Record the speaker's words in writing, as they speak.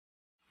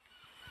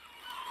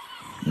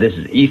This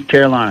is East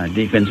Carolina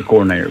Defensive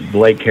Coordinator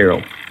Blake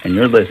Harrell, and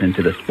you're listening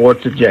to the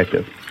Sports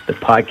Objective, the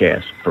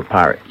podcast for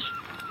Pirates.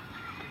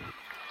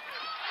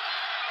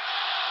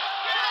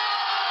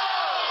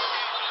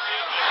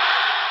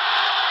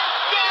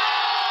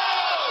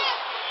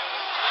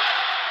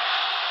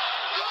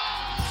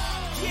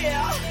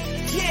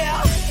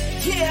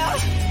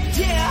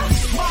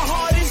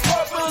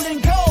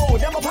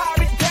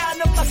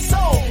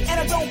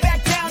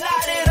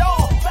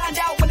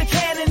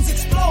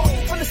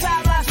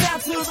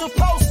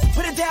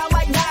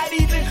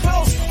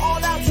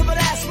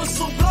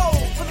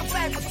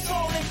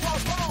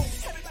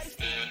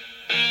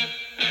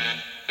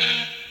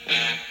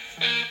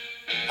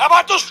 How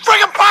about those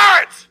friggin'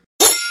 Pirates?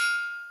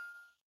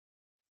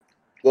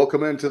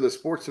 Welcome into the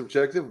Sports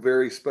Objective,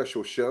 very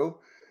special show,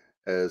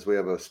 as we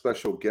have a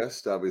special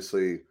guest,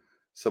 obviously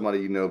somebody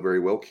you know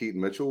very well,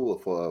 Keaton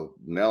Mitchell,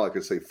 now I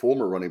could say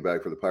former running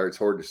back for the Pirates,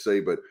 hard to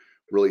say, but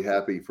really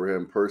happy for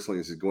him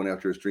personally as he's going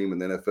after his dream in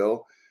the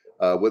NFL.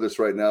 With us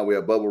right now, we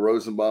have Bubba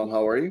Rosenbaum.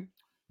 How are you?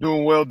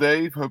 Doing well,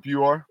 Dave. Hope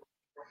you are.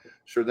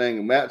 Sure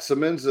thing. Matt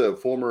Semenza,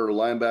 former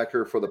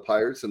linebacker for the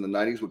Pirates in the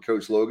 90s with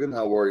Coach Logan.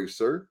 How are you,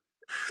 sir?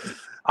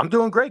 I'm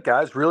doing great,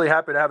 guys. Really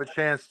happy to have a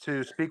chance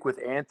to speak with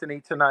Anthony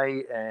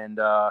tonight. And,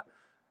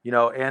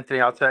 Anthony,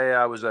 I'll tell you,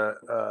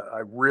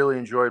 I really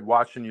enjoyed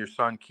watching your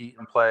son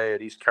Keaton play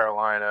at East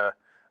Carolina.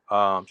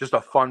 Just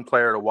a fun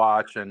player to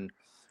watch. And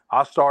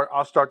I'll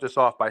start this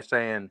off by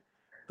saying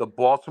the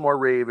Baltimore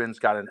Ravens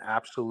got an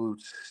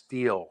absolute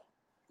steal.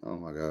 Oh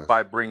my gosh.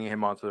 By bringing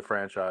him onto the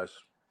franchise.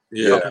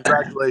 Yeah. So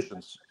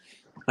congratulations.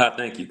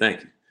 Thank you.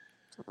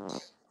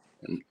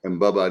 And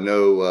Bubba, I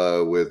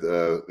know with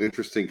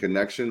interesting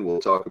connection,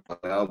 we'll talk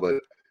about now, but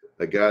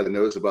a guy that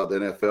knows about the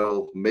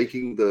NFL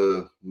making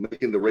the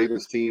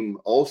Ravens team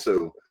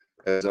also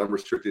as an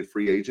unrestricted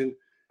free agent,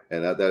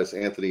 and that is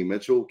Anthony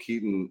Mitchell,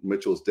 Keaton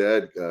Mitchell's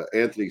dad.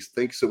 Anthony,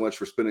 thanks so much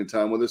for spending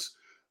time with us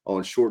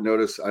on short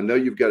notice. I know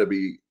you've got to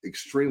be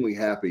extremely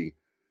happy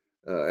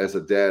as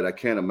a dad. I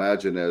can't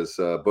imagine, as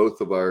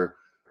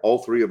all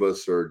three of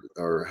us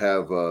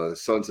have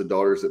sons and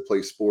daughters that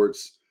play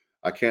sports.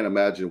 I can't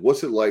imagine.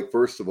 What's it like,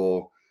 first of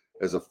all,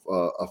 as a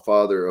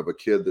father of a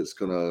kid that's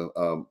going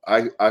to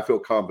I feel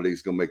confident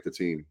he's going to make the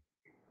team.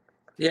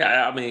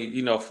 Yeah, I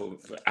mean,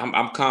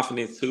 I'm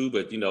confident too,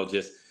 but,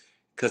 just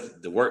because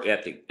the work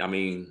ethic, I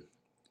mean,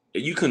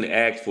 you couldn't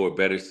ask for a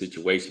better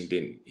situation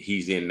than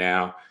he's in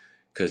now,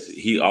 because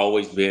he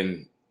always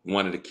been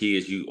one of the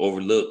kids you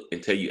overlook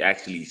until you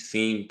actually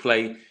seen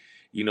play.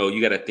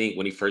 You got to think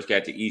when he first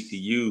got to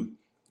ECU,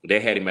 they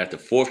had him at the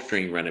fourth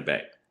string running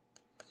back.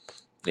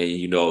 And,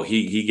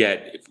 he got,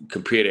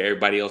 compared to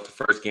everybody else, the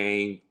first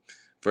game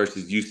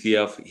versus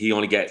UCF, he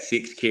only got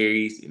 6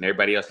 carries and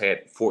everybody else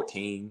had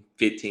 14,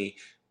 15,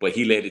 but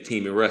he led the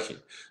team in rushing.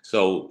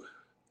 So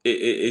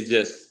it's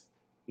just,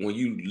 when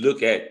you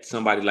look at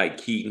somebody like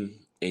Keaton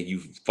and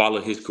you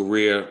follow his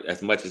career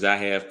as much as I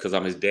have, because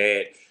I'm his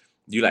dad,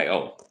 you're like,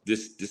 oh,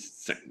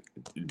 this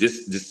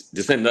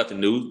ain't nothing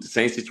new. The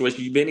same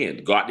situation you've been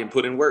in. Go out there and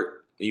put in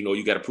work.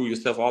 You got to prove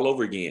yourself all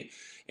over again.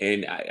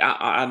 And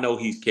I know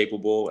he's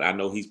capable. I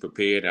know he's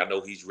prepared. I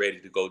know he's ready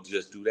to go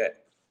just do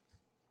that.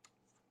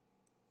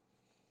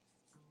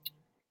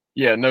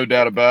 Yeah, no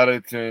doubt about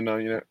it.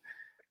 And,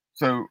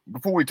 so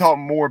before we talk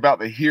more about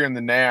the here and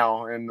the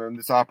now and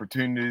this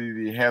opportunity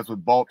that he has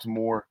with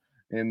Baltimore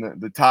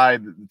and the tie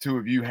that the two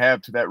of you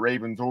have to that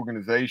Ravens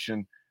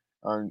organization,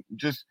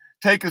 just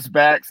take us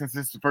back, since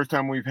this is the first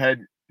time we've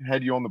had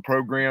you on the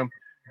program,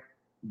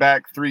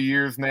 back 3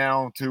 years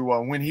now to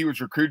when he was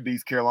recruited to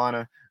East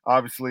Carolina.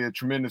 Obviously a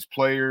tremendous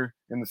player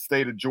in the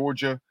state of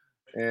Georgia.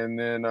 And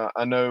then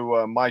I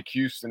know Mike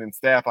Houston and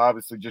staff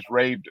obviously just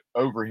raved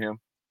over him.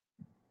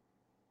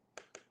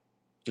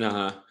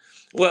 Uh-huh.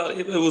 Well,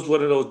 it was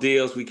one of those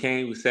deals.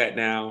 We sat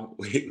down,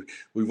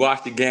 we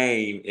watched the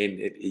game, and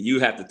you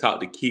have to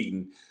talk to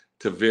Keaton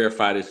to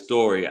verify this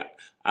story.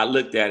 I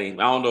looked at him.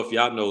 I don't know if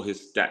y'all know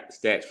his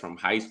stats from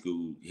high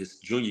school. His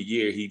junior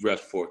year, he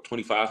rushed for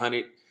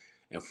 2,500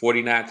 and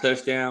 49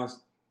 touchdowns.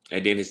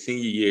 And then his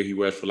senior year, he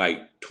rushed for like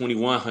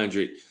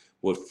 2,100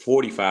 with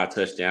 45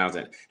 touchdowns.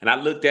 And I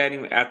looked at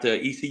him after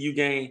the ECU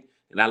game,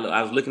 and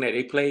I was looking at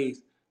their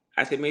plays.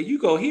 I said, man, you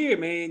go here,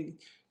 man.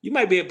 You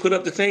might be able to put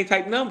up the same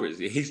type numbers.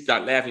 And he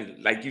started laughing.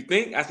 Like, you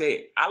think? I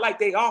said, I like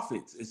their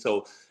offense. And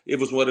so it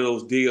was one of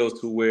those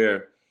deals to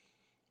where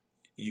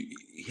he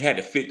had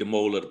to fit the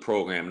mold of the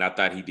program. And I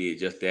thought he did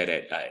just that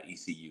at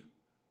ECU.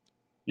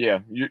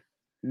 Yeah,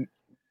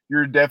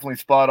 you're definitely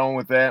spot on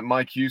with that.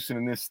 Mike Houston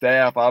and this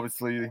staff,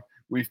 obviously,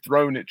 we've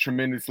thrown it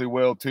tremendously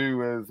well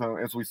too,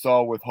 as we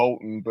saw with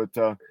Holton.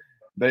 But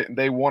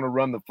they want to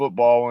run the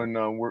football,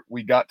 and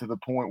we got to the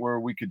point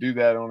where we could do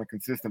that on a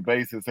consistent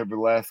basis over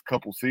the last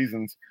couple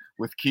seasons,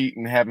 with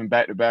Keaton having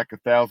back-to-back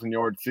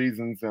 1,000-yard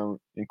seasons,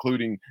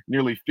 including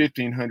nearly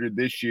 1,500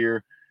 this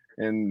year,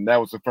 and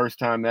that was the first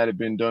time that had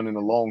been done in a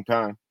long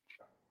time.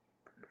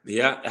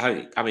 Yeah,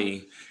 I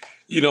mean,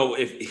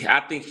 if I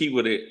think he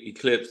would have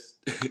eclipsed,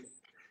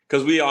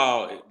 because we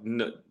all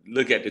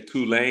look at the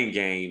Tulane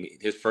game,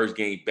 his first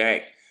game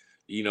back.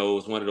 it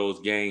was one of those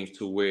games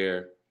to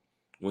where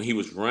when he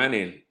was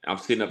running, I'm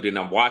sitting up there and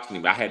I'm watching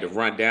him. I had to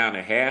run down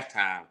at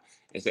halftime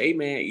and say, "Hey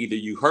man, either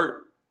you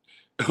hurt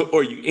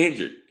or you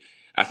injured."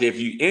 I said, "If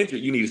you injured,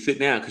 you need to sit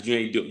down because you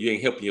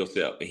ain't helping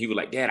yourself." And he was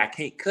like, "Dad, I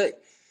can't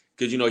cut,"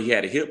 because he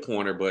had a hip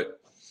pointer.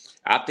 But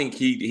I think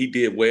he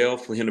did well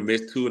for him to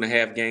miss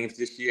 2.5 games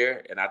this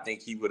year, and I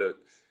think he would have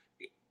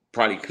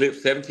probably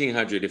clipped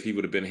 1,700 if he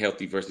would have been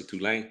healthy versus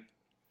Tulane.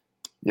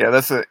 Yeah,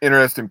 that's an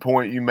interesting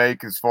point you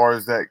make as far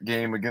as that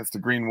game against the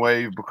Green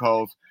Wave,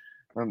 because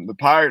the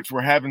Pirates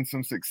were having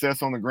some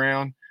success on the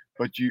ground,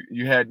 but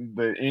you had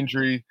the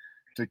injury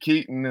to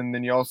Keaton, and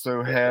then you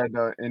also had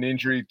an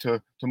injury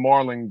to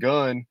Marlon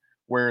Gunn,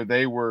 where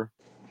they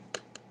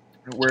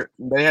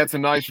had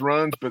some nice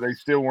runs, but they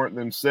still weren't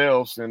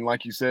themselves. And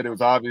like you said, it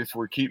was obvious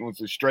where Keaton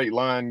was a straight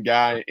line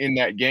guy in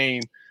that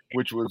game,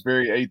 which was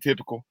very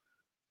atypical.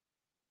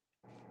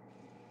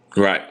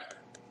 Right.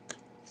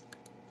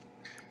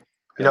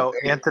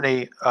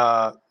 Anthony,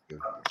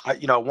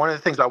 one of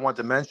the things I wanted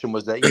to mention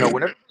was that,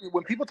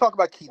 when people talk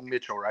about Keaton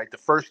Mitchell, right, the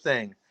first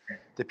thing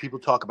that people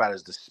talk about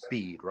is the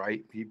speed,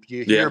 right?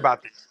 You hear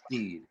about the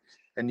speed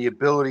and the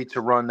ability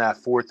to run that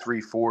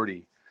 4.3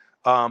 40.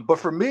 But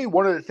for me,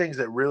 one of the things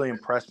that really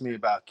impressed me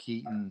about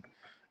Keaton,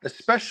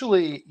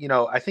 especially,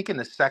 I think in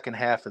the second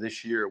half of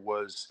this year,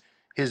 was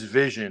his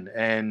vision.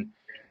 And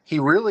he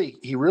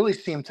really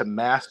seemed to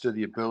master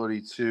the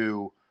ability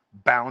to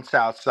bounce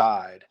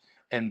outside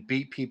and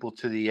beat people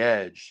to the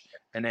edge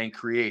and then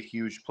create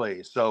huge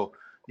plays. So,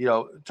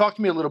 talk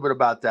to me a little bit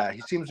about that.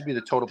 He seems to be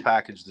the total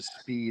package, the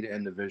speed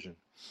and the vision.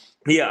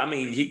 Yeah, I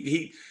mean,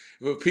 he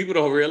what people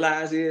don't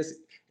realize is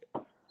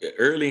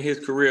early in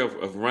his career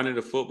of running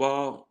the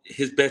football,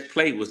 his best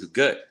play was the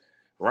gut,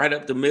 right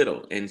up the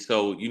middle. And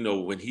so,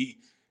 when he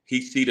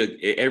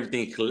see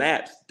everything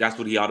collapse, that's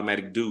what he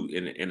automatically do.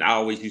 And I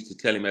always used to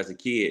tell him as a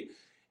kid,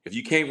 if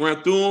you can't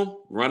run through them,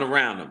 run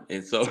around them.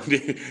 And so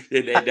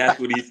that's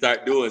what he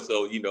started doing.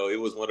 So, it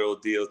was one of those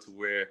deals to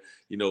where,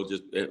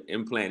 just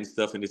implanting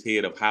stuff in his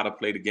head of how to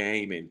play the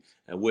game and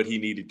what he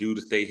needed to do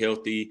to stay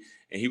healthy.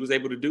 And he was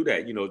able to do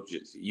that.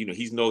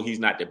 He's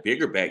not the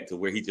bigger back to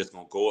where he's just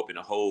going to go up in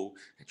a hole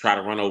and try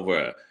to run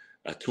over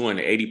a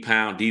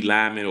 280-pound D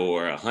lineman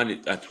or a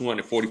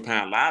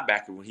 240-pound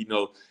linebacker when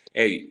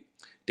hey,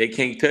 they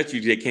can't touch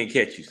you, they can't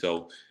catch you.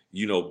 So,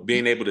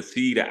 being able to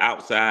see the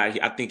outside,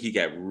 I think he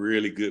got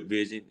really good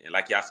vision. And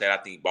like y'all said, I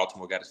think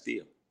Baltimore got a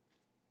steal.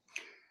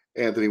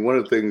 Anthony, one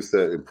of the things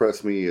that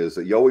impressed me is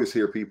that you always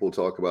hear people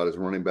talk about his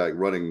running back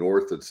running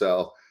north and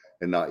south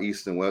and not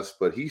east and west,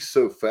 but he's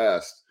so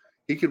fast.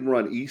 He can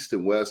run east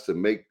and west and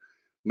make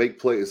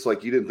plays. It's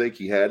like you didn't think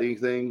he had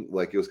anything,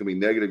 like it was going to be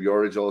negative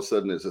yardage. All of a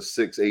sudden, it's a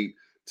 6, 8,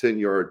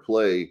 10-yard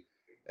play.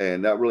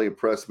 And that really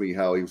impressed me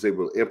how he was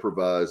able to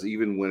improvise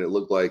even when it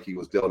looked like he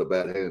was dealt a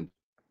bad hand.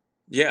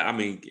 Yeah, I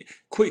mean,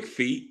 quick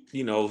feet.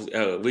 We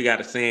got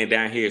a saying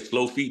down here: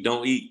 slow feet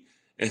don't eat.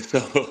 And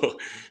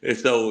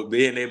so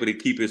being able to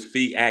keep his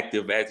feet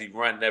active as he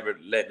run, never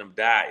letting them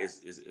die,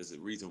 is a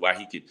reason why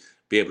he could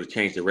be able to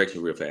change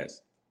direction real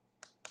fast.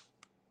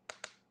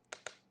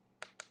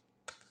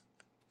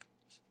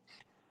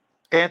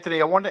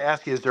 Anthony, I wanted to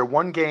ask you: is there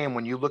one game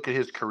when you look at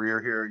his career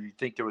here, you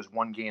think there was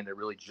one game that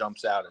really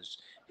jumps out as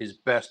his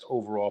best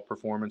overall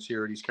performance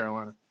here at East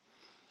Carolina?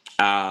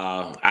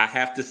 I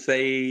have to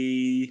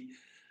say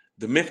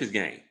the Memphis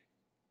game,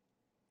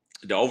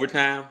 the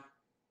overtime.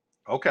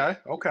 Okay.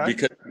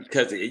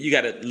 Because you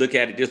got to look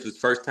at it. This was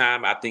first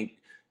time I think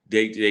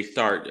they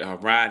start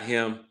riding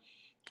him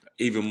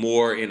even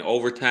more in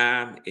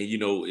overtime, and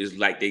it's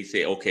like they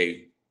say,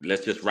 okay,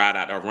 let's just ride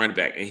out our running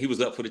back, and he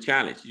was up for the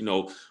challenge.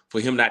 For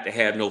him not to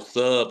have no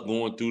sub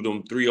going through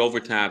them 3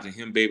 overtimes, and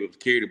him be able to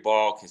carry the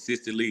ball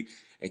consistently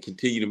and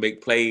continue to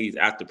make plays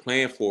after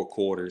playing 4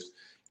 quarters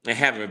and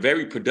having a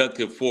very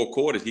productive 4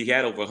 quarters. He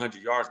had over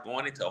 100 yards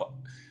going into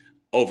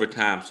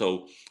overtime.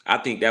 So I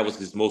think that was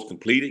his most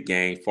completed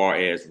game far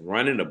as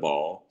running the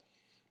ball.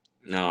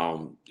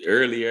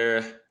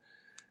 Earlier,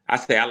 I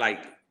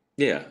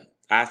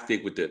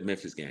stick with the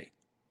Memphis game.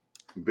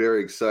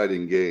 Very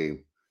exciting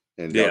game.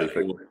 And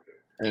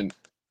and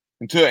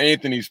to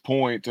Anthony's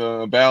point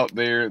about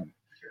the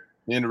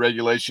end of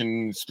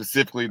regulation,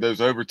 specifically those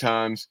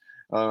overtimes,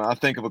 I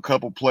think of a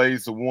couple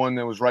plays. The one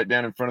that was right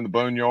down in front of the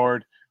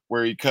boneyard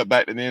where he cut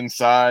back to the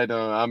inside.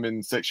 I'm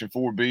in section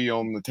 4B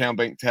on the Town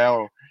Bank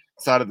Tower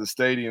side of the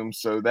stadium,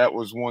 so that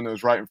was one that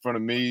was right in front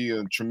of me,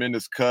 a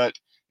tremendous cut.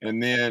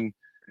 And then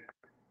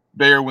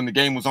there, when the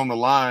game was on the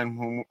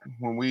line,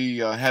 when we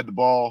had the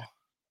ball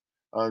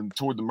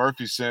toward the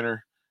Murphy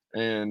Center,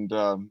 and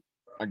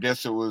I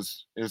guess it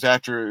was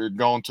after it had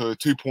gone to a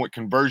 2-point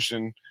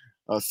conversion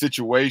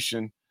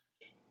situation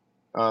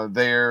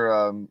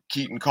there.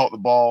 Keaton caught the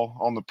ball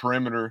on the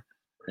perimeter,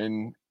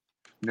 and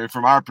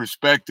from our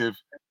perspective,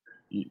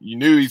 you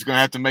knew he's going to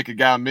have to make a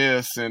guy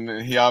miss,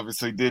 and he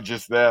obviously did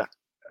just that.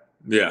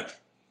 Yeah,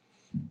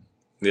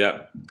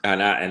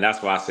 and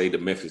that's why I say the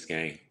Memphis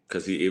game,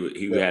 because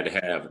he had to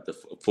have the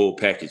full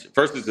package.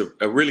 First, it's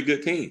a really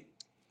good team.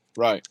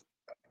 Right.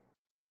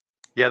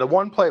 Yeah, the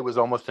one play was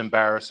almost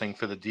embarrassing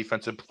for the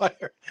defensive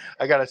player,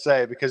 I got to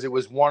say, because it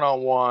was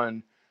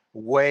one-on-one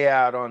way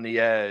out on the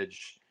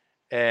edge.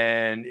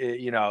 And,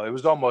 it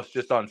was almost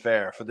just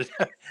unfair for the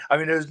 – I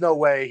mean, there's no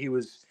way he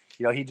was –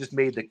 he just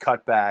made the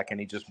cutback and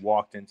he just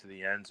walked into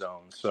the end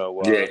zone.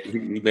 So, Yeah,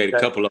 he made a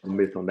couple of them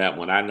miss on that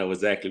one. I know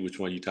exactly which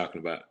one you're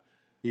talking about.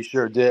 he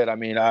sure did. I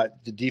mean,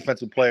 the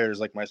defensive players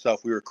like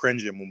myself, we were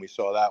cringing when we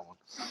saw that one.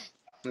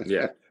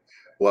 Yeah.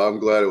 Well, I'm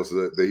glad it was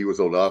that he was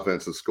on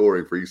offensive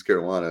scoring for East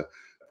Carolina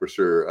for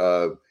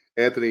sure.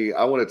 Anthony,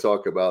 I want to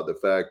talk about the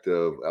fact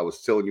of I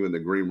was telling you in the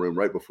green room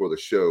right before the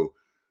show.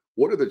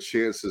 What are the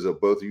chances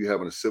of both of you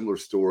having a similar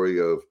story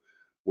of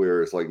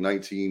where it's like I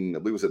believe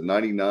it was at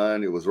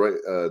 99. It was right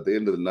the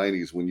end of the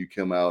 90s when you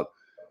came out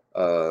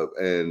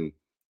and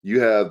you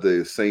have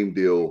the same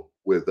deal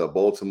with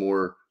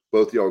Baltimore.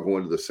 Both of y'all are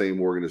going to the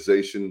same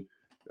organization.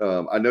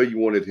 I know you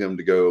wanted him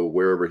to go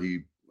wherever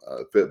he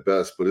fit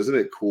best, but isn't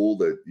it cool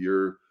that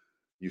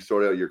you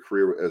started out your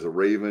career as a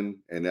Raven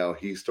and now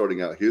he's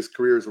starting out his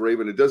career as a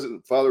Raven? It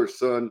doesn't father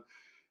son.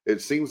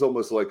 It seems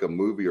almost like a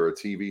movie or a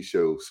TV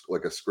show,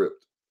 like a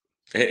script.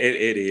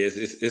 It is.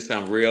 It's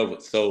unreal.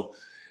 So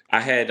I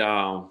had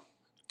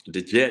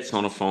the Jets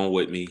on the phone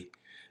with me.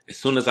 As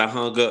soon as I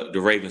hung up,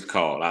 the Ravens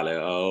called. I like,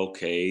 oh,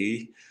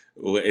 okay.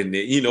 And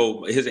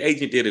then, his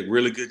agent did a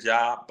really good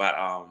job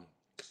by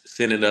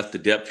sending us the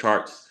depth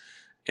charts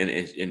and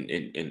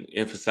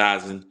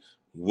emphasizing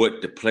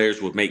what the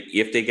players would make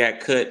if they got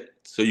cut,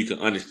 so you can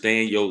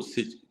understand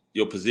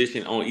your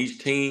position on each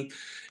team.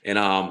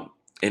 And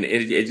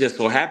it just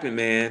so happened,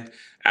 man,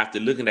 after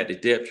looking at the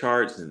depth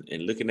charts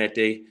and looking at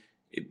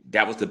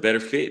that was the better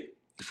fit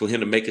for him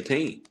to make a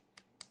team.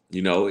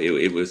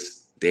 It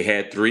was they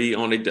had 3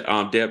 on the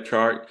depth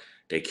chart.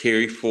 They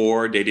carried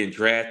 4. They didn't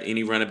draft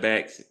any running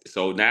backs.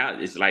 So now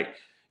it's like,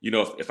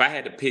 if I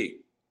had to pick,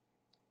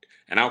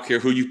 and I don't care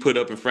who you put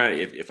up in front.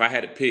 If I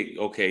had to pick,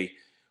 okay,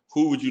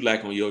 who would you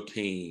like on your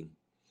team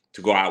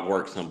to go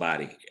outwork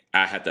somebody?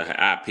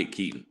 I pick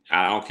Keaton.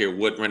 I don't care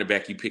what running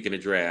back you pick in the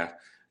draft.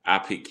 I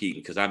pick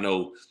Keaton because I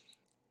know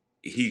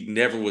he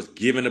never was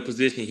given a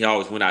position. He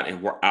always went out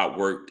and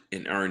outworked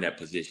and earned that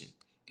position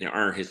and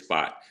earned his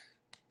spot.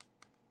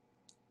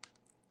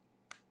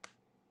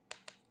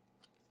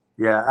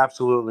 Yeah,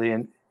 absolutely.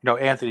 And,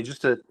 Anthony,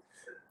 just to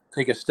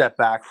take a step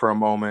back for a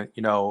moment,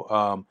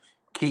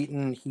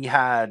 Keaton, he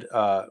had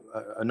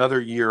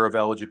another year of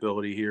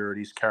eligibility here at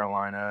East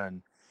Carolina.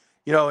 And,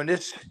 and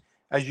this,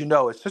 as you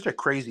know, it's such a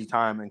crazy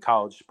time in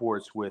college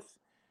sports with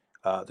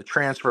the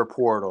transfer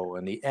portal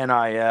and the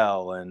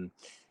NIL. And,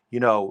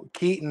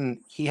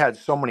 Keaton, he had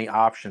so many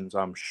options,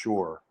 I'm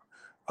sure.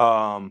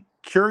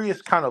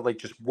 Curious kind of like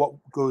just what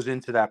goes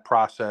into that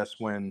process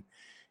when,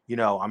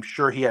 I'm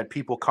sure he had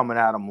people coming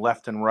at him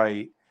left and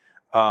right.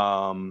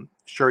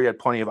 Sure, he had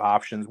plenty of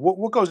options.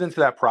 What goes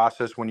into that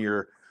process when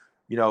you're,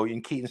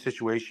 in Keaton's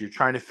situation, you're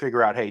trying to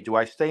figure out, hey, do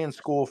I stay in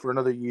school for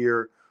another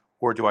year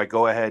or do I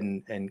go ahead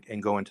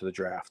and go into the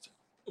draft?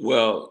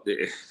 Well,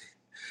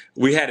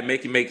 we had to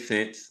make it make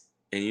sense.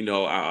 And,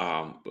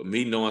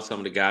 me knowing some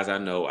of the guys I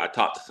know, I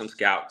talked to some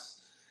scouts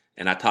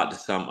and I talked to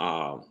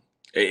some,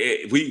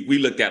 we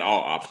looked at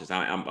all options.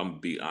 I'm going to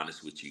be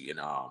honest with you.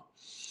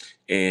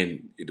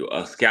 And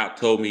a scout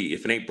told me,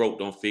 if it ain't broke,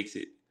 don't fix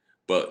it.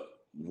 But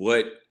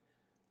what's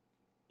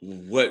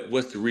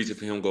the reason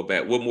for him to go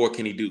back? What more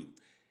can he do?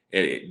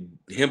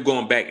 Him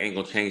going back ain't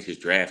gonna change his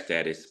draft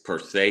status per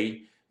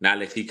se. Not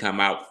unless he come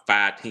out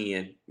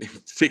 5'10",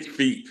 6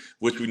 feet,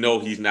 which we know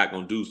he's not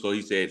gonna do. So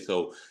he said,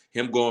 so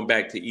him going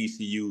back to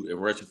ECU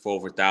and rushing for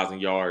over 1,000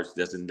 yards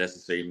doesn't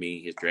necessarily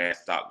mean his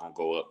draft stock gonna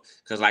go up.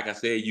 Because like I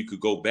said, you could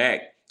go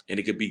back and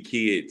it could be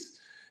kids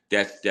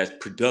that's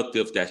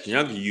productive, that's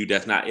younger than you,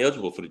 that's not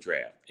eligible for the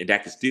draft, and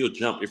that could still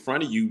jump in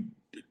front of you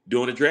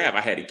during the draft.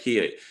 I had a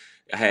kid.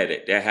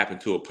 That happened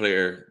to a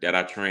player that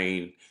I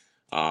trained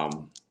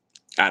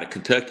out of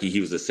Kentucky. He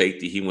was a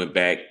safety. He went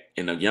back,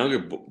 and the younger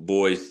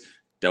boys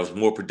that was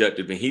more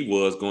productive than he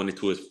was going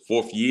into his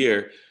 4th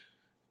year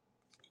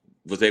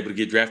was able to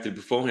get drafted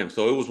before him.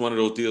 So it was one of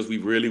those deals. We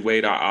really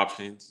weighed our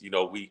options.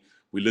 We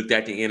looked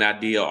at the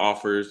NIL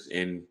offers,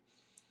 and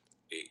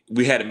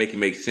we had to make it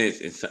make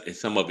sense, and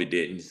some of it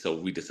didn't. So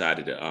we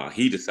decided to.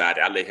 He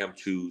decided. I let him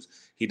choose.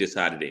 He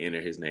decided to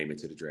enter his name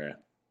into the draft.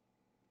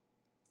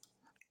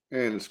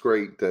 And it's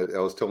great that I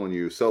was telling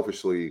you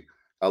selfishly,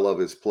 I love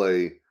his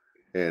play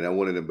and I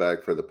wanted him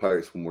back for the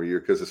Pirates one more year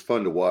because it's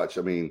fun to watch.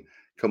 I mean,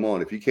 come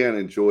on, if you can't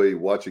enjoy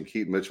watching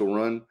Keaton Mitchell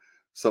run,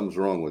 something's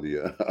wrong with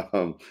you.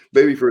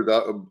 Maybe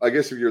I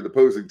guess if you're the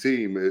opposing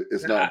team,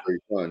 it's not very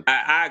fun.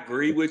 I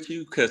agree with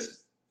you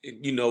because,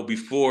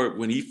 before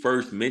when he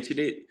first mentioned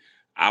it,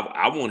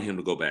 I wanted him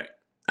to go back.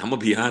 I'm going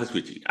to be honest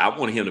with you. I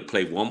wanted him to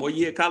play one more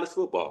year of college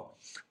football.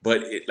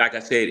 But like I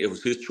said, it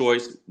was his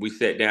choice. We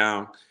sat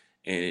down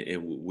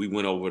and we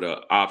went over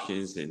the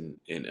options and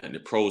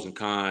the pros and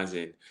cons.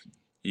 And,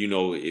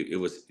 it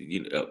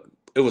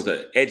was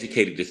an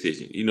educated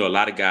decision. A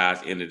lot of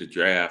guys entered the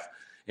draft,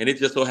 and it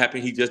just so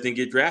happened he just didn't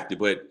get drafted.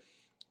 But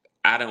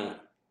I don't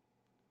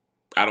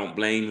I don't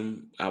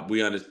blame him.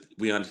 We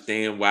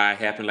understand why it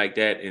happened like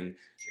that, and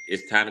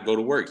it's time to go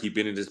to work. He's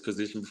been in this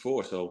position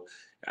before, so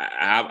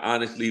I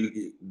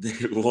honestly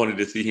wanted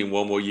to see him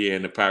one more year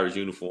in the Pirates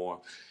uniform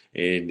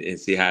and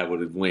see how it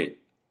would have went.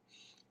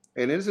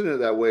 And isn't it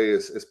that way?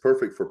 It's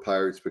perfect for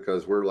Pirates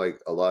because we're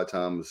like a lot of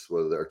times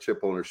with our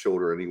chip on our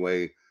shoulder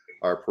anyway,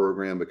 our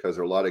program, because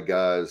there are a lot of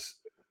guys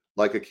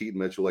like a Keaton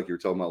Mitchell, like you were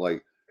talking about,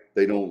 like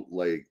they don't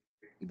like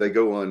they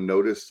go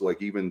unnoticed,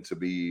 like even to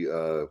be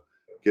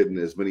getting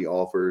as many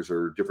offers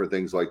or different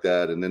things like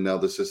that. And then now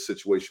this is a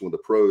situation with the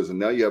pros, and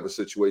now you have a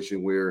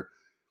situation where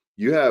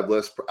you have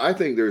less. I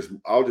think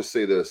I'll just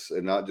say this,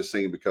 and not just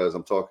saying because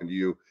I'm talking to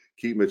you,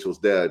 Keaton Mitchell's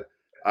dad.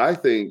 I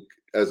think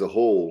as a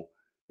whole,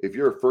 if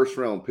you're a first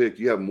round pick,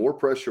 you have more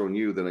pressure on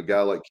you than a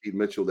guy like Keaton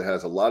Mitchell that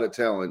has a lot of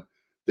talent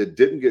that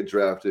didn't get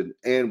drafted.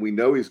 And we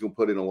know he's going to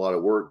put in a lot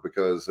of work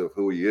because of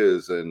who he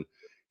is. And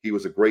he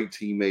was a great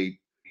teammate.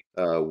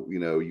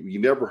 You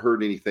never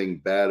heard anything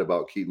bad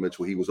about Keaton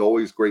Mitchell. He was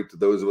always great to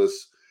those of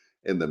us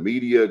in the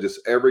media,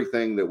 just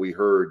everything that we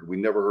heard. We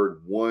never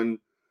heard one,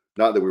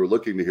 not that we were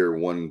looking to hear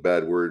one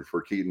bad word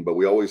for Keaton, but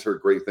we always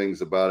heard great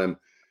things about him.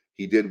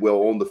 He did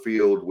well on the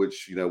field,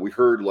 which, we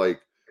heard like,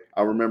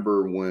 I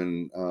remember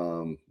when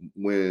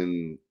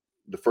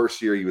the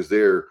first year he was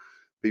there,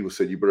 people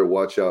said you better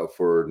watch out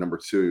for number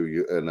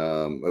 2, and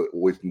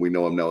we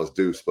know him now as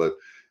Deuce, but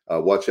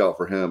watch out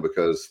for him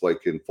because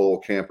like in fall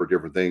camp or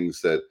different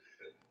things that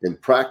in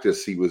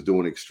practice he was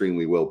doing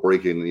extremely well,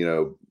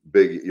 breaking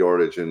big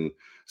yardage. And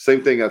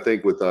same thing I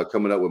think with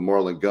coming up with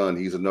Marlon Gunn.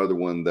 He's another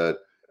one that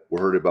we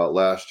heard about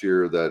last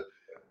year that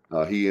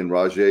he and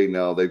Rajay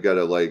now they've got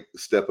to like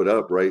step it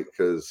up, right?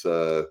 Because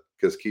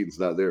Keaton's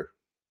not there.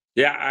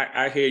 Yeah,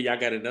 I hear y'all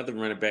got another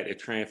running back that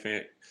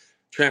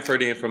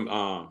transferred in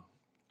from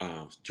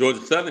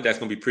Georgia Southern. That's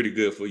gonna be pretty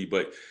good for you.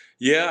 But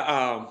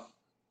yeah,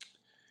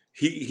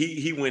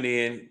 he went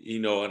in,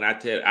 and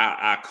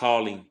I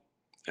call him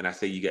and I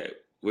say,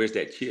 where's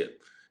that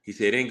chip? He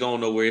said, it ain't going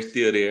nowhere, it's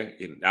still there.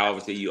 And I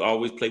always say you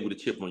always play with a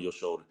chip on your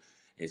shoulder.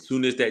 As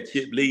soon as that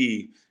chip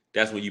leave,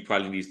 that's when you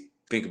probably need to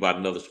think about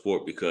another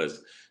sport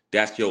because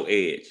that's your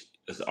edge.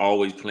 It's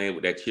always playing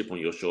with that chip on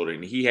your shoulder.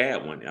 And he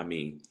had one. I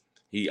mean,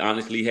 he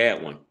honestly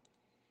had one.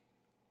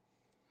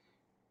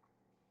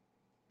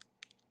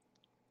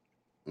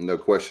 No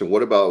question.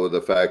 What about with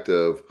the fact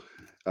of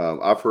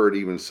I've heard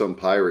even some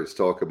Pirates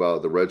talk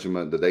about the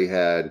regiment that they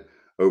had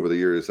over the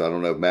years. I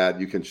don't know, Matt,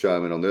 you can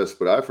chime in on this,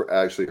 but I've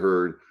actually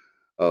heard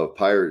of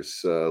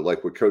Pirates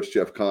like with Coach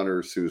Jeff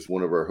Connors, who's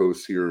one of our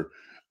hosts here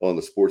on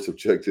the Sports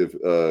Objective.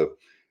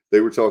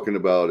 They were talking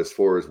about as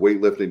far as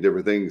weightlifting,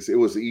 different things. It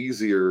was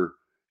easier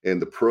in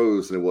the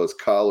pros than it was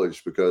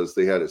college because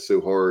they had it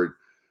so hard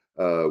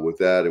with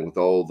that and with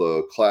all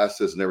the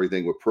classes and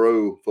everything. With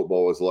pro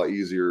football, is a lot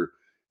easier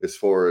as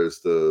far as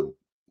the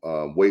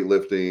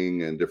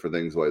weightlifting and different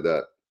things like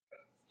that.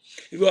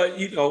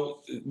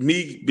 Well,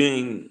 me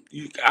being,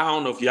 I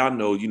don't know if y'all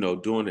know,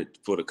 doing it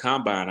for the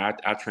combine,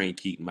 I train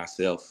Keaton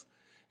myself,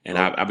 and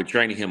I've been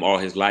training him all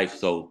his life.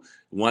 So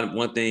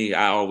one thing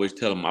I always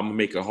tell him, I'm gonna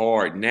make it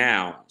hard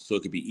now so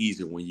it can be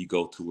easier when you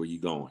go to where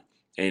you're going.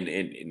 And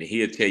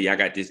he'll tell you, I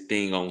got this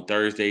thing on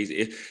Thursdays.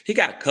 He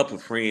got a couple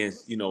of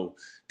friends,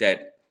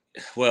 that,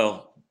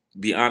 well,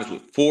 be honest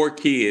with, 4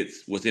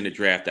 kids was in the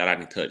draft that I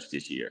didn't touch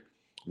this year.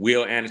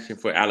 Will Anderson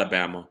for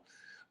Alabama.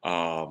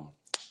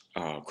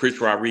 Chris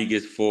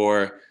Rodriguez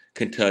for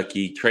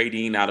Kentucky, Trey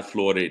Dean out of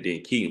Florida,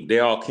 then Keaton. They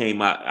all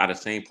came out of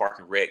the same park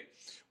and rec.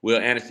 Will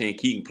Anderson and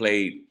Keaton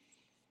played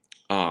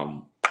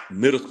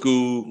middle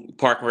school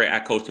park and rec. I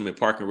coached them in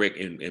park and rec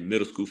and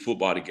middle school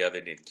football together.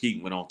 And then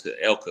Keaton went on to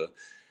Elka,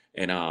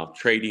 and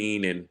Trey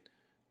Dean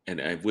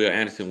and Will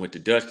Anderson went to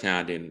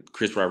Dutchtown. Then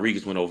Chris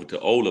Rodriguez went over to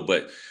Ola.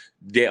 But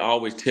they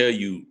always tell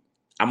you,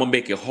 I'm gonna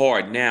make it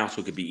hard now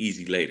so it could be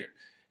easy later.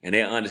 And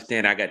they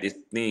understand I got this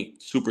thing,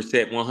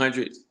 superset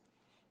 100s.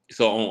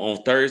 So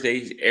on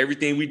Thursdays,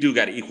 everything we do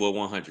got to equal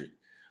 100.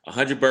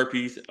 100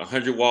 burpees,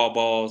 100 wall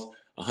balls,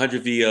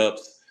 100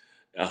 V-ups,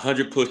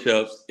 100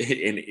 push-ups,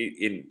 and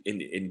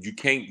you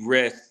can't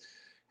rest.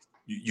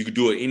 You can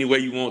do it any way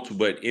you want to,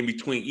 but in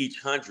between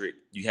each 100,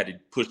 you had to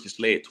push the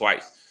sled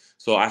twice.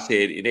 So I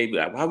said, and they be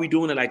like, why are we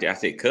doing it like that? I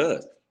said,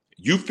 cuz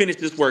you finish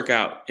this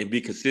workout and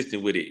be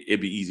consistent with it,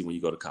 it'll be easy when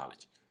you go to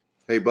college.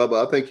 Hey,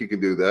 Bubba, I think you can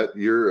do that.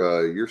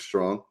 You're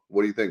strong.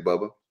 What do you think,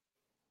 Bubba?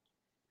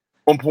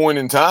 One point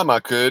in time, I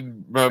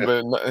could, but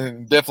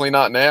definitely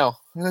not now.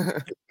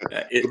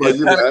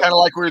 It's kind of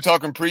like we were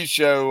talking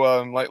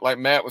pre-show, like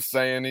Matt was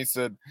saying. He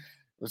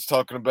was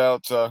talking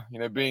about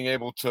being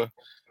able to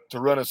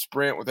run a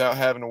sprint without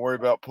having to worry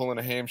about pulling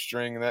a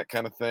hamstring and that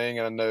kind of thing.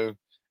 And I know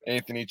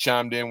Anthony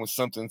chimed in with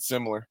something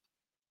similar.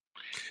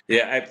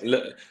 Yeah,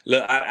 look,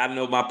 I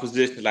know my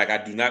position. Like,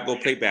 I do not go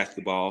play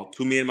basketball.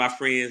 Too many of my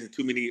friends and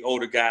too many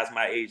older guys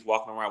my age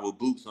walking around with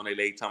boots on their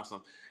leg. Thompson,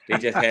 they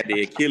just had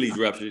their Achilles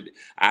ruptured.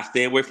 I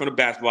stay away from the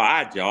basketball.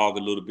 I jog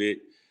a little bit,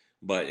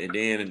 and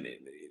then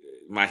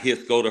my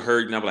hips go to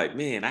hurt, and I'm like,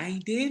 man, I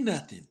ain't did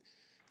nothing.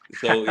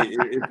 So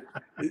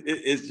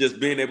it's just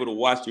being able to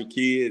watch your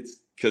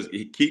kids because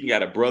Keaton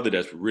got a brother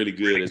that's really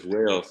good as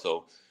well.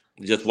 So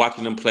just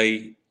watching them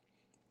play,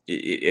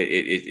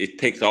 it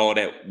takes all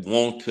that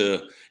want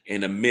to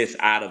and the miss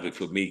out of it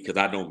for me because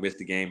I don't miss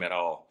the game at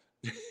all.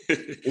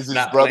 Is his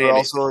Not brother playing it.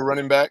 also a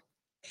running back?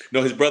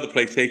 No, his brother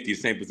plays safety, the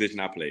same position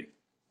I play.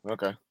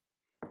 Okay.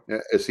 Yeah,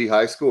 is he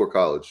high school or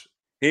college?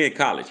 He in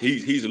college.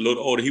 He's a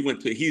little older. He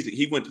went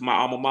to my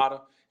alma mater.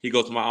 He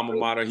goes to my alma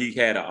mater. He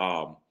got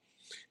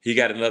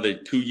another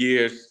 2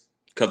 years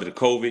because of the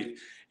COVID,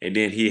 and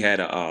then he had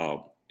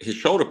his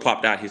shoulder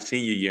popped out his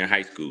senior year in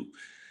high school.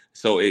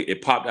 So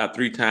it popped out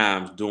 3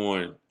 times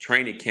during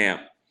training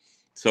camp.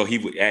 So he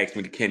would ask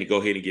me, can he go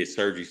ahead and get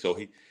surgery? So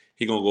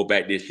he gonna go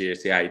back this year,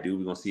 see how he do.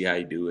 We're gonna see how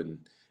he do, and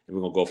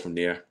we're gonna go from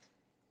there.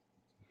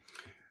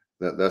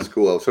 That's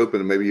cool. I was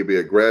hoping maybe you'd be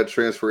a grad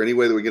transfer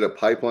anyway, that we get a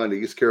pipeline to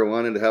East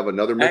Carolina to have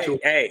another Mitchell.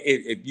 Hey,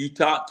 if you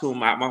talk to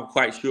him, I'm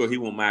quite sure he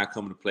won't mind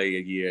coming to play a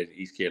year at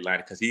East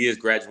Carolina because he is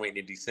graduating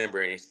in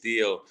December and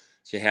still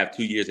should have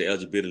 2 years of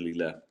eligibility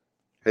left.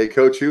 Hey,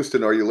 Coach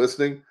Houston, are you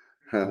listening?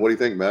 What do you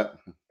think, Matt?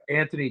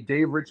 Anthony,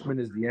 Dave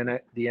Richmond is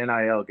the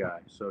NIL guy,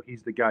 so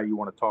he's the guy you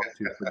want to talk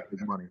to for the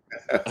big money.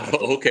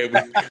 Okay,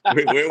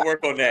 we'll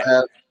work on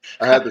that.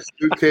 I had the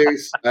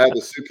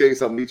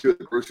suitcase. I'll meet you at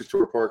the grocery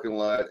store parking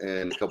lot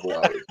in a couple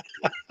hours.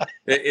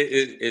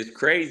 It's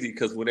crazy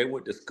because when they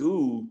went to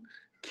school,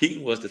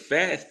 Keaton was the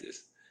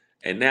fastest,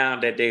 and now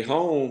that they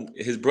home,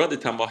 his brother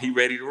talking about he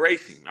ready to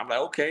race him. I'm like,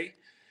 okay,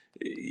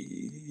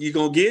 you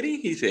gonna get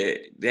him? He said,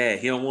 Dad,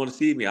 he don't want to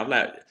see me. I'm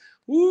like,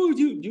 woo,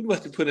 you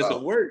must have put in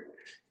some work.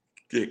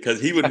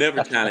 Because he would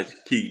never challenge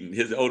Keaton.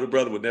 His older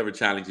brother would never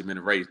challenge him in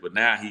a race. But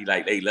now he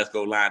like, hey, let's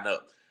go line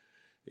up.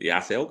 Yeah, I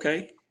said,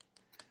 okay.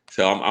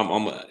 So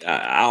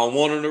I don't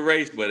want him to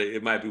race, but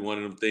it might be one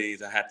of them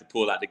things I have to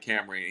pull out the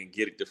camera and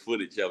get the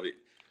footage of it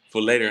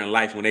for later in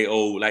life when they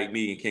old like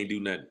me and can't do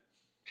nothing.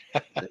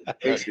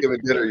 Thanksgiving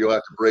dinner, you'll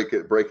have to break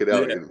it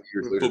out years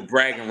later. For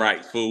bragging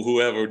rights for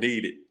whoever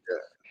needed.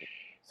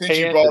 Yeah. Since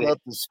you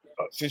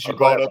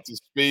brought up the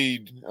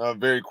speed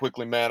very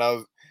quickly, man, I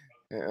was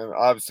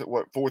obviously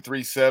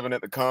 4.37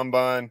 at the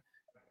combine,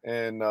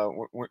 and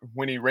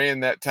when he ran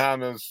that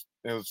time, it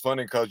was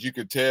funny because you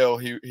could tell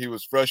he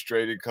was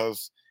frustrated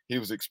because he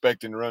was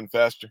expecting to run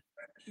faster.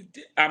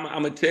 I'm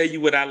gonna tell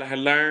you what I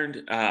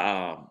learned.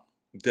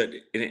 The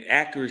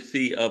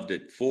inaccuracy of the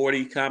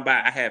 40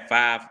 combine. I had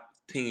 5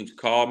 teams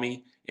call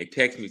me and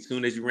text me as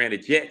soon as he ran. The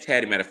Jets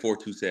had him at a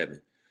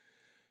 4.27.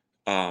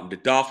 The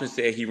Dolphins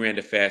said he ran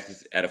the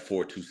fastest at a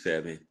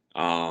 4.27.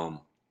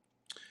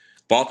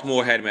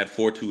 Baltimore had him at a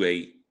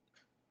 4.28.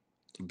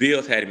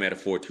 Bills had him at a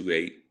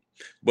 4.28.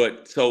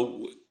 But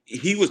so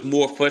he was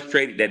more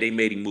frustrated that they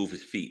made him move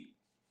his feet.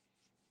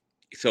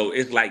 So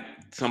it's like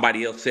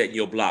somebody else setting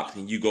your blocks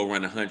and you go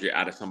run 100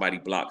 out of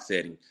somebody's block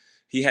setting.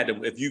 He had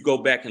to, if you go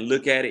back and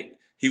look at it,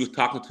 he was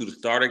talking to the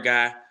starter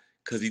guy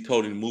because he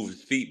told him to move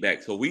his feet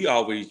back. So we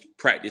always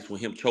practice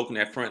with him choking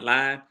that front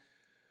line,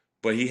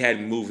 but he had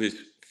to move his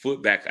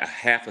foot back a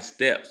half a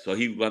step. So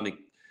he wasn't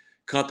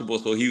comfortable.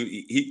 So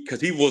he because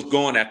he was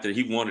going after,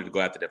 he wanted to go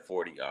after that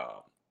 40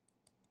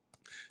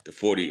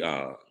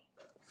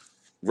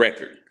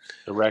 record.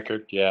 The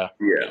record, yeah.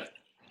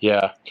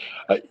 Yeah.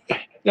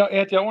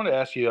 Anthony, I want to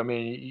ask you. I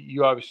mean,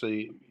 you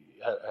obviously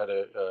had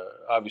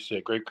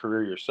a great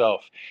career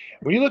yourself.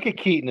 When you look at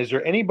Keaton, is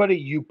there anybody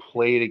you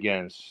played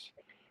against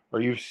or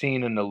you've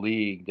seen in the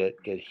league that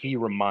he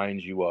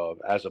reminds you of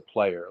as a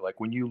player? Like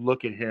when you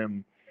look at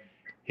him,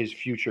 his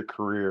future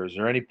career, is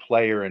there any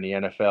player in the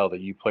NFL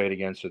that you played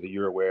against or that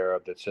you're aware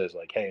of that says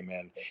like, hey,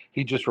 man,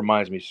 he just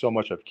reminds me so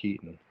much of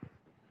Keaton?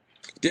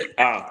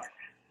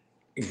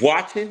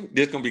 Watching,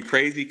 this is going to be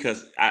crazy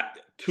because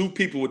 2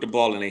 people with the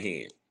ball in their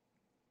hand.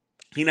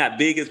 He's not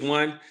big as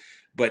one,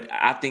 but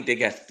I think they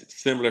got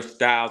similar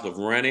styles of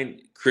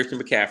running. Christian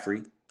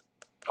McCaffrey.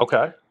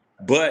 Okay.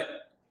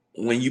 But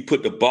when you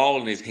put the ball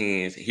in his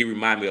hands, he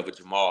reminded me of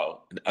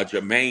a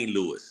Jermaine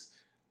Lewis,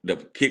 the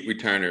kick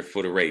returner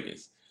for the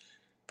Ravens.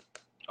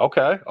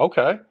 Okay.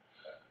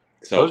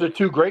 So those are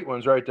 2 great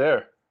ones right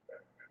there.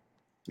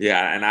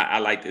 Yeah, and I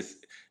like to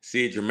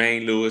see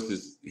Jermaine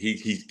Lewis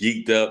he's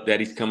geeked up that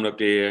he's coming up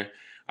there.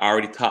 I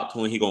already talked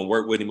to him. He's gonna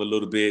work with him a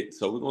little bit.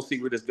 So we're gonna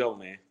see where this goes,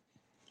 man.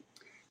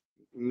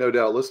 No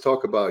doubt. Let's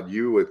talk about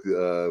you with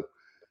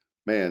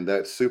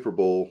that Super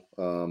Bowl.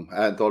 I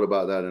hadn't thought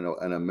about that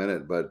in a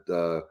minute, but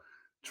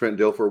Trent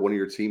Dilfer, one of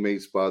your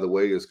teammates, by the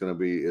way, is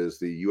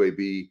the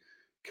UAB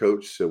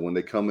coach. So when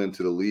they come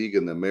into the league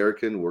in the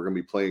American, we're going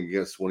to be playing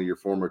against one of your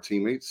former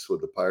teammates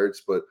with the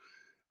Pirates. But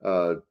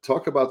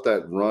talk about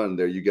that run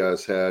there you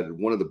guys had.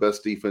 One of the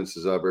best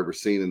defenses I've ever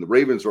seen. And the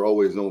Ravens are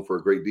always known for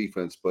a great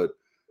defense, but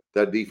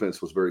that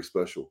defense was very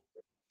special.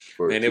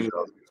 Man,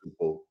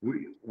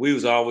 we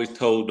was always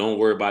told, don't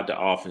worry about the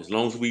offense. As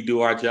long as we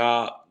do our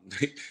job,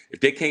 if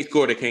they can't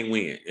score, they can't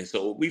win. And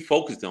so we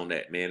focused on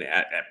that, man.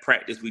 At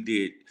practice, we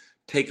did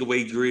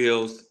takeaway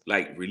drills,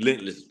 like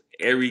relentless.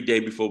 Every day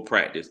before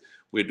practice,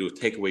 we'd do a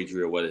takeaway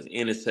drill, whether it's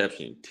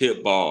interception,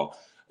 tip ball,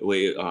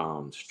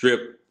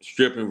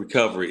 strip and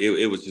recovery.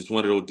 It was just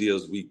one of those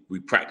deals we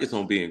practiced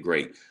on being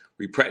great.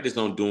 We practiced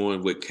on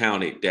doing what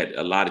counted that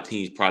a lot of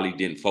teams probably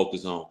didn't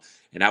focus on,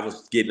 and I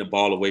was getting the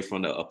ball away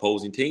from the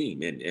opposing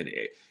team,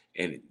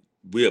 and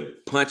we'll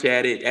punch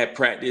at it at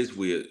practice.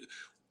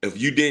 If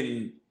you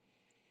didn't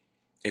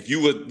if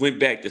you went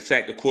back to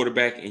sack the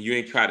quarterback and you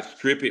ain't try to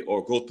strip it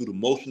or go through the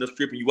motion of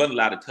stripping, you wasn't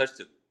allowed to touch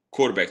the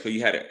quarterback. So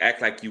you had to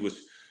act like you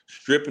was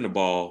stripping the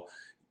ball.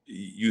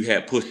 You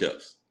had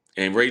push-ups.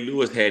 And Ray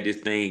Lewis had this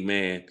thing,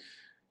 man.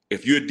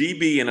 If you're a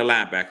DB and a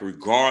linebacker,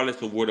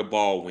 regardless of where the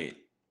ball went,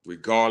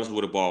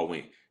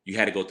 you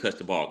had to go touch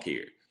the ball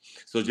carrier.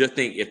 So just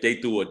think if they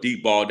threw a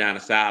deep ball down the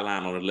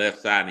sideline on the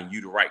left side and you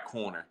the right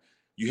corner,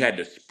 you had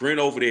to sprint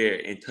over there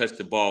and touch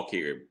the ball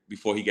carrier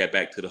before he got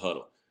back to the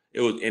huddle.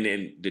 And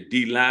then the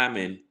D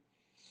lineman,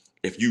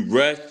 if you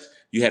rushed,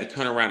 you had to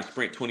turn around and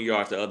sprint 20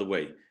 yards the other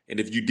way. And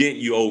if you didn't,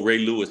 you owe Ray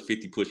Lewis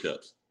 50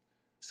 push-ups.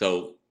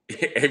 So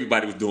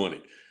everybody was doing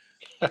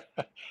it.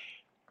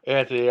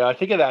 Anthony, I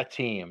think of that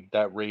team,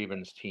 that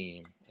Ravens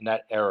team, in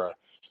that era.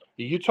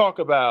 You talk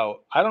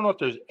about, I don't know if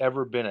there's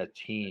ever been a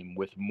team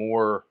with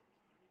more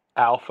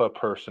alpha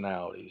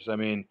personalities. I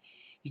mean,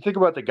 you think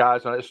about the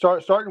guys on it,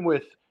 starting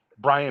with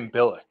Brian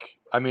Billick.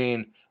 I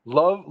mean,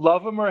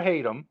 love him or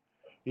hate him,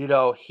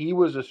 he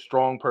was a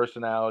strong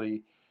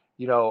personality.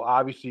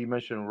 Obviously you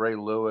mentioned Ray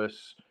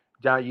Lewis.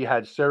 Down you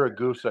had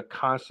Saragusa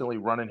constantly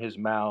running his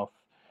mouth.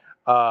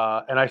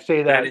 And I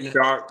say that.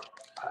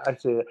 I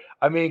say that.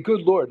 I mean,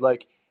 good Lord,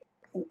 like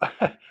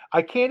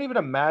I can't even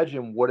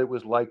imagine what it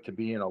was like to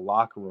be in a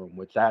locker room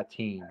with that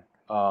team.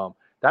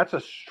 That's a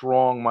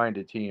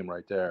strong-minded team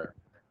right there.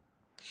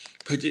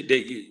 But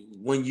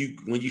when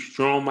you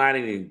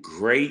strong-minded and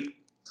great,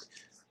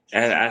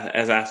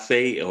 as I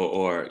say,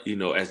 or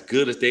as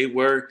good as they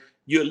were,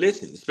 you'll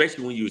listen.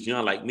 Especially when you was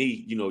young, like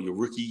me. Your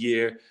rookie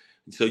year,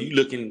 so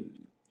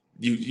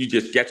you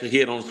just got your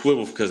head on a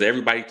swivel because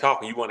everybody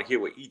talking. You want to hear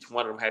what each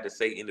one of them had to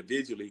say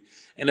individually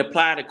and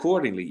apply it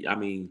accordingly. I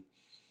mean,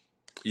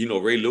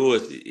 Ray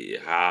Lewis,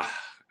 I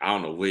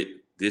don't know what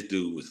this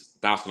dude was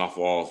bouncing off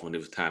walls when it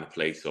was time to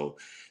play. So,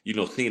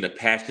 seeing the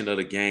passion of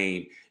the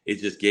game, it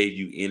just gave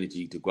you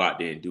energy to go out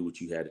there and do what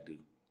you had to do.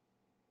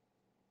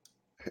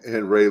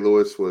 And Ray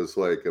Lewis was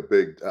like a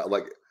big,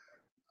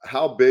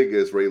 how big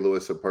is Ray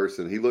Lewis a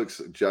person? He looks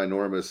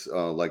ginormous,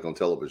 like on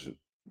television.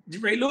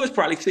 Ray Lewis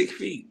probably 6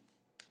 feet,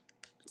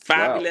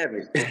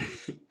 5'11",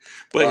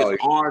 but wow, his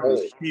arms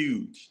was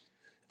huge.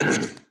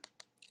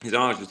 His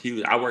arms was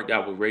huge. I worked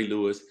out with Ray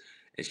Lewis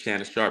and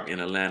Shannon Sharp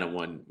in Atlanta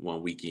one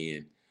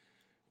weekend,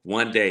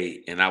 one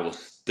day, and I was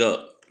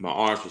stuck. My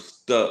arms were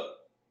stuck,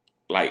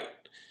 like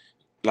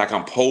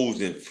I'm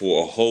posing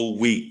for a whole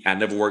week. I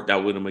never worked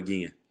out with him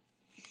again.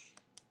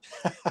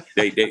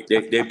 They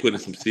put in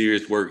some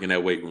serious work in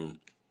that weight room.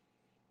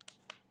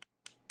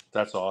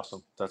 That's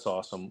awesome.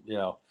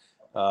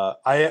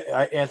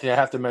 Anthony, I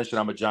have to mention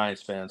I'm a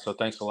Giants fan, so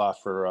thanks a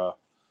lot for.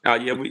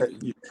 You're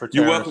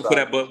welcome for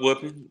that butt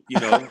whooping.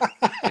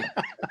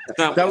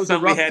 That was a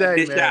rough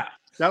day, man.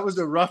 That was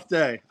a rough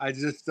day. I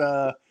just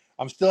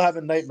I'm still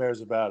having nightmares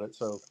about it.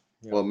 So.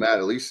 Well, Matt,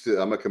 at least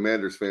I'm a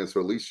Commanders fan,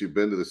 so at least you've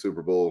been to the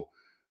Super Bowl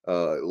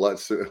like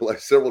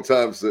several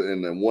times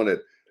and won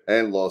it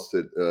and lost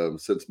it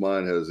since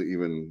mine has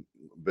even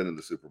been in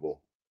the Super Bowl.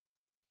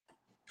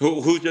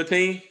 Who's your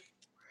team?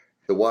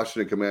 The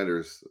Washington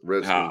Commanders,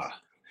 Redskins.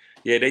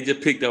 Yeah, they just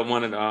picked up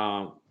one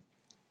of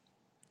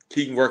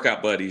Keaton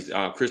workout buddies,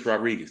 Chris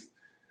Rodriguez.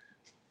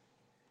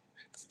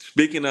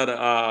 Speaking of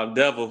the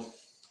devil.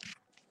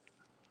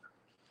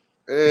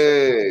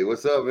 Hey,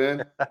 what's up,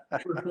 man?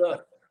 What's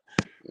up?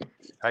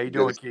 How you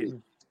doing,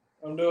 Keaton?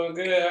 I'm doing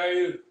good. How are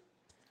you?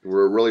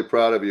 We're really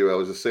proud of you. I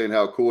was just saying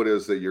how cool it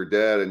is that your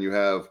dad and you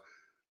have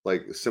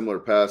like a similar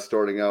path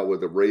starting out with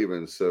the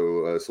Ravens.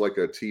 So it's like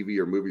a TV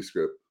or movie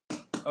script.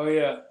 Oh,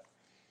 yeah.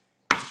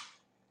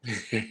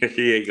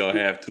 He ain't going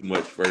to have too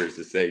much words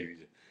to say.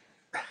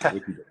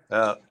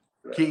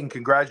 Keaton,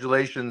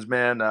 congratulations,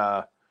 man.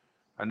 I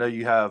know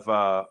you have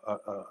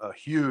a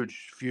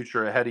huge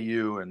future ahead of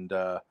you, and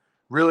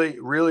really,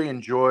 really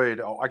enjoyed.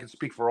 I can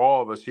speak for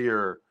all of us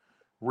here.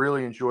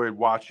 Really enjoyed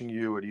watching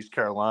you at East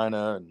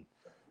Carolina and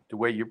the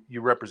way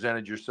you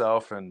represented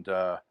yourself, and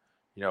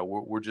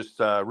we're just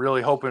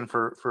really hoping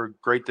for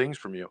great things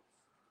from you.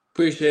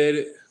 Appreciate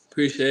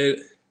it.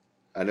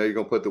 I know you're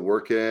gonna put the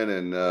work in,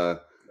 and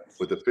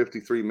with the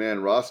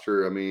 53-man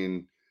roster, I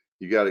mean,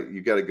 you got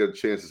a good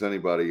chance as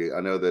anybody.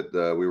 I know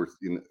that we were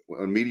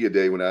on media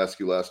day when I asked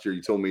you last year.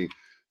 You told me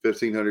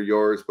 1,500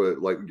 yards,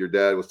 but like your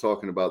dad was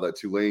talking about that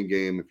Tulane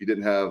game. If you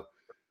didn't have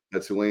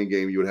that Tulane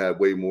game, you would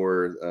have way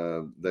more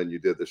than you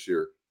did this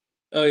year.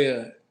 Oh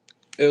yeah,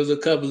 it was a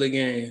couple of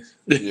games.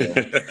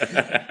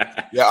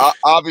 Yeah.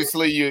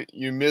 Obviously,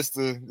 you missed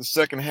the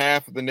second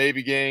half of the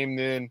Navy game,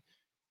 and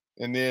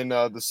then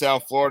the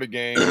South Florida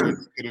game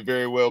could have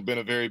very well been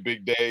a very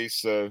big day.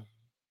 So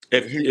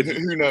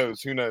who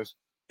knows? Who knows?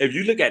 If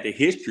you look at the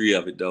history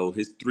of it, though,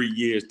 his 3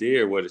 years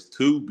there, it's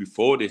 2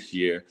 before this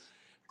year,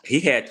 he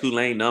had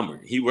Tulane number.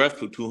 He rushed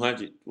for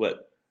 200,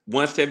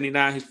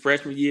 179 his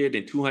freshman year,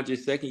 then 200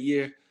 his second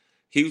year.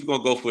 He was going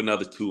to go for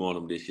another 2 on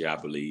him this year, I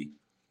believe.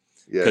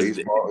 Yeah,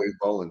 he's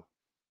balling.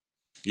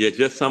 Yeah,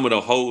 just some of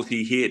the holes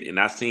he hit, and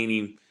I seen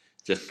him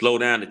just slow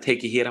down to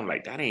take a hit. I'm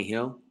like, that ain't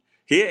him.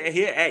 Here,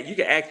 you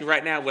can ask him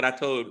right now what I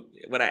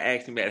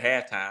asked him at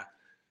halftime.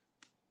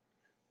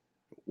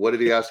 What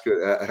did he ask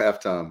you at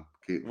halftime,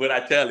 Keith? What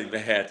I tell him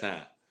at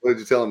halftime. What did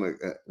you tell him?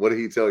 What did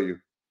he tell you?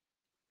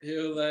 He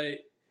was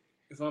like,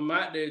 if I'm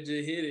out there, just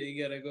hit it.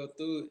 You gotta go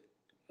through it.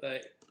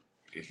 Like,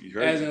 If you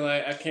heard as me. in,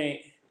 like, I can't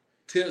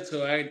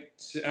tiptoe.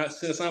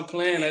 Since I'm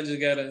playing, I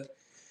just gotta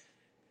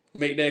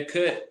make that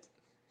cut.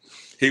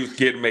 He was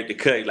scared to make the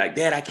cut. He's like,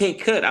 Dad, I can't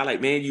cut. I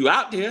like, man, you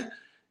out there.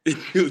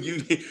 If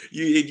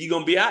you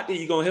gonna be out there,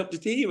 you gonna help the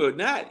team or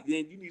not?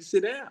 Then you need to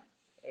sit down.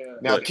 Yeah.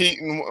 Now,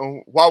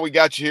 Keaton, while we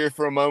got you here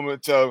for a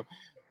moment, a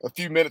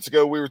few minutes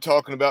ago we were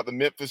talking about the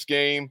Memphis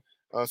game,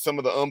 some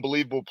of the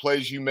unbelievable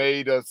plays you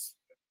made,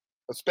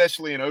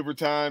 especially in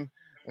overtime.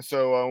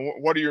 So,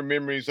 what are your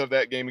memories of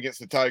that game against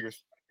the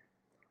Tigers?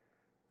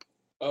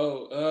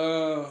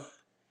 Oh,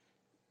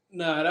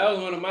 nah, that was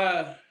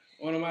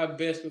one of my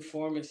best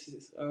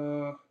performances.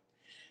 That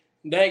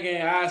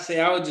game, I say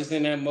I was just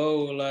in that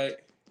mode.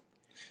 Like,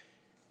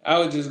 I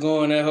was just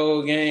going that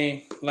whole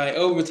game. Like,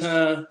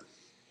 overtime,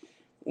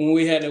 when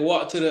we had to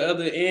walk to the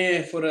other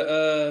end for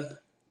the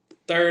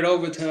third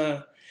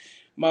overtime,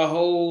 my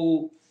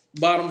whole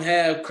bottom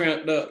half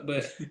cramped up.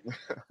 But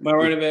my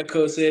running back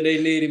coach said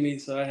they needed me,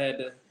 so I had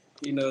to,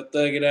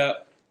 thug it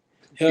out,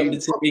 help the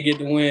team get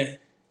the win.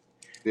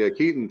 Yeah,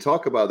 Keaton,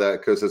 talk about that,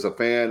 because as a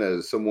fan,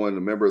 as someone,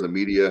 a member of the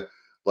media,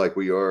 like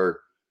we are,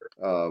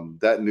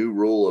 that new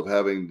rule of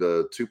having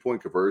the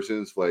 2-point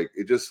conversions, like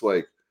it just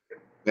like,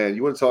 man,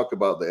 you want to talk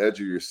about the edge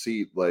of your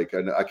seat. Like,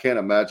 I can't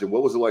imagine,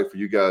 what was it like for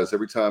you guys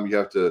every time you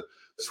have to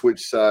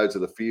switch sides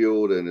of the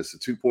field and it's a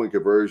 2-point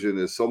conversion?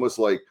 It's almost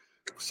like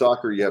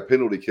soccer, you have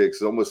penalty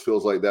kicks. It almost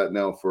feels like that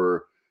now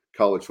for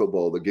college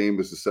football. The game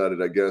is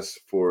decided, I guess,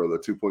 for the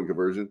 2-point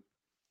conversion.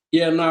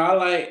 Yeah, no,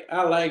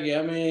 I like it.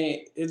 I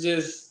mean, it's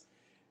just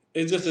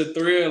a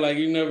thrill. Like,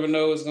 you never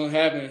know what's gonna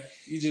happen.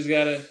 You just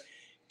gotta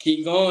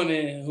keep going,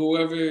 and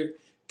whoever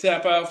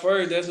tap out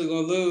first, that's who's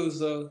gonna lose.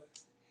 So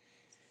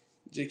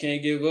just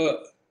can't give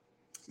up.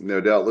 No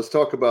doubt. Let's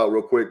talk about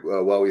real quick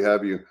while we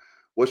have you.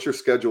 What's your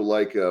schedule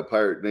like,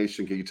 Pirate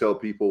Nation? Can you tell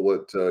people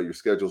what your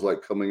schedule's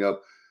like coming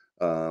up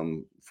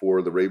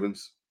for the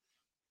Ravens?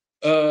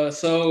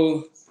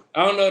 So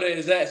I don't know the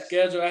exact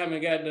schedule. I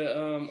haven't got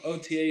the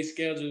OTA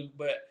schedule,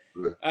 but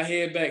I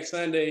head back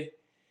Sunday,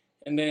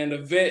 and then the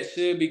vet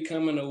should be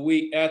coming a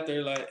week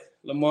after. Like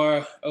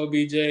Lamar,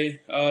 OBJ,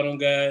 all them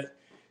guys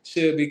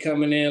should be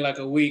coming in like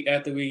a week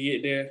after we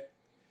get there.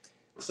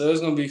 So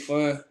it's gonna be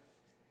fun.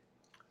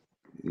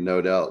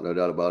 No doubt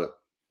about it.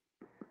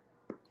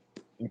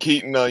 And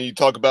Keaton, you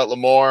talk about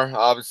Lamar,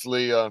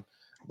 obviously, I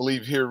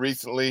believe here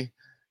recently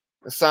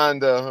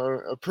signed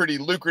a pretty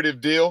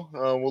lucrative deal.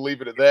 We'll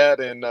leave it at that.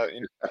 And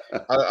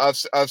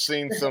I've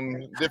seen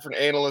some different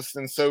analysts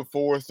and so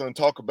forth and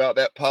talk about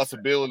that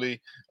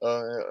possibility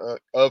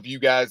of you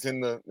guys in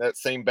that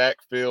same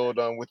backfield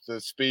with the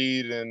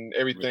speed and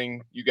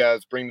everything you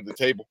guys bring to the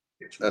table.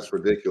 That's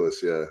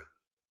ridiculous. Yeah.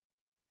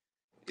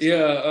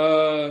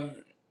 Yeah.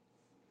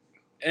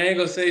 I ain't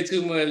gonna say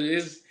too much.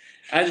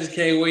 I just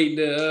can't wait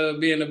to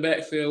be in the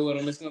backfield with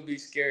him. It's gonna be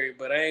scary,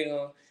 but I ain't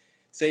gonna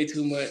say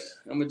too much.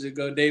 I'm gonna just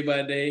go day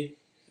by day,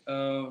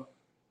 and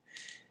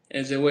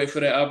just wait for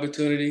that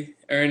opportunity,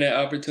 earn that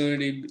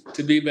opportunity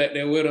to be back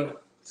there with him.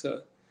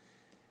 So,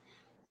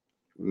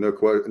 no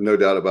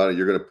doubt about it.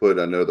 You're going to put,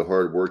 I know, the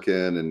hard work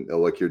in, and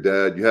like your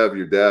dad, you have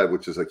your dad,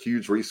 which is a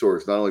huge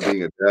resource. Not only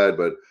being a dad,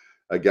 but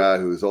a guy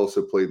who's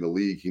also played in the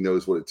league. He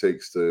knows what it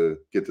takes to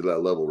get to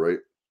that level, right?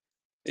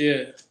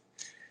 Yeah.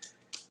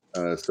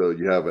 So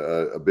you have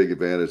a big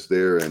advantage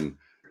there, and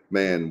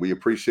man, we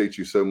appreciate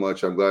you so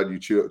much. I'm glad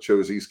you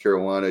chose East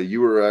Carolina.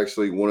 You were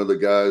actually one of the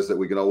guys that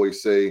we can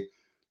always say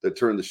that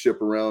turned the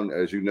ship around.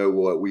 As you know,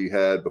 what we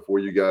had before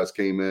you guys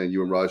came in,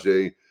 you and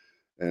Rajay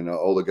and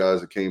all the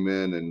guys that came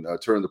in and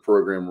turned the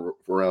program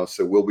around.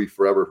 So we'll be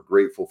forever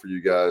grateful for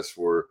you guys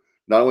for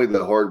not only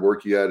the hard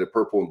work you had at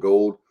Purple and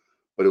Gold,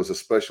 but it was a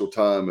special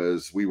time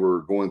as we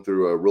were going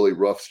through a really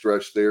rough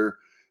stretch there.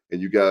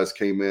 And you guys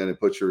came in and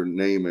put your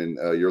name, and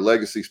your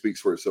legacy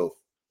speaks for itself.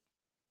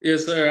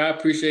 Yes, sir. I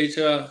appreciate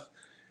y'all.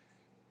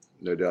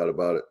 No doubt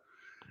about it.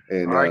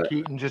 And all right,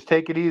 Keaton, just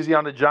take it easy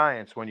on the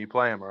Giants when you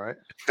play them, all right?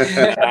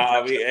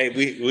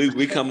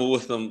 We coming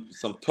with some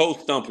toe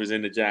stumpers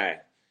in the Giant.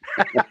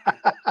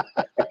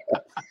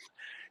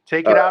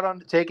 Take it out on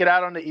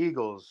the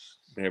Eagles.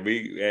 Man,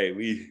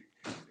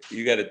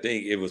 you got to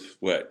think it was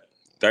what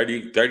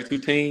 32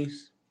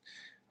 teams,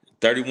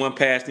 31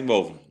 passed him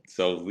over.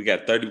 So we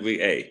got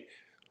 30.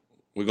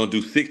 We're gonna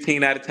do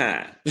 16 at a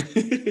time.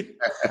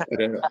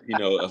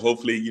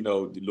 Hopefully,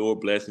 the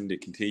Lord bless him to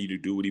continue to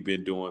do what he's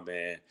been doing,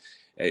 man.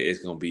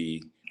 He's gonna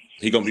be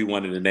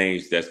one of the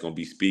names that's gonna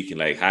be speaking.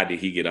 Like, how did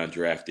he get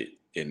undrafted?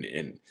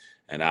 And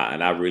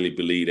I really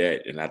believe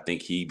that, and I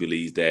think he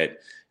believes that,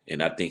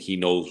 and I think he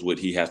knows what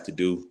he has to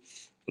do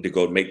to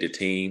go make the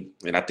team,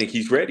 and I think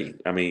he's ready.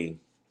 I mean,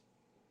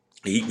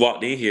 He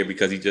walked in here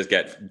because he just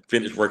got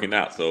finished working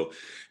out. So,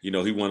 he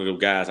one of those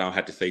guys I don't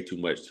have to say too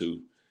much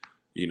to,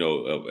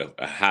 of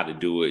how to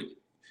do it.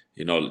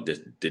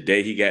 The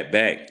day he got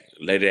back,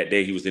 later that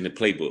day he was in the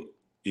playbook.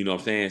 You know what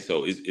I'm saying?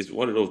 So it's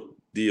one of those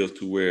deals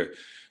to where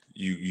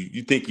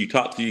you think you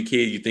talk to your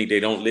kids, you think they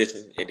don't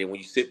listen, and then when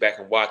you sit back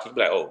and watch, you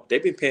be like, oh,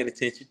 they've been paying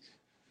attention.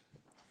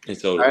 And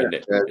so,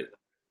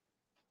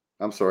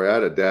 I'm sorry, I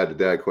had a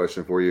dad-to-dad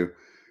question for you.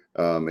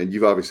 And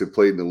you've obviously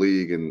played in the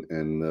league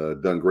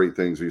and done great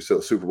things. You're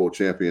Super Bowl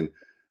champion.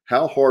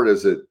 How hard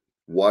is it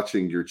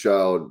watching your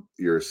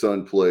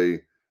son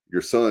play,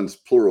 your son's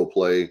plural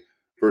play,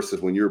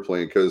 versus when you're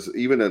playing? Because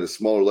even at a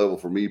smaller level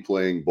for me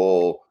playing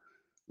ball,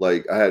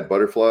 like I had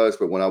butterflies,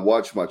 but when I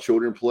watch my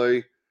children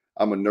play,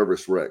 I'm a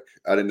nervous wreck.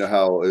 I didn't know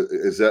how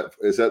is it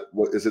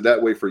that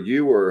way for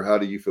you, or how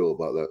do you feel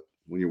about that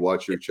when you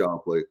watch your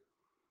child play?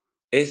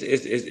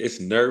 it's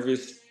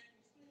nervous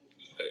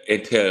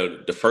until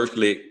the first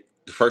lick,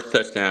 the first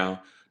touchdown,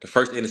 the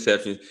first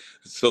interception.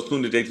 So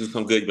soon as they do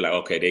something good, you be like,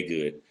 okay, they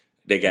good.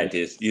 They got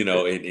this,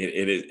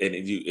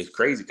 it's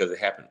crazy because it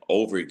happened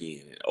over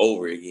again and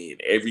over again.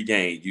 Every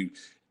game, you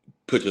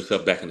put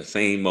yourself back in the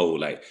same mode.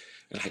 Like,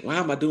 why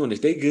am I doing this?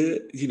 They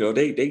good.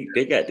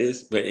 They got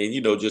this. But,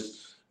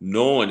 just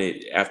knowing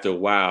it after a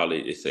while,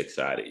 it's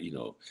exciting,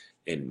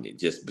 and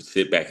just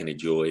sit back and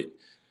enjoy it.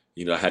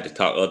 I had to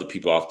talk other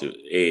people off the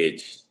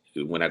edge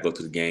when I go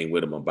to the game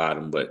with them about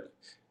them. But,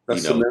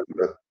 That's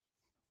Samantha.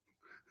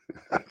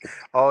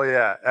 Oh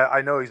yeah,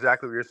 I know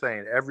exactly what you're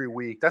saying. Every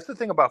week, that's the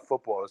thing about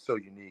football. It's so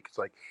unique. It's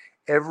like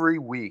every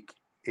week,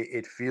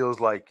 it feels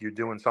like you're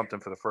doing something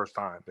for the first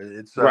time.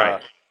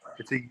 right.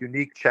 It's a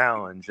unique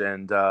challenge,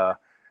 and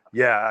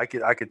yeah, I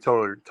could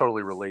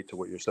totally relate to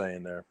what you're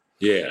saying there.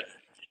 Yeah.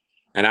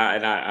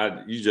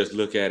 And you just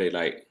look at it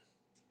like,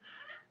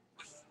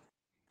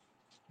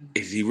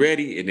 is he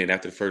ready? And then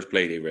after the first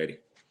play, they ready.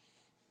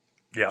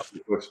 Yeah.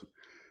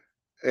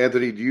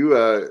 Anthony, do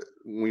you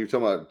when you're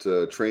talking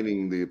about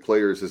training the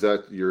players, is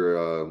that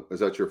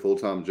your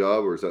full-time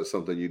job, or is that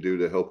something you do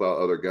to help out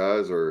other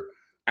guys, or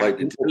like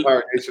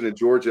Pirate Nation in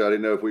Georgia? I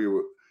didn't know if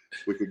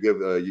we could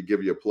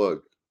give you a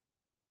plug.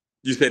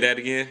 You say that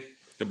again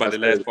about the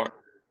last part?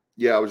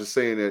 Yeah, I was just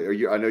saying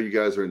that. I know you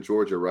guys are in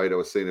Georgia, right? I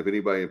was saying if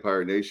anybody in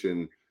Pirate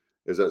Nation,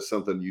 is that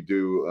something you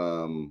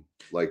do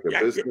like a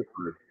business?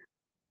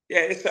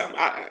 Yeah, it's something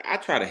I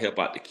try to help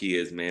out the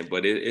kids, man.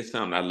 But it's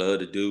something I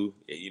love to do.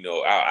 And,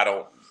 I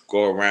don't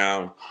go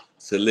around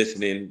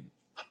soliciting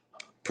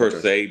per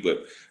se,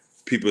 but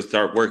people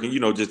start working.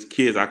 Just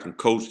kids I can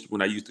coach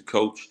when I used to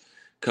coach,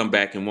 come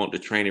back and want the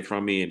training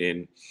from me, and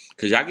then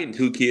because y'all getting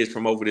 2 kids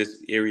from over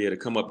this area to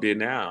come up there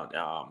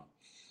now,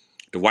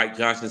 the White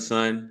Johnson's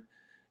son,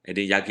 and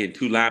then y'all getting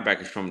 2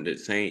 linebackers from the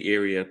same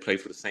area, play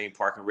for the same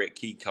park and rec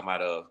key come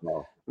out of.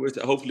 Wow. Which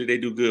hopefully they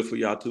do good for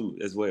y'all too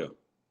as well.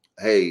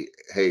 Hey,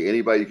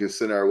 anybody you can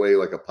send our way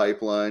like a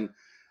pipeline.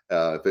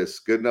 If it's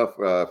good enough,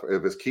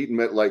 if it's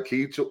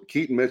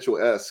Keaton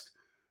Mitchell-esque,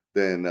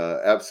 then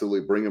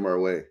absolutely bring him our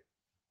way.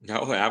 No,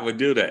 I would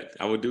do that.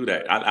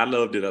 I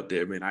loved it up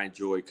there, man. I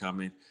enjoyed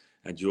coming.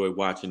 I enjoyed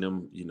watching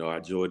them. I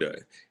enjoyed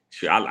the.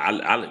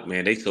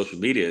 Man, they social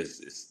media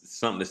is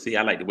something to see.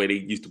 I like the way they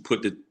used to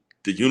put the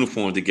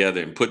uniform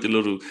together and put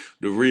the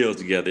reels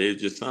together.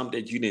 It's just something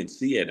that you didn't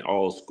see at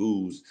all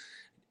schools,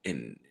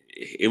 and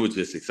it was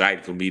just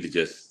exciting for me to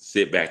just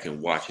sit back and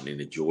watch it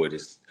and enjoy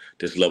this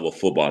level of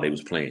football they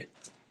was playing.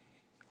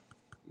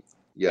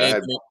 Yeah,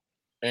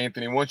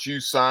 Anthony, once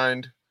you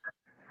signed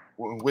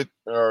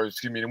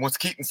once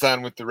Keaton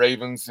signed with the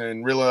Ravens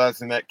and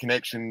realizing that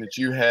connection that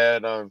you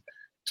had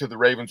to the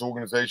Ravens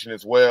organization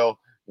as well,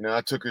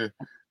 I took a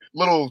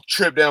little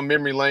trip down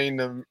memory lane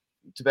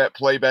to that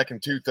play back in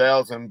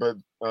 2000, but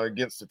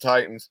against the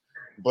Titans.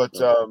 But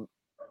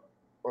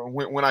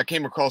when I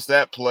came across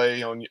that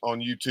play on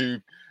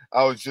YouTube,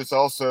 I was just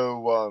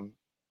also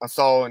I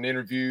saw an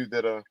interview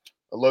that a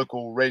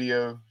local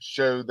radio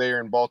show there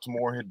in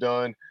Baltimore had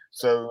done.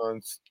 So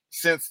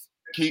since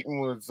Keaton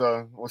was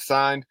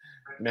signed,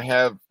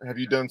 have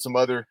you done some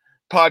other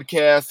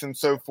podcasts and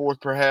so forth,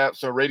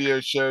 perhaps, or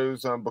radio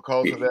shows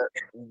because of that?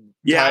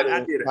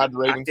 Yeah,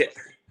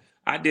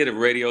 I did a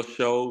radio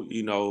show,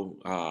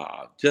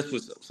 just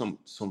with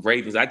some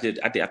Ravens. I think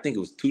it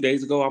was 2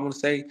 days ago. I'm gonna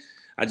say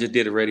I just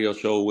did a radio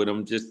show with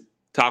them, just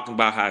talking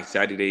about how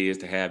excited they is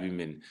to have him,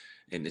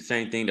 and the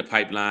same thing, the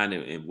pipeline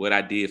and what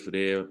I did for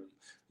their,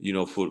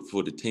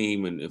 for the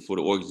team and for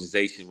the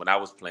organization when I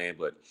was playing.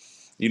 But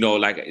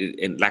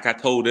like I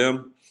told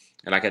them,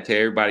 and like I tell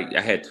everybody,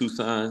 I had 2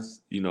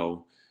 sons.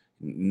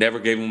 Never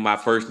gave them my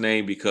first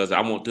name because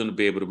I want them to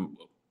be able to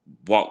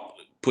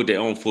put their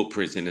own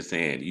footprints in the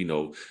sand.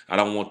 I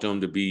don't want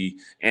them to be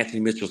Anthony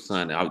Mitchell's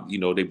son.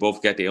 They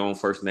both got their own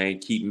first name,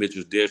 Keaton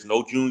Mitchell. There's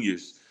no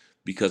juniors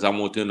because I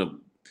want them to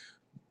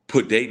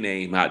put their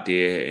name out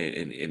there.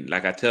 And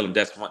like I tell them,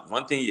 that's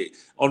one thing.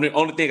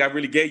 Only thing I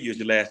really gave you is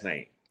your last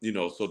name.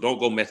 So don't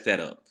go mess that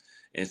up.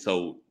 And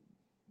so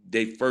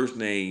their first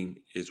name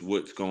is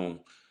what's gonna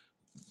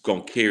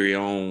carry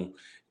on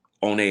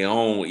their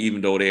own,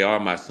 even though they are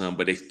my son.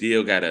 But they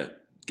still gotta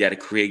got to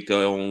create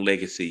their own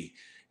legacy.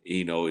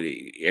 You know,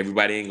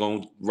 everybody ain't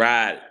gonna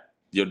ride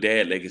your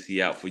dad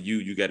legacy out for you.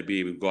 You got to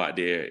be able to go out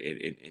there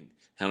and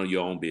handle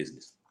your own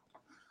business.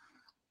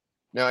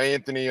 Now,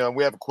 Anthony,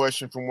 we have a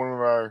question from one of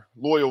our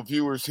loyal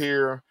viewers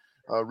here.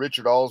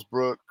 Richard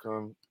Allsbrook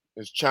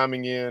is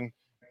chiming in,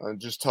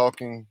 just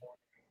talking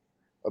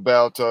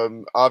about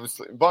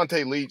obviously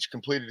Vontae Leach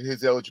completed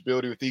his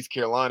eligibility with East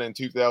Carolina in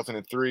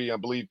 2003. I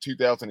believe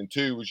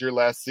 2002 was your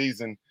last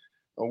season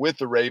with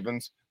the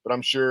Ravens, but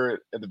I'm sure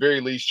at the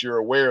very least you're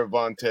aware of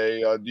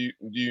Vontae. Do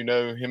you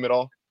know him at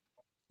all?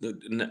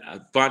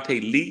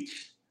 Vontae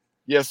Leach?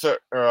 Yes, sir.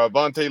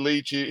 Vontae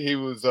Leach. He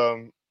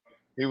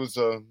was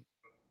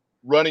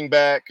running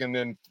back and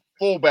then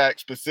fullback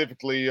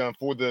specifically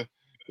for the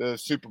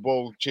Super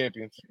Bowl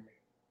champions.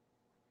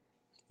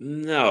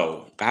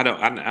 No, I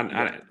don't.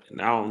 I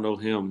don't know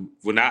him.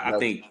 I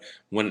think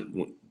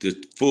when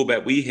the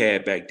fullback we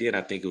had back then,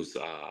 I think it was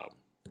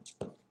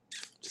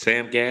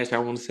Sam Gash. I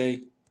want to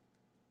say.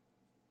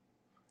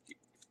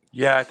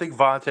 Yeah, I think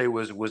Vontae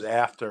was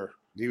after.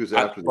 He was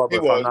after.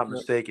 If I'm not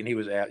mistaken, he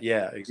was at.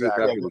 Yeah,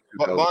 exactly.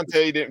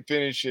 Vontae didn't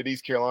finish at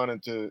East Carolina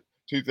until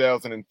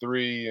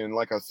 2003, and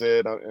like I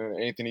said,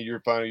 Anthony, your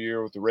final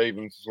year with the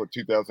Ravens was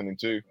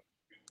 2002.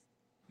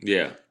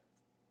 Yeah.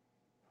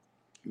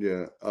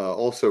 Yeah.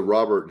 Also,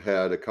 Robert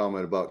had a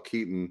comment about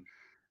Keaton.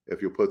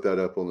 If you'll put that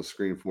up on the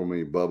screen for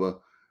me, Bubba.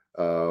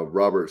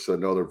 Robert's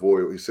another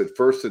voice. He said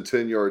 1st and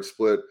 10-yard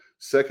split,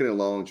 2nd and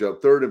long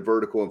jump, 3rd and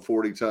vertical, and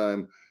 40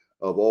 time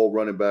of all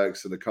running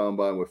backs in the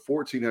combine with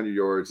 1,400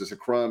 yards. It's a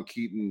crime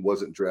Keaton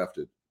wasn't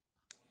drafted.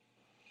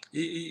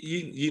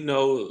 You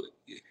know,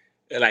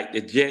 like the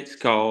Jets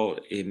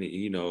called, and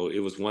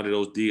it was one of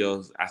those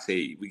deals. I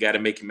say we got to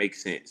make it make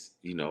sense.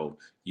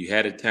 You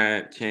had a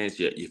chance.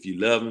 If you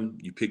love him,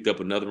 you picked up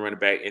another running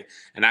back,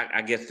 and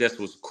I guess that's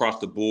what's across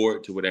the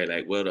board to where they're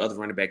like, well, the other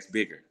running back's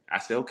bigger. I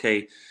said,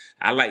 okay,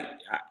 I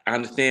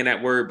understand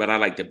that word, but I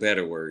like the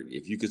better word.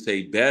 If you could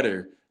say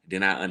better,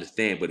 then I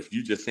understand. But if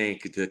you just saying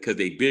because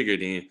they bigger,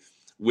 then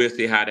we'll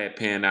see how that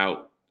pan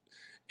out.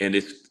 And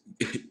it's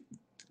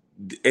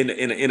in the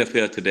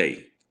NFL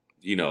today.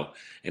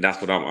 And that's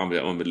what I'm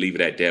gonna leave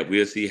it at that.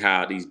 We'll see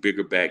how these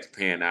bigger backs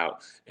pan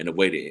out and the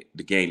way that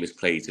the game is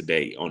played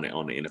today on the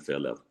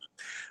NFL level.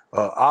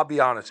 I'll be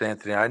honest,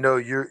 Anthony. I know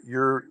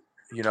you're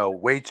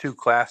way too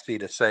classy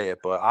to say it,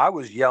 but I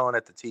was yelling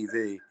at the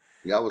TV.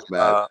 Yeah, I was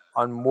mad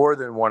on more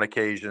than one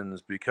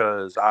occasions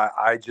because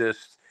I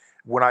just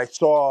when I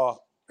saw,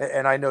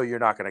 and I know you're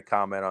not going to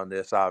comment on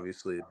this,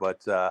 obviously,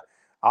 but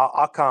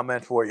I'll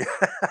comment for you.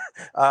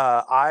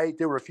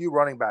 There were a few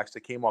running backs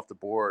that came off the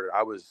board.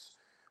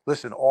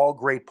 Listen, all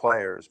great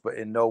players, but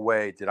in no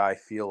way did I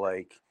feel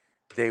like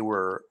they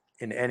were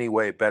in any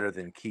way better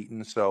than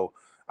Keaton. So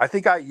I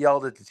think I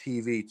yelled at the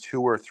TV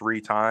 2 or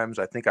 3 times.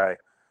 I think I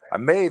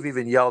may have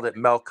even yelled at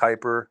Mel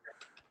Kiper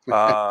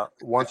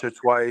once or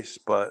twice,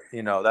 but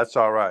that's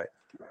all right.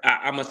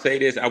 I'm gonna say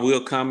this. I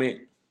will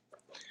comment.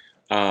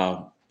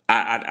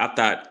 I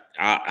thought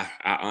I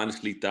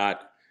honestly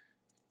thought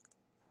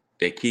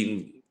that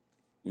Keaton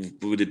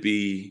would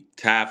be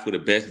tied for the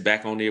best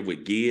back on there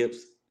with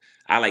Gibbs.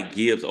 I like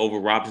Gibbs over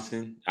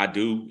Robinson. I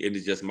do. It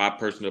is just my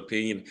personal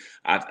opinion.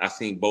 I've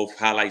seen both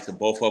highlights of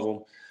both of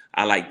them.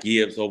 I like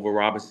Gibbs over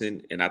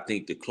Robinson, and I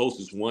think the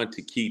closest one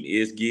to Keaton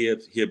is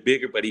Gibbs. He's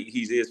bigger, but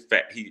he's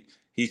fat.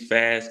 He's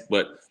fast,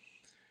 but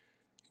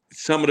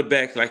some of the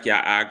backs,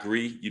 I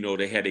agree.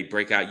 They had a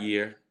breakout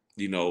year.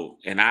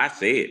 And I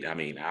said, I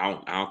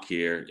don't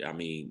care.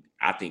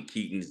 I think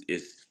Keaton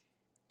is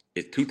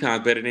 2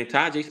 times better than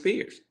Tajay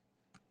Spears.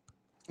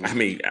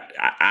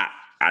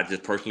 I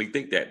just personally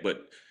think that,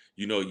 but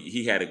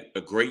he had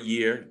a great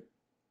year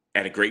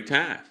at a great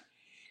time.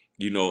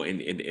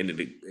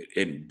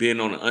 And being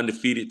on an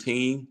undefeated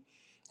team,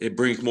 it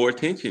brings more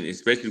attention,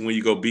 especially when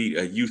you go beat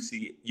a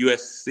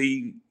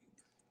USC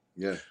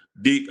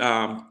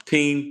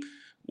team,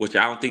 which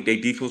I don't think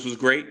their defense was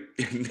great.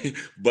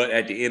 But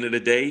at the end of the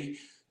day,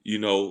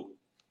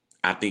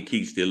 I think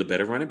he's still a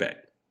better running back.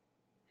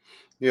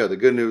 Yeah, the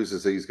good news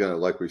is he's going to,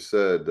 like we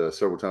said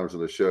several times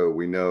on the show,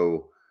 we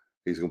know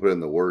he's going to put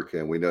in the work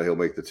and we know he'll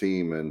make the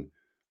team. And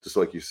just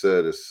like you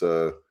said, it's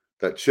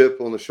that chip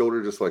on the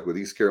shoulder, just like with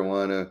East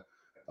Carolina.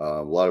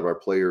 A lot of our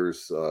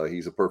players,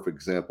 he's a perfect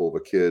example of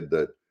a kid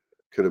that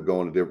could have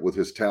gone with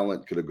his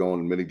talent, could have gone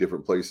in many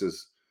different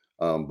places.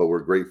 But we're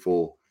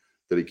grateful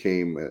that he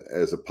came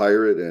as a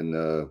Pirate.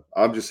 And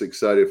I'm just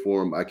excited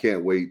for him. I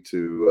can't wait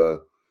to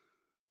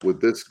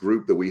with this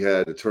group that we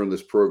had to turn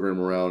this program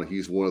around.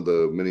 He's one of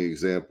the many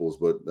examples,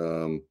 but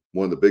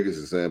one of the biggest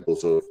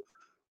examples of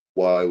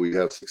why we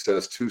have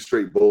success. 2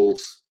 straight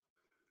bowls.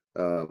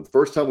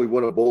 First time we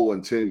won a bowl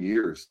in 10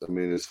 years.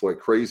 It's like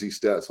crazy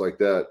stats like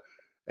that.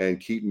 And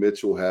Keaton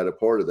Mitchell had a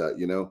part of that,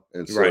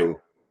 And so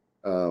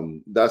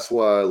that's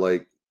why,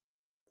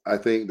 I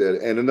think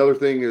that. And another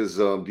thing is,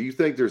 do you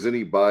think there's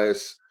any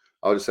bias?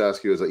 I'll just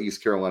ask you as an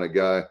East Carolina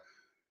guy,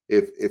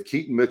 if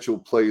Keaton Mitchell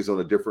plays on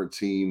a different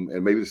team,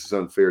 and maybe this is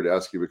unfair to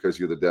ask you because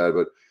you're the dad,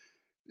 but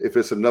if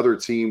it's another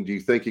team, do you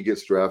think he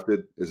gets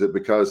drafted? Is it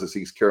because it's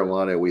East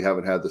Carolina we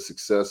haven't had the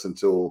success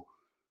until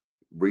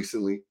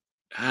recently?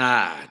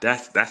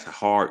 That's a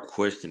hard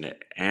question to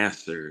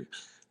answer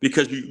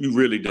because you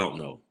really don't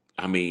know.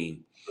 I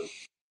mean,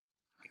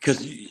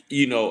 because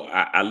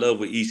I love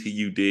what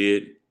ECU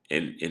did,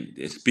 and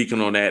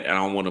speaking on that, I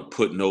don't want to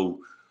put no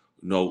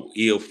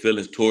ill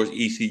feelings towards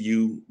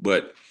ECU,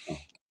 but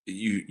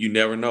you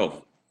never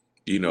know.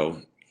 You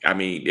know, I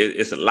mean,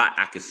 it's a lot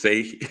I could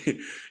say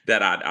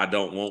that I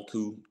don't want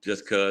to,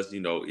 just because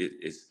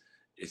it's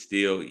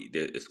still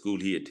the school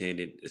he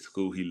attended, the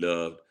school he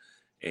loved,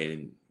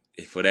 and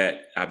for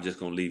that, I'm just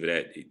gonna leave it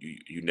at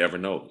you never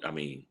know. I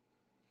mean,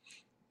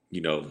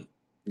 you know.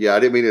 Yeah, I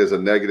didn't mean it as a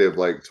negative,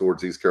 like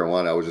towards East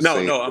Carolina. I was just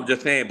saying. No, I'm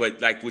just saying, but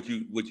like what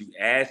you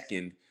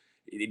asking,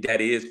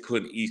 that is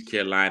putting East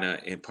Carolina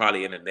and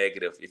probably in a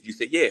negative. If you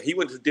say, yeah, he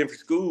went to a different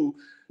school,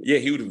 yeah,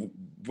 he would have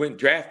went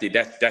drafted.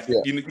 That's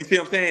Yeah. you see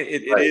what I'm saying?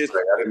 It Right, is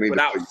right. I didn't mean to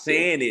without put you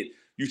saying it,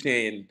 you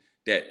saying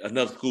that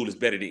another school is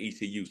better than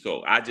ECU.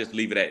 So I just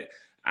leave it at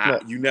No.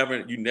 you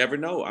never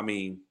know. I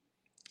mean,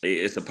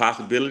 it's a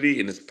possibility,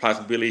 and it's a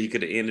possibility he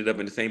could have ended up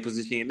in the same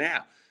position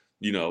now.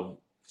 You know,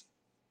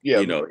 Yeah,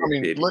 I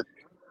mean, look,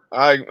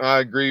 I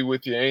agree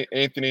with you,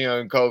 Anthony,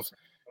 because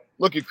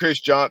look at Chris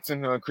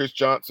Johnson. Chris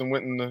Johnson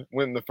went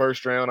in the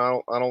first round.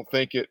 I don't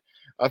think it.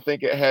 I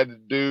think it had to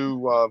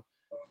do.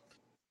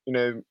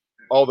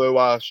 Although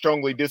I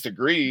strongly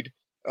disagreed,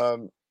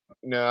 um,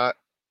 you know,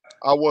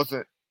 I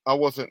wasn't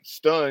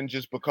stunned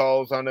just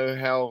because I know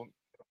how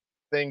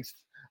things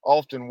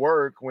often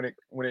work when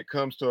it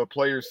comes to a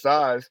player's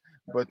size.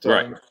 But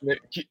right.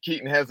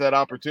 Keaton has that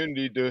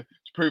opportunity to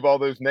prove all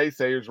those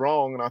naysayers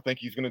wrong, and I think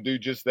he's going to do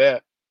just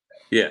that.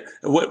 Yeah.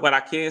 What I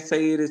can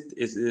say is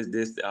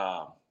this.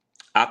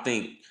 I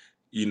think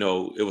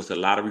it was a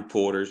lot of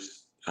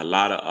reporters, a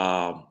lot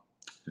of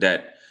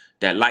that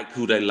liked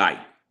who they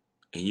liked,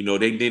 and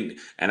they didn't.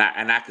 And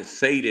I could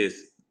say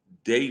this,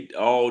 they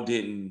all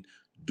didn't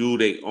do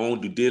their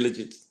own due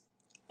diligence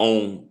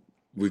on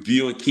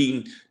reviewing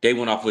Keaton. They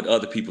went off what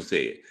other people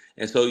said,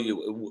 and so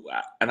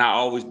I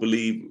always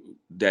believe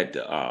that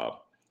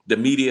the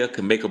media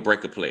can make or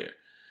break a player.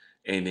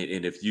 And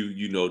if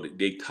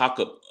they talk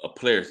a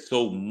player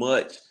so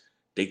much,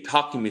 they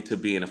talk him into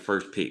being a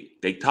first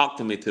pick. They talked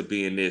him into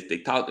being this. They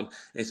talked him,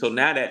 and so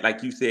now that,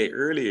 like you said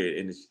earlier,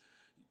 and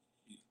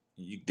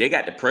they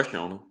got the pressure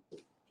on them.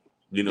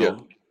 Yeah.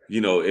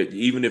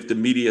 Even if the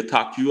media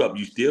talked you up,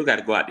 you still got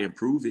to go out there and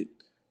prove it.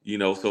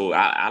 So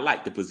I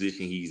like the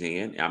position he's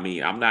in. I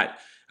mean, I'm not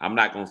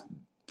going to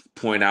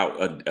point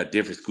out a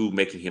different school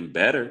making him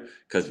better,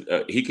 because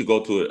he could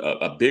go to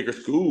a bigger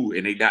school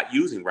and they not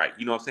using right.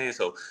 You know what I'm saying?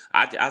 So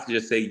I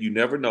just say you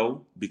never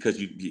know, because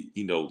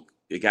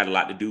it got a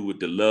lot to do with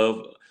the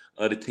love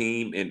of the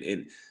team.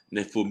 And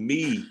for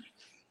me,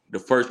 the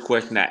first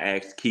question I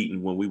asked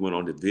Keaton when we went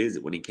on the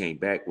visit when he came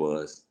back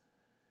was,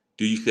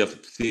 do you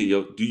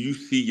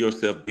see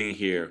yourself being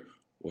here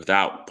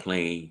without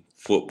playing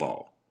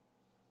football?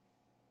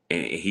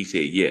 And he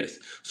said yes.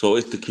 So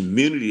it's the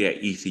community at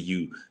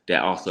ECU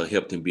that also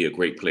helped him be a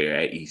great player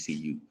at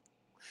ECU.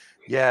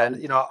 Yeah,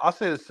 and I'll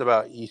say this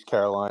about East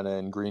Carolina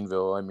and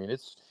Greenville. I mean,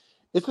 it's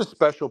a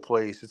special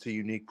place. It's a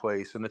unique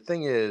place. And the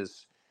thing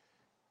is,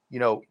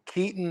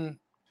 Keaton,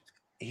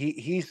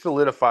 he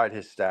solidified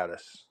his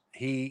status.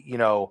 He's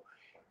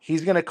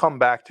going to come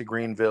back to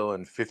Greenville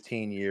in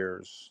 15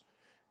 years,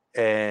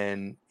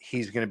 and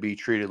he's going to be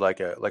treated like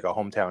a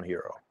hometown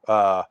hero.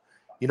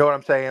 You know what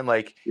I'm saying?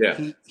 Like, Yeah.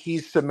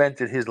 he's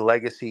cemented his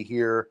legacy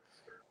here,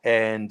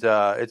 and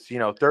it's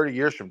 30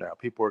 years from now,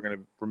 people are going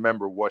to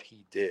remember what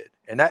he did,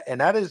 and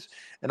that is,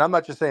 and I'm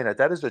not just saying that.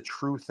 That is a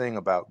true thing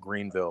about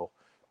Greenville.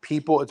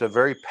 People, it's a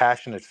very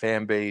passionate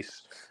fan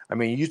base. I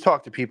mean, you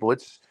talk to people,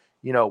 it's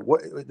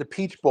what the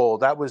Peach Bowl,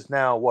 that was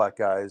now what,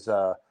 guys,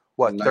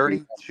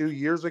 32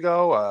 years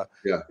ago,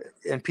 Yeah.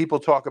 and people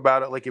talk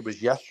about it like it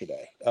was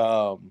yesterday.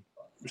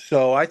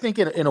 So I think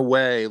in a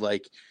way,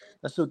 like,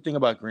 that's the thing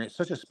about Green. It's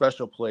such a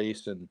special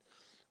place, and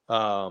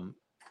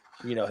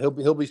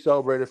he'll be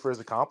celebrated for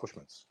his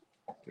accomplishments.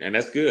 And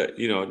that's good.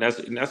 And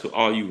that's what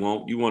all you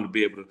want. You want to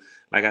be able to,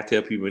 like I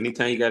tell people,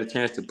 anytime you got a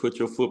chance to put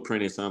your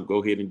footprint in something,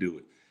 go ahead and do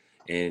it.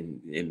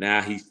 And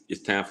now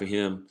it's time for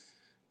him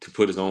to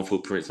put his own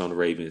footprints on the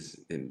Ravens,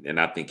 and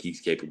I think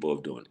he's capable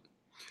of doing it.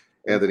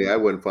 Anthony, I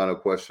have one final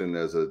question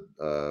as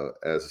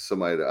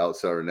somebody, the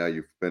outsider. Now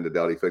you've been to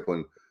Dowdy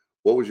Ficklen.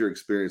 What was your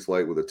experience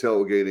like with the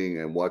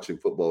tailgating and watching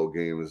football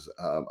games?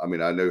 I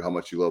mean, I know how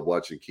much you love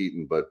watching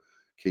Keaton, but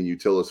can you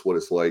tell us what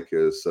it's like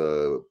as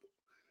a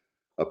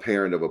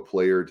parent of a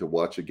player to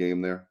watch a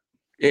game there?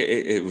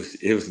 It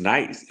was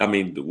nice. I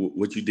mean,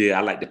 what you did, I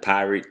like the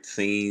pirate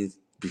scenes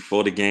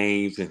before the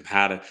games and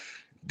how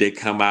they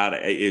come out.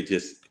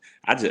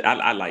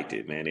 I liked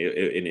it, man.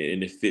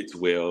 It fits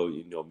well.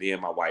 Me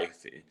and my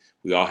wife,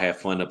 we all had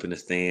fun up in the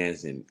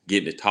stands and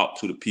getting to talk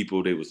to the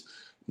people. They was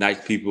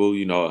nice people.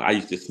 I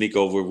used to sneak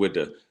over with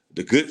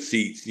the good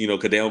seats,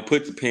 because they don't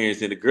put the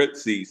parents in the good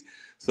seats.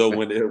 So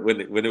when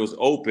it was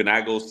open,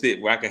 I go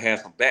sit where I can have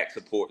some back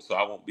support, so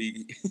I won't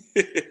be.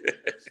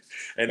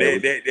 And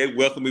they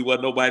welcomed me.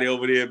 Wasn't nobody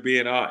over there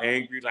being all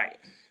angry. Like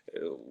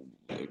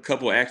a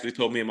couple actually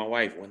told me and my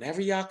wife,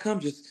 whenever y'all come,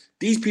 just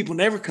these people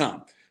never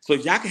come, so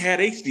y'all can have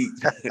their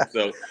seats.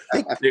 So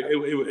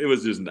it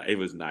was just it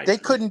was nice. They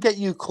couldn't get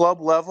you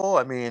club level.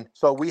 I mean,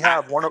 so we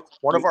have one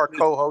of our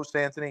co-hosts,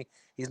 Anthony.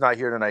 He's not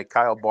here tonight.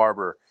 Kyle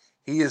Barber.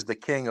 He is the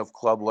king of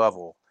club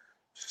level.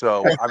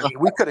 So I mean,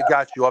 we could have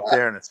got you up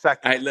there in a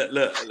second.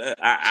 Look,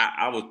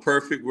 I was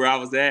perfect where I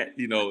was at.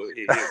 You know,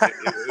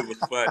 it was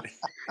fun.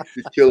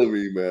 He's killing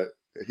me, Matt.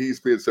 He's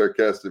being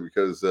sarcastic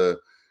because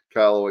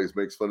Kyle always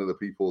makes fun of the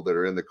people that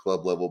are in the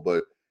club level.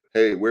 But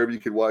hey, wherever you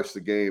can watch the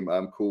game,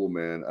 I'm cool,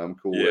 man. I'm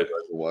cool if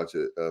I can watch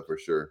it for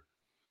sure.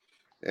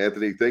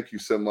 Anthony, thank you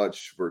so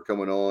much for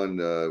coming on.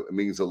 It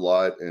means a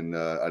lot. And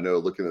I know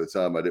looking at the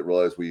time, I didn't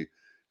realize we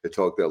had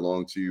talked that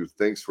long to you.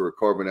 Thanks for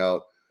carving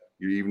out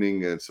your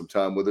evening and some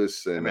time with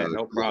us. And man,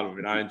 no problem.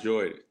 And I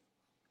enjoyed it.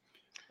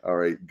 All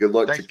right. Good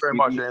luck. Thanks very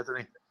much,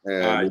 Anthony.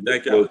 And all right,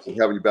 thank you.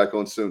 Having you back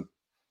on soon.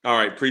 All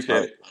right.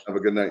 Appreciate it. Have a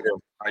good night. All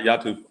right, y'all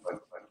too.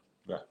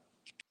 Bye.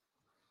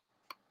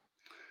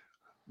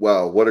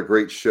 Wow, what a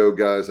great show,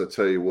 guys. I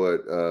tell you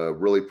what,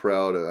 really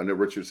proud. I know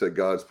Richard said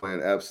God's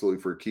plan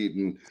absolutely for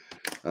Keaton.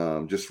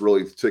 Just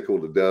really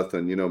tickled to death.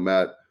 And, you know,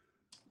 Matt,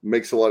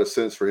 makes a lot of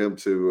sense for him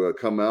to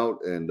come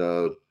out. And,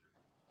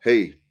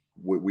 hey,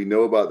 we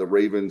know about the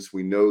Ravens.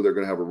 We know they're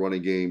going to have a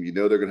running game. You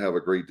know they're going to have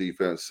a great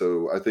defense.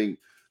 So I think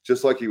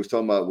just like he was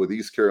talking about with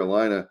East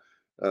Carolina,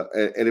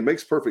 and it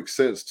makes perfect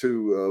sense,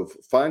 too, of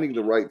finding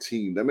the right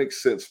team. That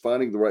makes sense,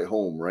 finding the right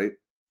home, right?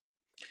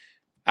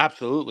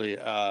 Absolutely.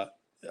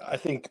 I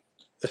think,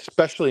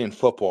 especially in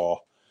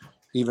football,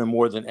 even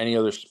more than any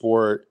other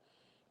sport,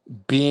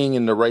 being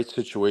in the right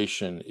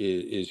situation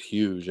is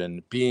huge,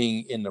 and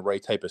being in the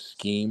right type of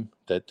scheme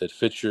that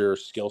fits your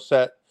skill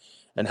set,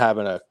 and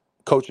having a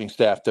coaching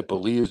staff that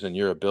believes in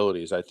your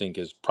abilities, I think,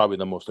 is probably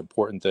the most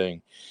important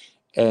thing.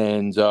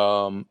 And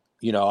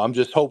you know, I'm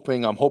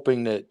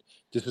hoping that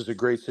this is a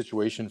great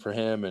situation for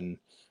him. And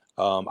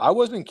I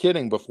wasn't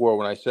kidding before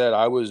when I said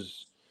I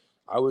was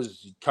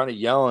kind of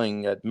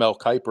yelling at Mel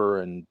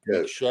Kiper and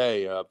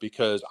McShay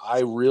because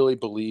I really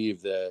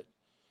believe that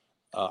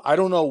I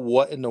don't know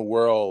what in the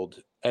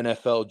world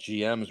NFL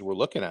GMs were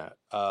looking at.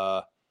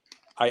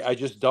 I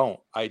just don't.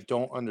 I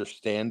don't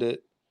understand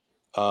it.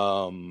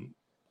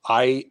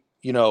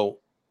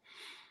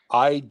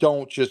 I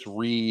don't just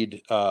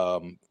read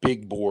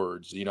big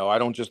boards. You know, I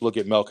don't just look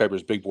at Mel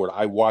Kiper's big board.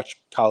 I watch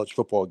college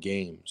football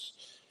games.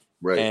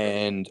 Right.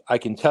 And I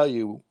can tell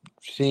you,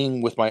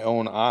 seeing with my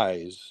own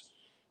eyes,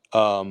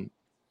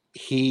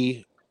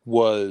 he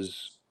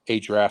was a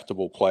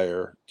draftable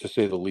player, to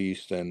say the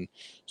least. And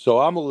so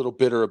I'm a little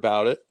bitter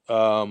about it.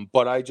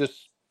 But I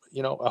just,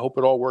 you know, I hope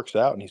it all works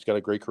out and he's got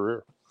a great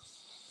career.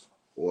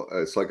 Well,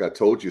 it's like I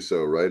told you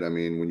so, right? I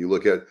mean, when you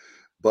look at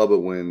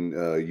Bubba, when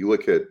you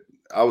look at,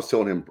 I was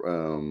telling him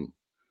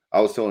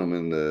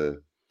in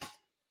the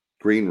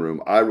green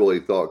room, I really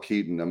thought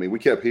Keaton. I mean, we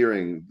kept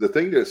hearing the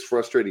thing that's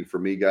frustrating for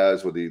me,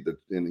 guys, with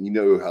and you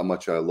know how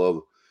much I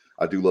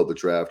do love the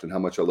draft and how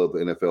much I love the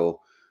NFL,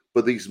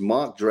 but these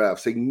mock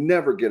drafts, they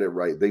never get it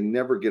right. They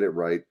never get it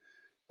right.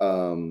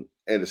 And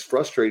it's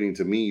frustrating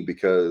to me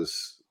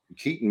because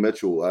Keaton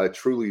Mitchell, I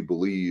truly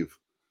believe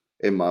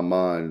in my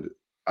mind,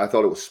 I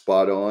thought it was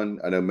spot on.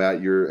 I know,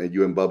 Matt, you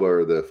and Bubba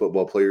are the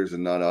football players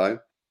and not I.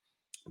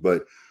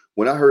 But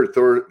when I heard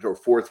third or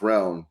fourth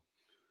round,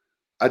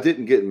 I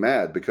didn't get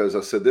mad because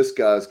I said, this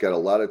guy's got a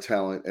lot of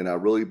talent, and I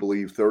really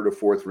believe third or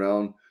fourth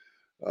round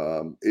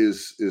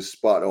is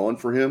spot on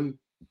for him.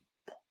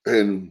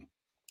 And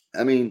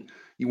I mean,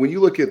 when you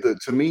look at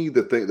to me,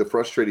 the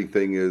frustrating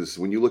thing is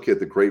when you look at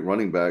the great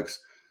running backs,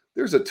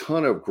 there's a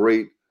ton of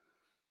great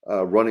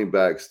running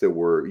backs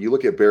you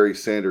look at Barry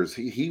Sanders,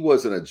 he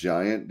wasn't a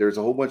giant. There's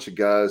a whole bunch of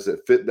guys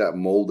that fit that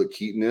mold that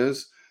Keaton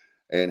is.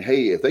 And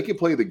hey, if they can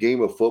play the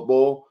game of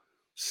football,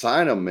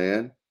 sign them,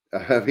 man.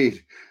 I mean,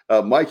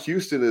 Mike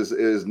Houston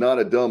is not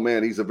a dumb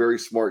man. He's a very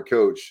smart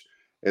coach.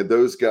 And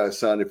those guys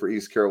signed him for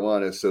East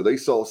Carolina. So they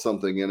saw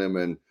something in him.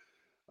 And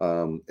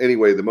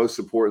anyway, the most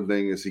important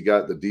thing is he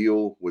got the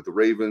deal with the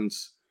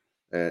Ravens.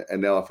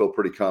 And now I feel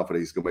pretty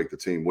confident he's going to make the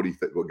team. What do you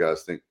think? What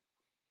guys think?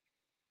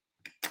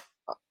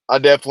 I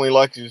definitely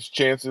like his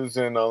chances,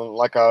 and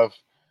like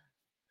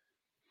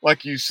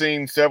you've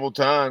seen several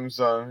times.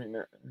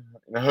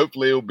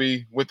 Hopefully it'll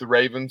be with the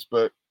Ravens.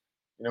 But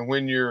you know,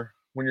 when you're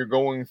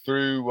going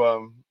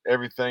through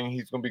everything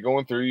he's going to be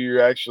going through,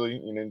 you're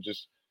actually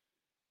just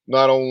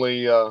not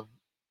only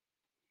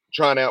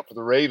trying out for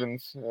the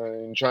Ravens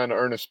and trying to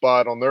earn a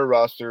spot on their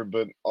roster,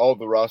 but all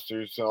the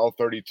rosters, all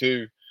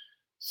 32.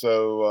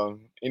 So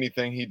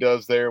anything he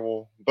does there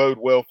will bode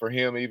well for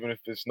him, even if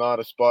it's not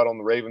a spot on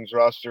the Ravens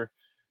roster.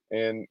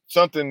 And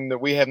something that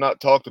we have not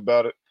talked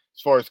about it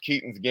as far as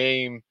Keaton's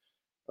game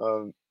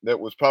that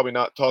was probably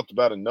not talked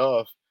about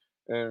enough.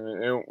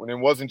 And it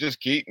wasn't just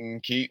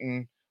Keaton,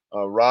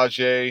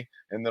 Rajay,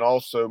 and then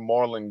also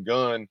Marlon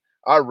Gunn.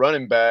 Our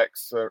running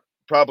backs are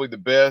probably the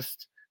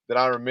best that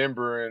I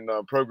remember in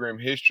program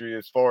history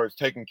as far as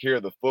taking care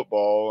of the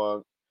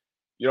football.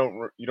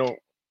 You don't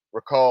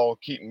recall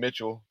Keaton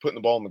Mitchell putting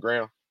the ball on the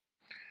ground.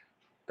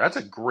 That's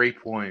a great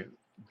point,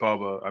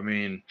 Bubba. I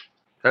mean,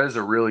 that is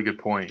a really good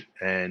point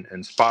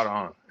and spot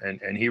on.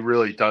 And he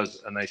really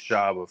does a nice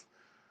job of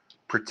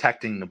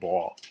protecting the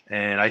ball.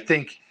 And I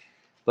think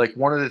like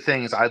one of the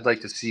things I'd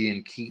like to see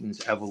in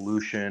Keaton's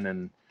evolution,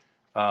 and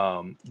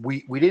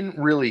we didn't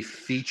really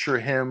feature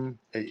him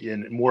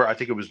in more. I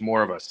think it was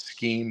more of a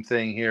scheme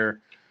thing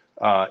here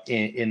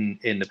in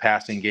the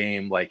passing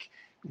game. Like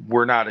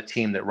we're not a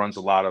team that runs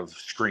a lot of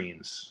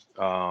screens.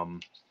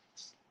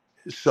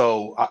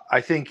 So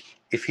I think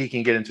if he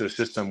can get into a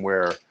system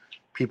where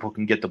people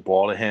can get the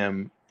ball to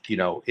him, you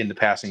know, in the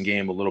passing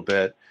game a little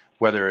bit,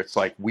 whether it's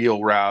like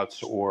wheel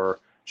routes or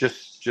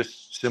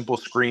just simple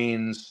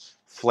screens,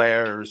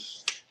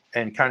 flares,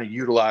 and kind of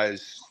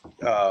utilize,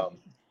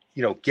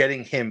 you know,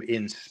 getting him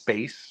in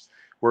space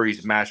where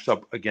he's matched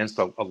up against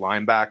a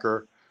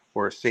linebacker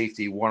or a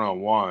safety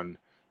one-on-one.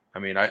 I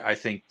mean, I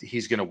think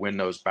he's going to win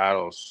those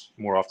battles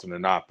more often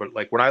than not. But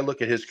like when I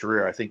look at his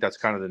career, I think that's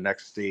kind of the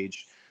next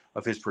stage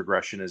of his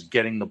progression is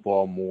getting the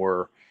ball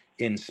more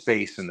in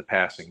space in the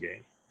passing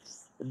game.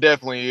 It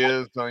definitely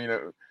is.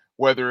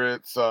 Whether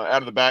it's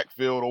out of the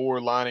backfield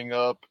or lining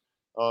up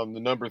the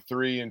number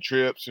 3 in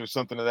trips or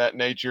something of that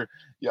nature.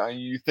 Yeah,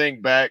 you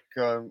think back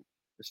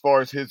as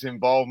far as his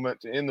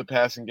involvement in the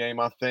passing game.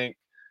 I think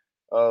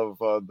of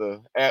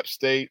the App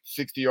State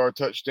 60-yard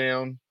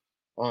touchdown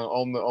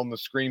on the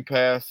screen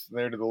pass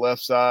there to the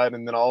left side,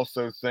 and then I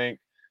also think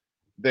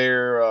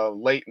there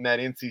late in that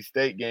NC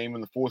State game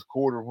in the fourth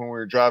quarter when we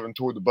were driving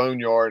toward the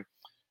Boneyard.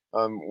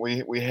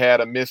 We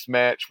had a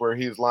mismatch where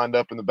he was lined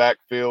up in the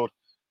backfield,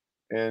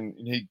 and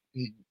he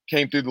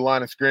came through the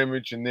line of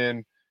scrimmage and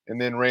then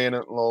ran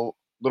a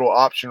little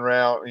option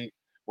route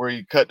where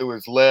he cut to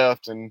his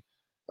left, and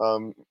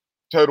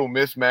total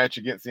mismatch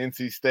against the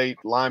NC State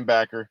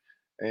linebacker,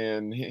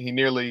 and he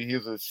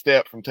was a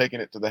step from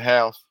taking it to the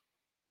house.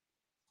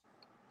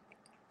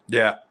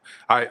 Yeah,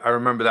 I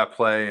remember that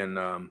play,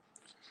 and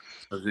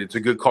it's a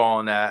good call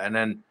on that. And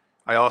then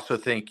I also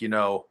think,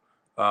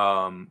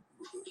 I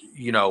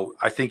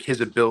think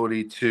his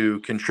ability to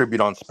contribute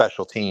on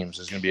special teams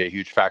is going to be a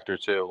huge factor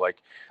too. Like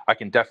I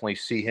can definitely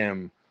see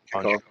him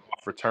on off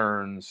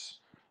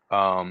returns.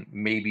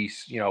 Maybe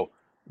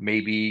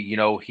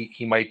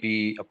he might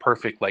be a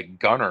perfect like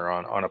gunner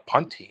on a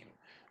punt team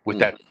with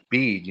that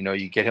speed. You know,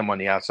 you get him on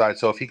the outside.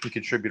 So if he can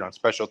contribute on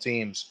special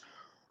teams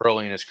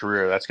early in his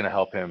career, that's going to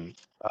help him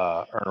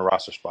earn a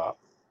roster spot.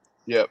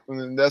 Yep,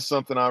 and that's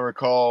something I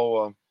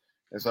recall,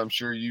 as I'm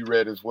sure you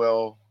read as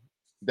well,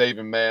 Dave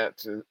and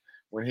Matt,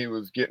 when he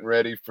was getting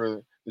ready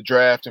for the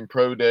draft and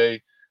pro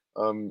day,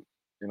 and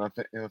I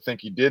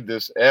think he did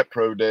this at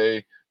pro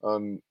day,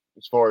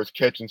 as far as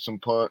catching some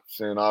punts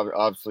and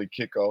obviously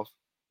kickoffs.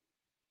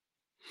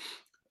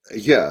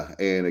 Yeah,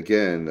 and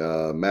again,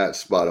 Matt's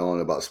spot on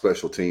about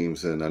special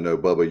teams, and I know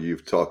Bubba,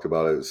 you've talked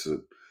about it. It's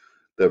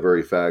that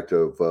very fact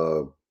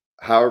of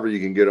however you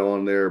can get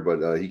on there,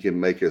 but he can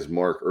make his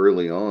mark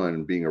early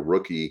on, being a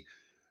rookie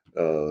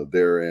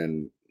there,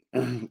 and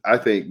I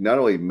think not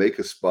only make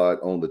a spot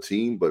on the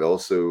team, but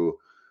also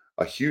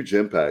a huge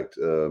impact.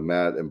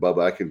 Matt and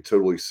Bubba, I can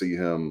totally see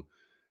him,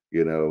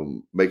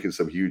 making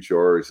some huge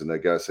yards, and that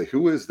guy say,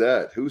 "Who is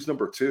that? Who's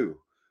number 2?"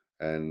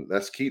 And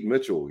that's Keaton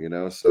Mitchell.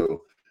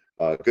 So.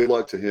 Good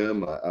luck to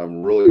him.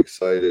 I'm really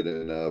excited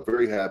and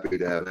very happy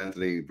to have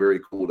Anthony. Very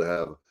cool to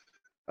have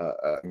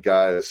a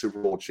guy, a Super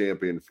Bowl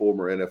champion,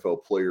 former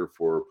NFL player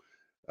for.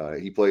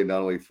 He played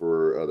not only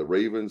for the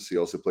Ravens, he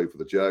also played for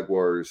the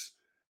Jaguars,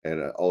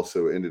 and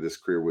also ended his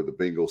career with the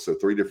Bengals. So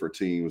 3 different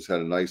teams,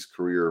 had a nice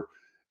career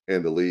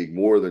in the league,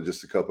 more than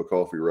just a cup of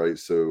coffee, right?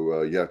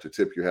 So you have to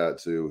tip your hat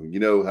to.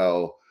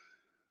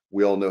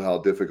 We all know how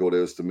difficult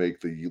it is to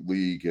make the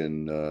league,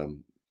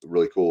 and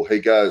really cool. Hey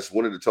guys,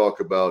 wanted to talk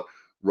about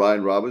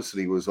Ryan Robinson.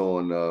 He was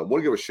on, want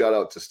to give a shout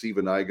out to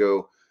Stephen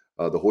Igo,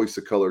 the Hoist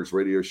the Colors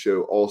radio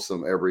show.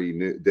 Awesome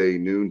every day,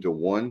 noon to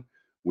 1,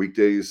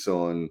 weekdays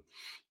on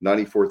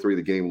 94.3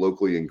 The Game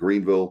locally in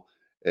Greenville.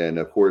 And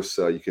of course,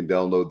 you can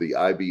download the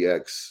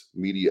IBX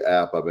media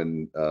app. I've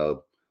been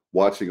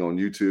watching on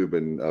YouTube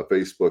and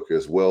Facebook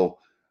as well.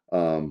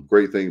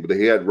 Great thing. But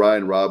he had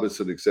Ryan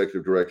Robinson,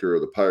 executive director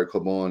of the Pirate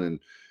Club on,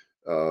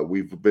 and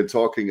we've been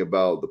talking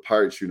about the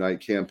Pirates Unite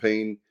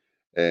campaign.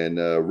 And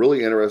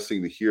really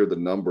interesting to hear the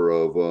number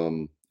of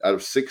out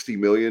of 60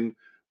 million,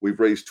 we've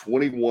raised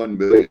 21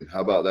 million.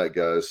 How about that,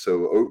 guys?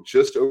 So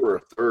just over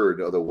a third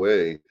of the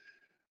way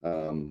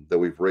that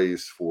we've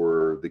raised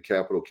for the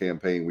capital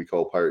campaign we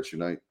call Pirates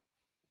Unite.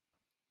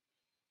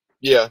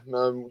 Yeah,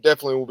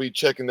 definitely we'll be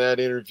checking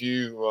that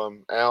interview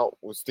out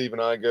with Stephen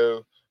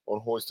Igo on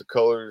Hoist the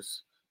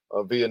Colors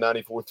via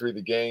 94.3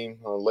 The Game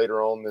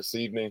later on this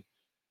evening.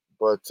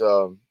 But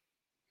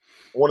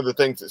one of the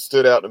things that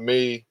stood out to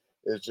me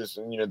is just,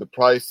 the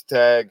price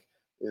tag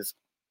is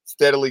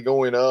steadily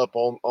going up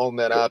on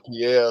that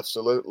IPF.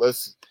 So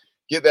let's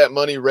get that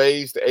money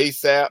raised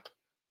ASAP,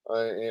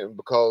 and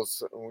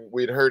because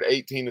we'd heard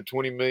 18 to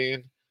 20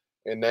 million,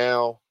 and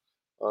now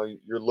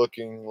you're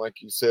looking,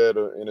 like you said,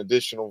 an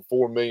additional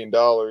 $4 million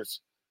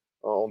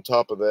on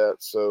top of that.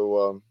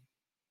 So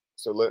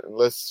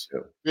let's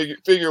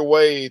figure a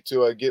way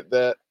to get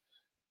that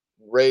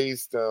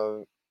raised,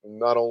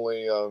 not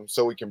only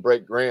so we can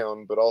break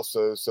ground, but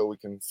also so we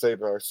can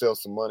save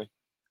ourselves some money.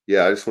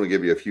 Yeah, I just want to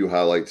give you a few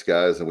highlights,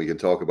 guys, and we can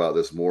talk about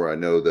this more. I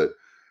know that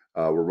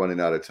we're running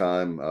out of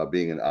time,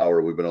 being an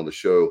hour we've been on the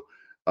show.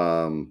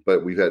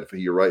 But we've had,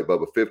 you're right,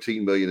 Bubba,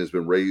 $15 million has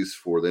been raised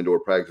for the indoor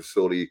practice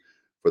facility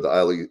for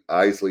the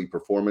Isley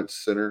Performance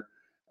Center.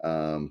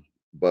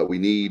 But we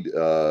need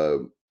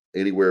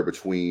anywhere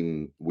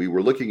between, we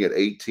were looking at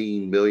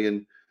 18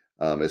 million.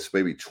 It's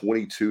maybe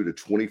 22 to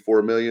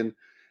 24 million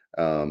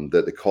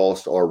that the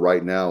costs are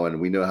right now. And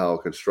we know how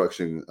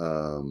construction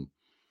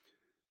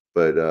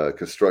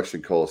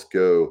costs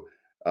go.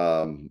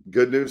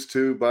 Good news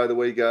too, by the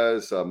way,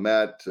 guys.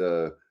 Matt,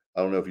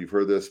 I don't know if you've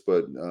heard this,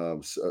 but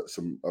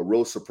a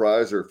real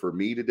surpriser for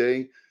me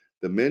today.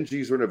 The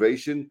Minges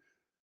renovation.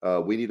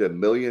 We need $1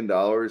 million.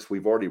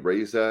 We've already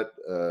raised that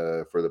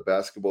for the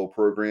basketball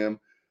program.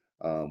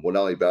 Well,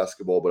 not only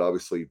basketball, but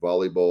obviously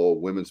volleyball,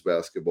 women's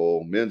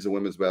basketball, men's and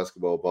women's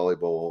basketball,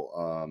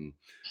 volleyball.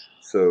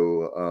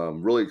 So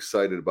really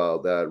excited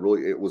about that.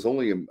 Really, it was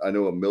only, I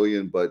know, $1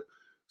 million, but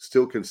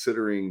still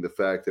considering the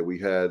fact that we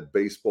had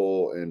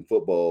baseball and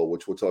football,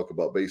 which we'll talk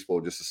about baseball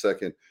in just a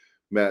second.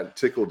 Matt,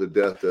 tickled to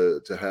death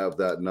to have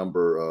that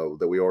number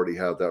that we already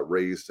have that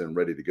raised and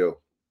ready to go.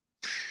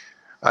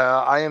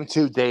 I am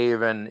too,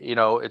 Dave, and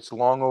it's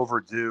long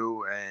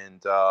overdue.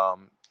 And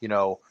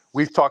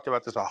we've talked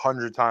about this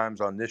 100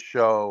 times on this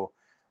show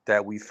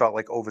that we felt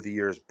like over the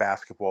years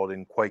basketball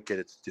didn't quite get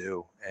its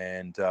due,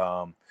 and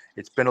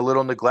it's been a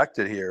little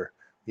neglected here.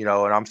 And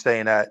I'm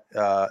saying that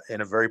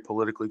in a very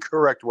politically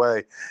correct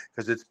way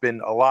because it's been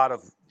a lot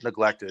of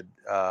neglected.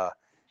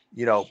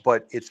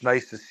 But it's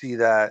nice to see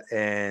that,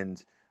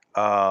 and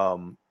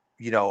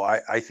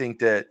I think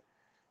that.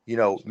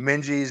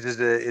 Minges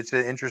it's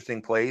an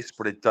interesting place,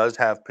 but it does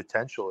have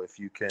potential if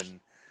you can,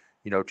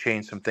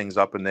 change some things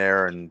up in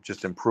there and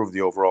just improve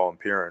the overall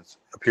appearance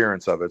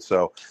of it.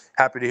 So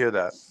happy to hear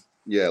that.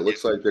 Yeah, it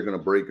looks like they're going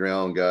to break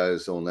ground,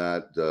 guys, on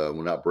that. Well,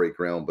 not break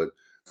ground, but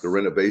the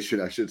renovation,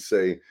 I should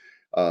say,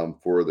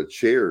 for the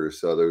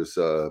chairs. There's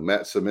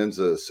Matt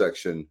Semenza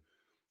section.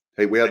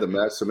 Hey, we have the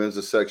Matt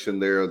Semenza section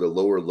there, the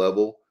lower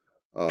level.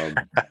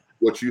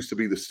 What used to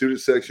be the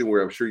student section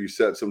where I'm sure you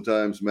sat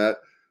sometimes, Matt.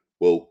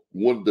 Well,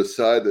 the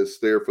side that's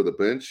there for the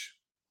bench,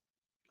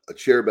 a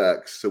chair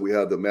back. So we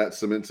have the Matt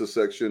Semenza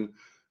section.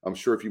 I'm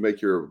sure if you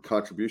make your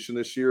contribution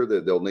this year,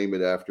 that they'll name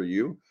it after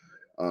you.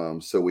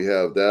 So we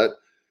have that.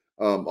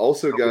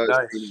 Also, guys,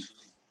 nice.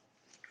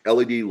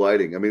 LED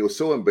lighting. I mean, it was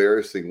so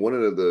embarrassing. One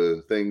of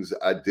the things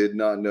I did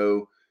not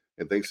know,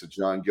 and thanks to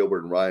John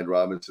Gilbert and Ryan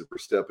Robinson for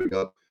stepping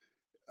up.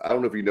 I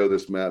don't know if you know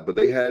this, Matt, but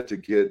they had to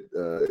get,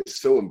 it's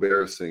so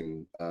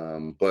embarrassing,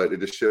 but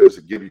it just shows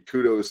to give you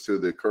kudos to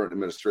the current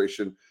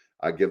administration.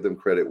 I give them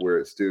credit where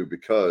it's due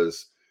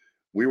because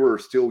we were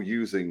still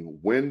using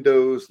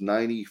Windows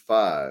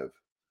 95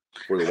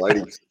 for the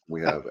lighting system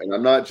we have. And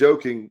I'm not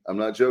joking.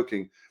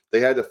 They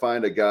had to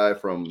find a guy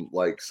from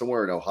like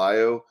somewhere in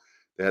Ohio.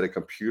 They had a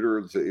computer.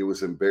 It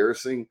was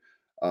embarrassing.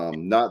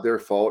 Not their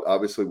fault.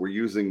 Obviously, we're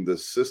using the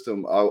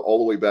system all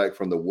the way back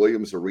from the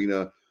Williams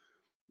Arena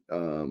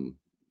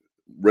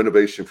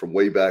renovation from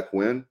way back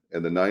when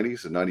in the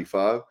 90s and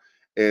 95.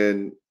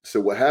 And so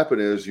what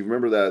happened is, you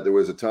remember that there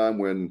was a time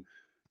when,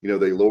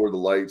 they lowered the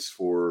lights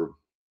for,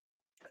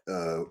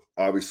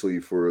 obviously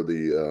for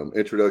the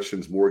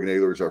introductions. Morgan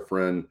Ayler's our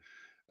friend,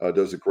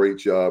 does a great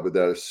job, but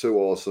that is so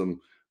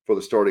awesome for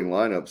the starting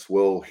lineups.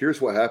 Well,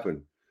 here's what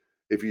happened.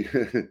 If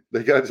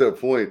they got to a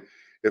point,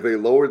 if they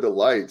lowered the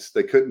lights,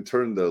 they couldn't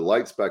turn the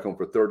lights back on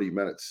for 30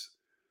 minutes.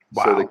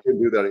 Wow. So they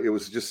couldn't do that. It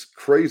was just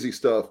crazy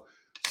stuff.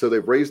 So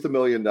they've raised $1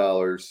 million.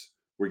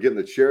 We're getting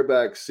the chair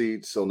back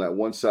seats on that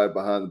one side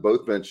behind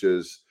both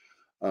benches.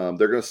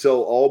 They're going to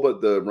sell all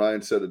but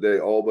Ryan said today,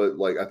 all but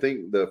I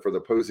think for the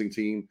opposing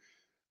team,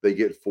 they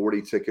get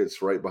 40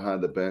 tickets right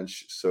behind the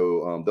bench.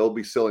 So they'll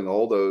be selling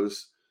all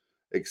those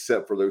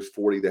except for those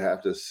 40 they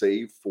have to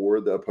save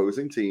for the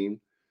opposing team.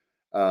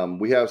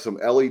 We have some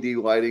LED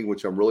lighting,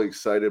 which I'm really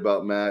excited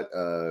about, Matt.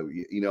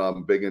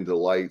 I'm big into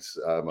lights.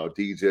 I'm a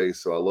DJ,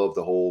 so I love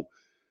the whole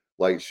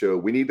light show.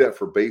 We need that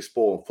for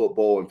baseball and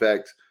football. In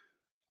fact,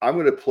 I'm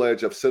going to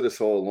pledge, I've said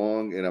this all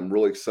along, and I'm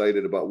really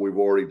excited about what we've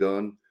already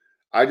done.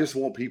 I just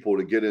want people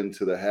to get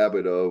into the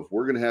habit of,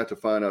 we're going to have to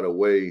find out a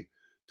way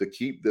to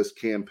keep this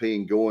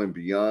campaign going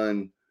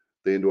beyond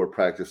the indoor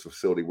practice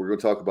facility. We're going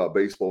to talk about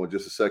baseball in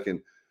just a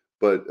second,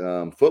 but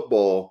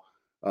football,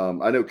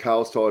 I know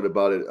Kyle's talked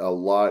about it a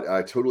lot.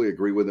 I totally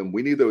agree with him.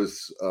 We need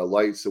those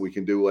lights so we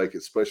can do at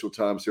special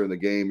times here in the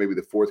game, maybe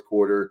the fourth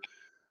quarter.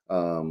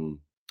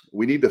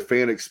 We need the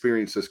fan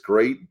experience that's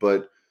great,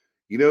 but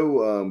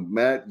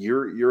Matt,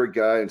 you're a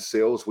guy in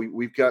sales.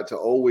 We've got to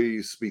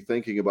always be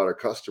thinking about our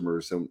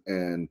customers,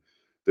 and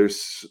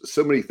there's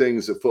so many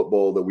things at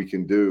football that we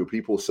can do.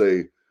 People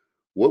say,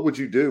 what would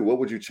you do? What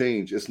would you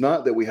change? It's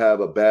not that we have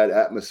a bad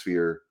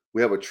atmosphere.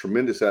 We have a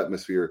tremendous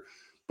atmosphere,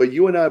 But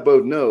you and I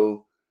both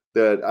know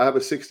that I have a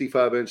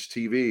 65-inch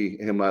TV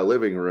in my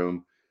living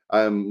room.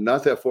 I'm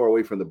not that far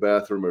away from the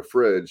bathroom or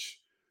fridge.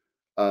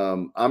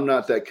 I'm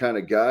not that kind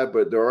of guy,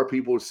 but there are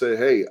people who say,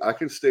 hey, I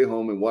can stay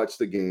home and watch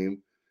the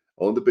game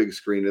on the big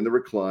screen in the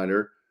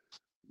recliner.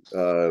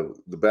 The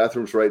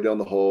bathroom's right down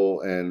the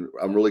hall, and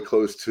I'm really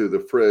close to the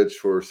fridge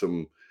for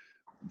some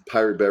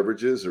pirate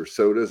beverages or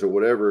sodas or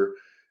whatever.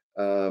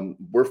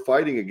 We're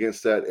fighting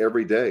against that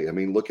every day. I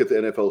mean, look at the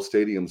NFL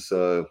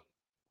stadiums.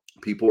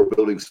 People are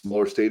building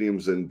smaller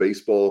stadiums in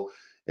baseball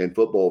and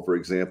football, for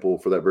example,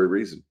 for that very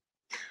reason.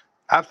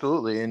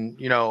 Absolutely. And,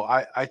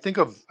 I think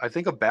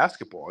of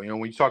basketball,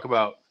 when you talk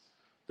about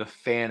the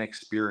fan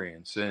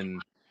experience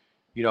and,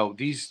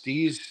 these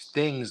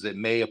things that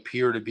may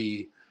appear to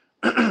be,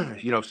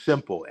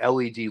 simple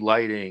LED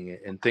lighting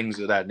and things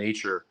of that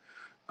nature,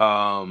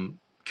 can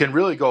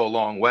really go a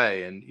long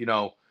way. And,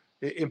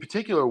 in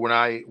particular, when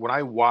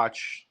I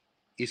watch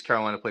East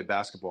Carolina play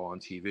basketball on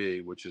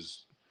TV, which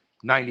is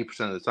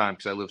 90% of the time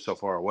because I live so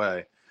far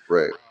away,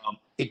 Right.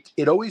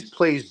 it always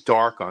plays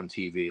dark on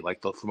TV,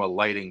 like from a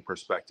lighting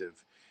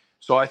perspective.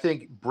 So I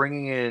think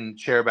bringing in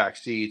chairback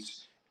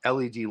seats,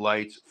 LED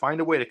lights,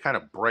 find a way to kind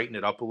of brighten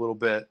it up a little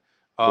bit,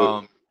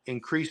 Well,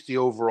 increase the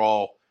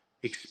overall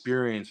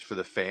experience for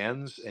the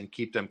fans, and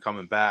keep them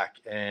coming back.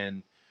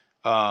 And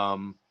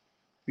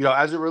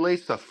as it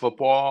relates to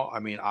football, I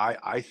mean,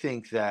 I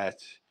think that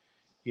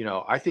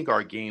I think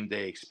our game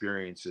day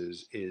experience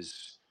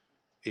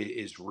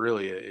is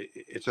really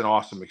it's an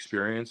awesome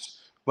experience.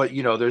 But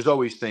there's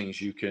always things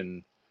you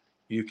can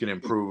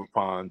improve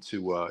upon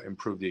to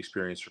improve the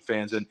experience for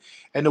fans. And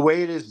the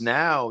way it is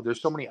now,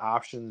 there's so many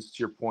options. To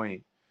your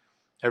point,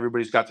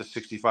 everybody's got the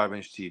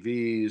 65-inch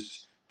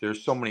TVs.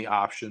 There's so many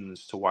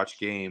options to watch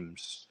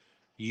games.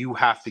 You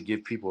have to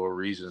give people a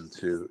reason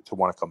to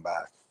want to come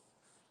back.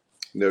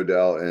 no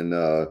doubt.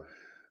 And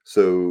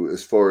so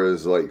as far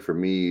as like for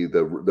me,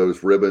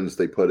 those ribbons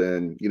they put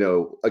in,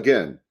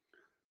 again,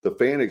 the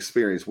fan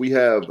experience we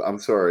have, I'm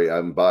sorry,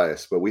 I'm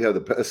biased, but we have the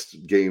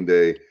best game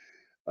day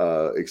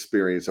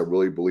experience. I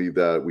really believe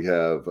that we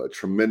have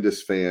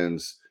tremendous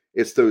fans.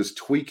 It's those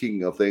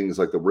tweaking of things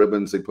like the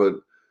ribbons they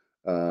put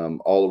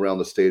all around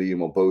the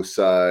stadium on both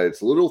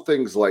sides. Little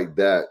things like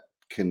that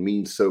can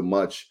mean so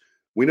much.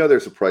 We know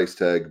there's a price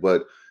tag,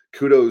 but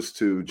kudos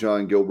to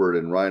John Gilbert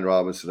and Ryan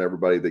Robinson,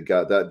 everybody that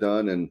got that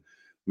done. And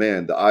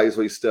man, the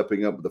Isley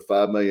stepping up with the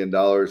 $5 million.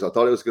 I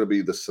thought it was going to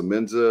be the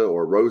Semenza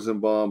or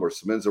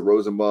Semenza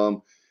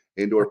Rosenbaum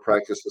indoor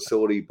practice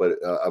facility, but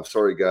I'm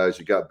sorry, guys,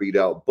 you got beat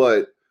out.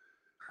 But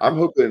I'm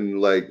hoping,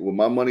 like, with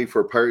my money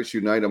for Pirates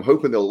Unite, I'm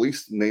hoping they'll at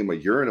least name a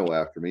urinal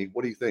after me.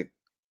 What do you think?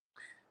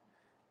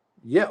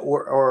 Yeah,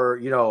 or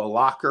a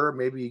locker.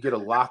 Maybe you get a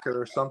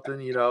locker or something.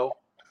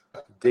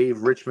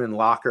 Dave Richmond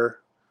locker.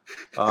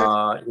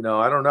 I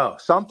don't know,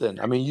 something.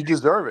 I mean, you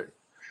deserve it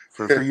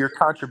for your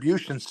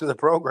contributions to the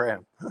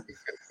program.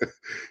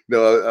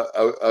 No,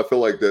 I feel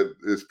like that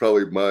is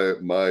probably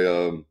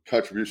my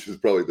contribution is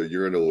probably the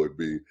urinal would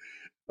be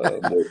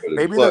more better.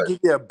 Maybe they'll give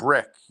you a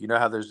brick. You know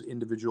how there's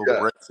individual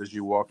bricks as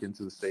you walk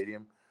into the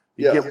stadium?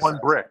 You get one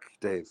brick,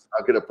 Dave.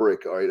 I'll get a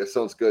brick. All right, that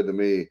sounds good to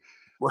me.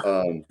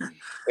 And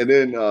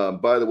then,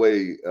 by the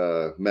way,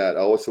 Matt,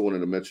 I also wanted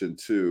to mention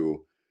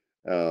too,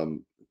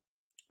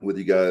 with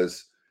you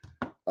guys,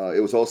 it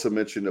was also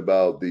mentioned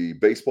about the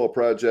baseball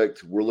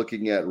project we're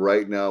looking at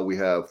right now. We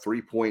have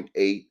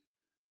 3.8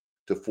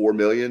 to 4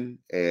 million,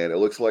 and it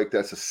looks like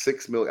that's a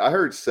 6 million. I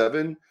heard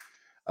 7,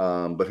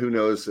 but who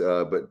knows?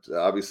 But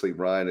obviously,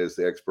 Ryan is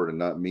the expert and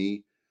not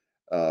me,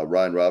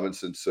 Ryan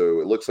Robinson. So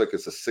it looks like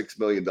it's a $6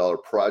 million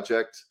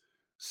project.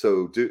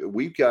 So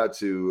we've got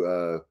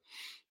to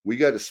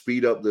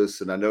speed up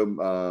this. And I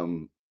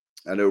know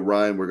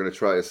Ryan, we're going to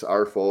try. It's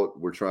our fault.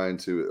 We're trying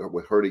to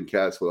with herding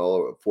cats with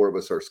all 4 of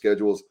us, our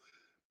schedules.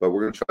 But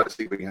we're going to try to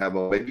see if we can have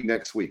them maybe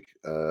next week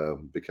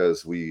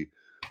because we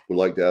would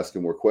like to ask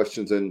him more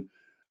questions. And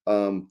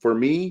for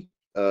me,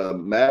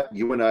 Matt,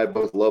 you and I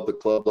both love the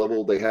club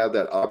level. They have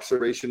that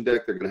observation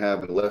deck they're going to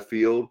have in left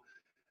field.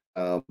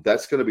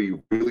 That's going to be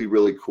really,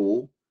 really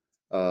cool.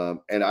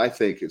 And I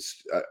think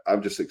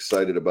I'm just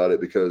excited about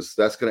it because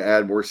that's going to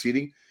add more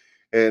seating.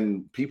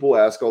 And people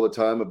ask all the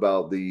time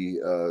about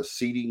the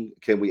seating.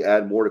 Can we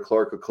add more to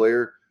Clark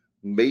LeClaire?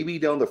 Maybe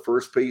down the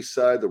first base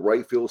side, the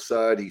right field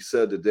side, he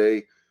said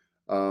today.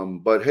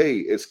 But hey,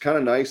 it's kind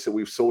of nice that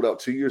we've sold out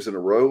 2 years in a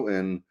row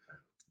and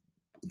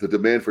the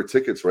demand for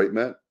tickets, right,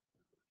 Matt?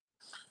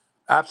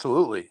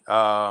 Absolutely. If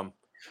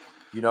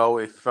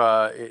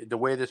the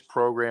way this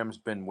program's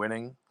been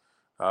winning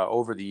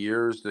over the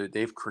years,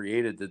 they've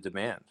created the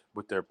demand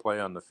with their play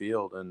on the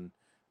field, and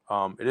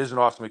it is an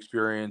awesome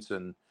experience.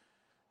 And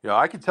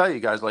I can tell you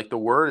guys, like, the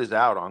word is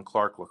out on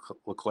Clark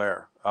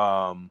LeClaire.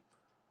 The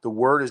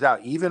word is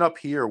out, even up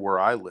here where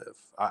I live.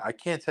 I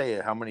can't tell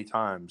you how many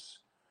times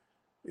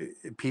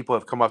people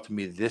have come up to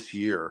me this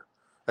year.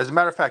 As a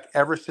matter of fact,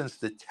 ever since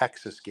the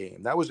Texas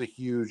game, that was a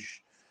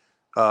huge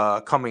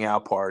coming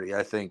out party,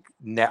 I think,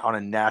 on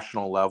a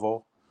national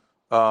level.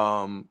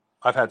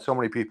 I've had so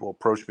many people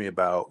approach me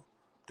about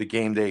the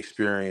game day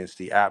experience,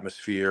 the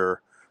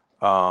atmosphere,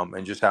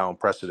 and just how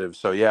impressive.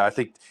 So yeah, I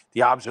think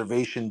the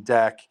observation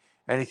deck,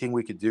 anything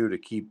we could do to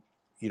keep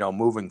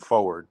moving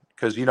forward,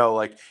 because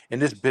like in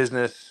this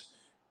business,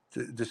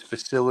 this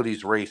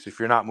facilities race, if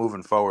you're not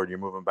moving forward, you're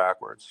moving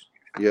backwards.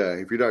 Yeah,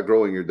 if you're not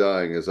growing, you're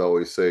dying, as I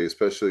always say,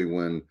 especially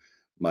when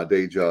my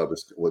day job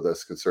is with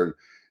us concerned.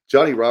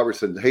 Johnny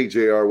Robertson, hey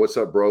JR, what's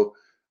up, bro?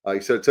 He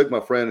said, I took my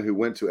friend who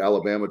went to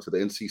Alabama to the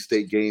NC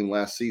State game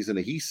last season,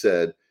 and he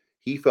said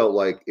he felt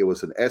like it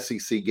was an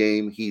SEC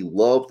game. He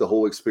loved the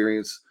whole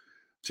experience.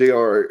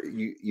 JR,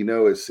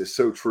 it's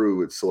so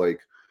true. It's like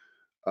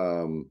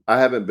I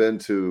haven't been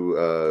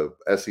to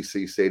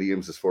SEC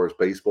stadiums as far as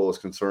baseball is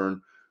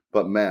concerned,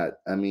 but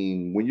Matt, I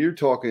mean, when you're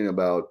talking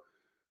about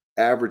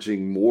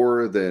averaging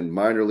more than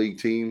minor league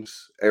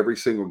teams every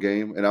single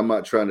game, and I'm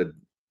not trying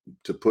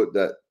to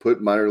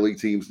put minor league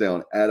teams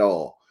down at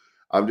all.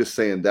 I'm just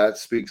saying that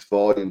speaks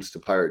volumes to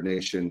Pirate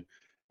Nation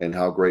and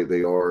how great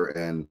they are.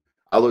 And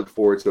I look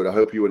forward to it. I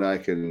hope you and I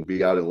can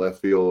be out in left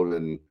field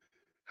and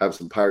have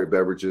some pirate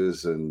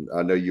beverages. And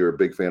I know you're a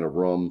big fan of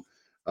rum.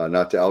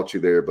 Not to out you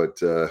there, but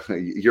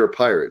you're a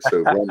pirate, so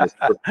rum is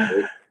perfect,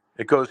 right?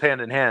 It goes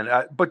hand in hand.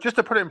 But just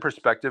to put it in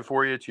perspective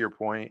for you, to your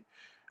point,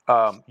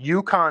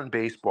 UConn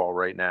baseball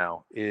right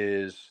now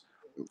is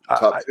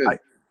Top 10.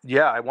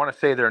 I want to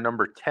say they're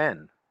number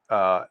 10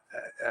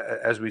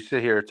 as we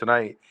sit here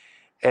tonight.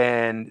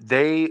 And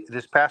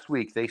this past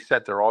week, they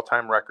set their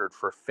all-time record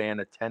for fan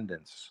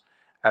attendance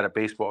at a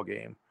baseball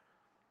game.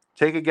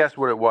 Take a guess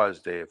what it was,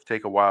 Dave.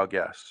 Take a wild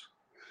guess.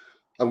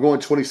 I'm going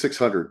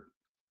 2,600.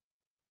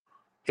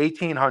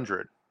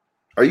 1,800.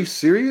 Are you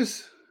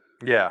serious?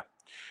 Yeah.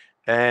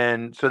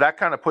 And so that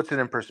kind of puts it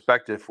in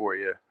perspective for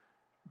you,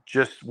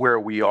 just where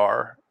we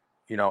are,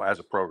 as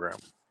a program.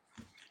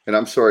 And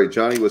I'm sorry,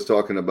 Johnny was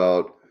talking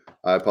about,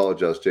 I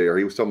apologize, JR.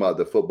 He was talking about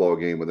the football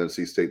game with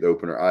NC State, the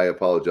opener. I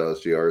apologize,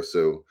 JR.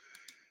 So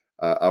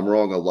I'm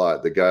wrong a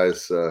lot. The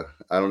guys,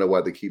 I don't know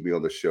why they keep me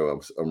on the show.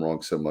 I'm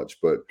wrong so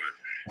much, but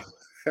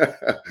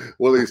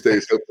one of these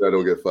days, hopefully I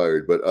don't get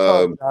fired. But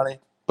Johnny.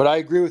 But I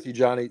agree with you,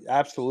 Johnny.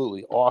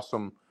 Absolutely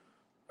awesome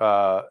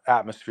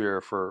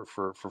atmosphere for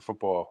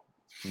football.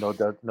 No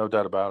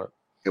doubt about it.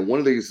 And one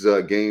of these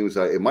games,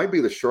 it might be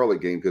the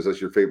Charlotte game because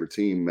that's your favorite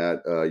team,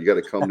 Matt. You got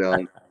to come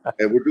down.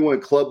 And we're doing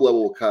club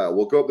level with Kyle.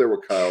 We'll go up there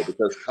with Kyle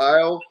because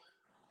Kyle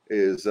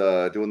is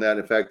doing that.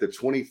 In fact, the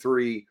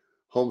 23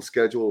 home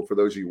schedule for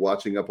those of you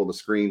watching up on the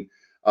screen.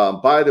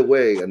 By the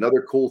way,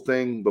 another cool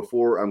thing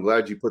before, I'm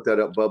glad you put that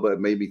up, Bubba. It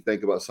made me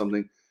think about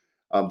something.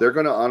 They're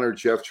going to honor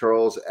Jeff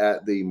Charles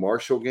at the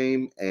Marshall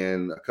game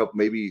and a couple,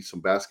 maybe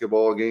some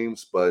basketball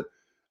games, but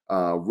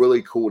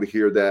really cool to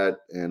hear that.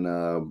 And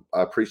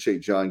I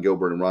appreciate John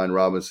Gilbert and Ryan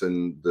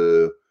Robinson.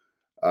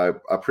 I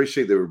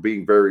appreciate they were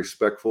being very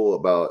respectful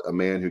about a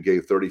man who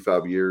gave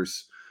 35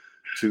 years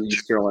to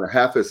East Carolina,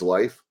 half his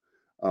life.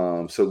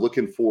 So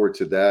looking forward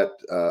to that.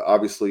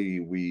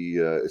 Obviously,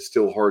 it's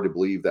still hard to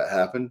believe that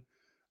happened.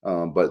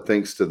 But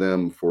thanks to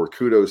them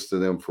kudos to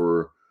them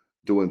for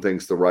doing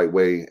things the right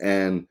way.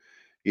 And,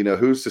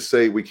 who's to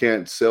say we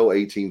can't sell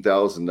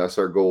 18,000? That's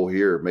our goal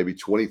here, maybe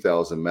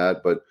 20,000,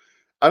 Matt. But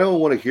I don't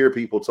want to hear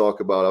people talk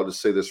about, I'll just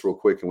say this real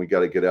quick and we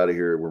got to get out of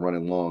here. We're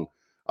running long.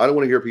 I don't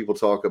want to hear people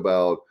talk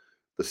about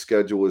the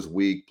schedule is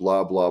weak,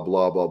 blah, blah,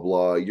 blah, blah,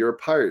 blah. You're a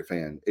Pirate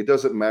fan. It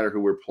doesn't matter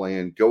who we're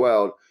playing. Go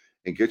out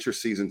and get your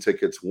season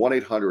tickets.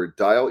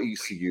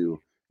 1-800-DIAL-ECU,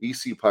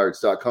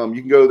 ecpirates.com.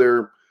 You can go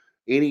there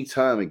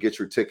anytime and get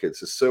your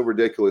tickets. It's so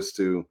ridiculous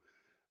to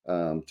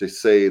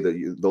say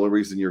that the only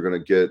reason you're going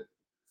to get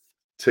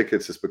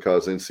tickets is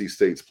because NC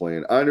State's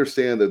playing. I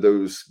understand that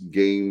those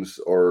games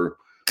are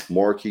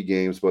marquee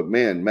games, but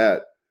man,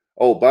 Matt,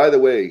 oh, by the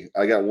way,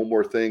 I got one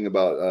more thing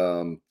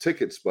about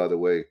tickets, by the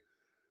way.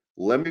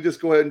 Let me just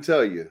go ahead and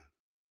tell you,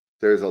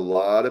 there's a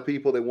lot of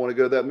people that want to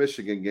go to that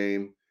Michigan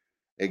game.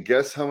 And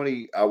guess how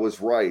many, I was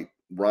right.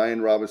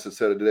 Ryan Robinson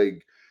said it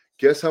today.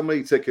 Guess how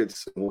many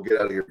tickets, and we'll get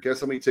out of here.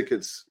 Guess how many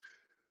tickets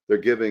they're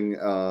giving,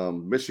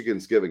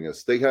 Michigan's giving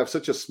us. They have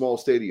such a small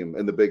stadium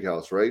in the Big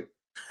House, right?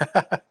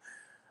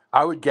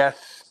 I would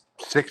guess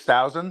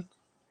 6,000.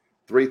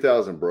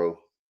 3,000, bro.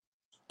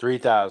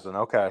 3,000.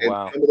 Okay. And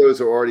wow. some of those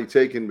are already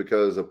taken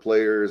because of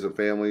players and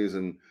families.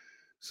 And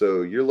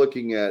so you're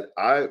looking at,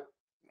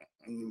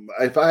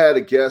 if I had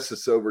a guess,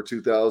 it's over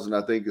 2,000,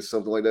 I think it's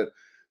something like that.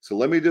 So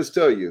let me just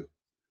tell you,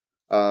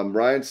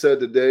 Ryan said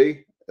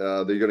today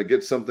they're going to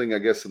get something, I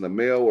guess, in the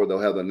mail, or they'll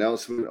have an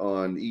announcement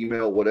on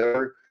email,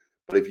 whatever.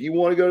 But if you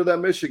want to go to that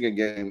Michigan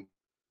game,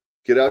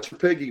 get out your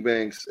piggy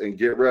banks and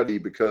get ready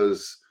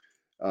because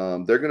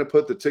they're going to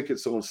put the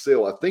tickets on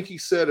sale. I think he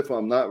said, if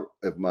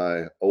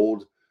my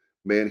old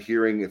man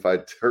hearing, if I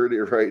heard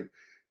it right,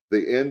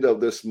 the end of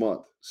this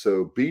month.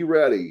 So be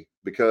ready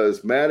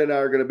because Matt and I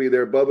are going to be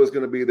there. Bubba's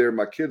going to be there.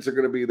 My kids are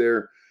going to be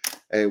there.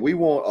 And we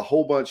want a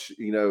whole bunch,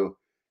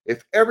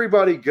 if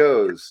everybody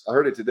goes, I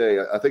heard it today.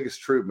 I think it's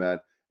true,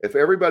 Matt. If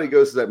everybody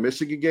goes to that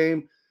Michigan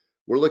game,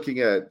 we're looking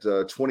at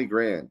 20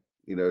 grand,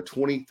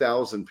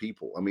 20,000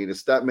 people. I mean,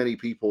 it's that many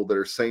people that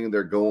are saying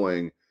they're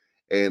going,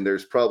 and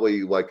there's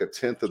probably like a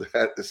tenth of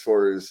that as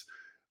far as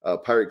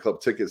Pirate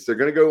Club tickets. They're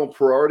going to go on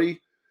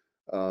priority.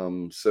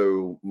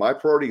 So my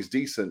priority is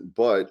decent,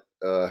 but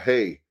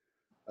hey,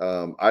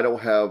 I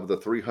don't have the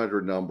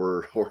 300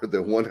 number or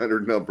the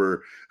 100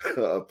 number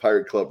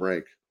Pirate Club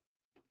rank.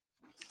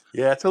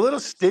 Yeah, it's a little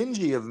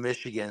stingy of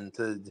Michigan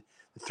to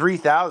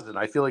 3,000.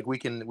 I feel like we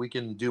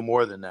can do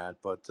more than that,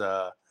 but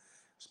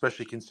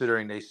especially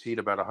considering they seat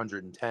about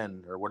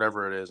 110 or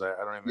whatever it is. I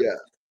don't even Yeah.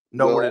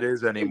 know what Well, it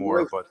is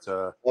anymore, but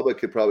Bubba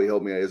could probably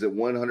help me out. Is it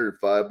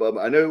 105,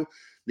 Bubba? I know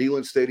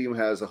Neyland Stadium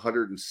has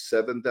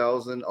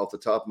 107,000 off the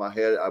top of my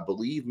head. I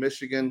believe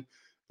Michigan,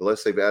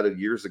 unless they've added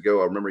years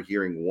ago, I remember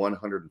hearing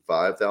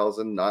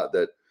 105,000. Not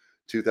that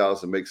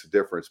 2,000 makes a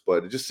difference,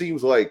 but it just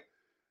seems like,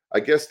 I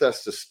guess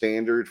that's the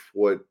standard for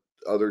what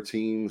other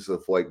teams,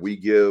 if like we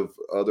give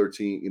other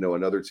team,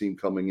 another team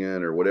coming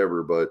in or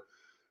whatever. But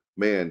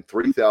man,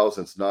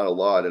 3,000 is not a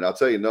lot. And I'll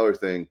tell you another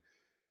thing.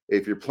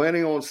 If you're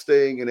planning on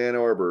staying in Ann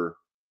Arbor,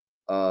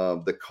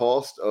 the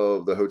cost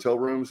of the hotel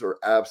rooms are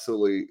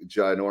absolutely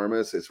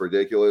ginormous. It's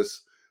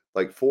ridiculous,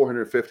 like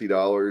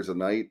 $450 a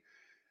night.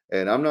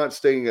 And I'm not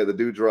staying at the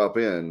Dewdrop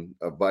Inn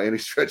by any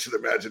stretch of the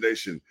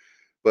imagination,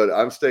 but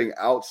I'm staying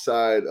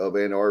outside of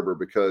Ann Arbor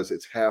because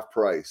it's half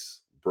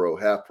price, bro.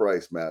 Half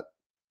price, Matt.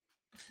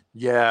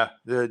 yeah,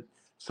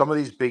 some of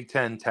these Big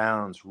Ten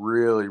towns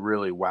really,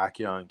 really whack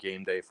you on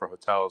game day for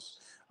hotels.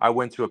 I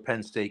went to a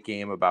Penn State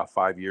game about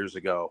 5 years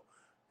ago,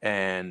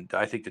 and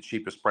I think the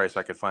cheapest price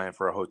I could find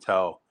for a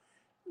hotel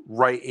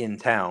right in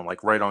town,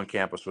 like right on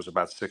campus, was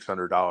about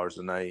 $600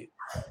 a night.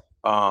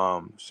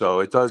 So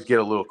it does get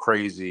a little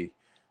crazy.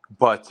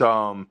 But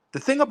the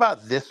thing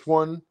about this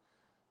one,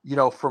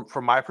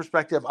 from my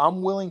perspective,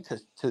 I'm willing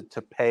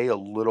to pay a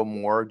little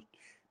more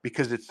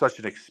because it's such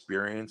an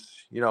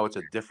experience. It's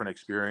a different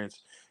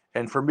experience,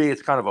 and for me,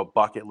 it's kind of a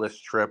bucket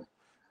list trip.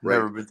 Right.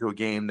 Never been to a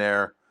game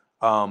there,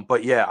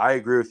 but yeah, I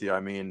agree with you. I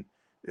mean,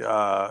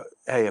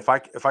 hey, if I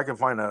can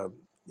find a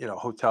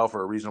hotel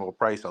for a reasonable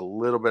price, a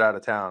little bit out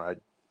of town,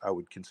 I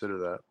would consider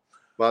that.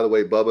 By the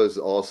way, Bubba's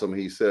awesome.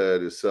 He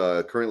said it's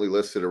currently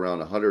listed around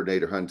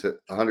 108 or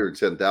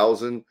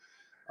 110,000.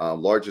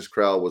 Largest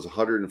crowd was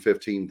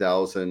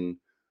 115,000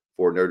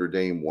 for Notre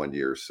Dame one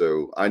year.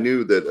 So I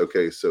knew that.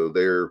 Okay, so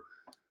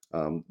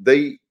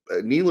they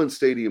Neyland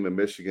Stadium in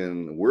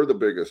Michigan. We're the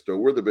biggest. No,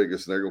 we're the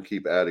biggest, and they're going to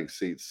keep adding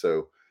seats.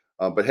 So,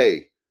 but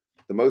hey,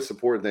 the most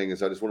important thing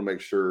is I just want to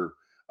make sure.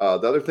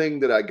 The other thing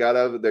that I got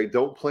out of it, they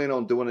don't plan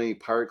on doing any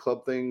Pirate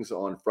Club things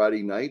on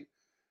Friday night.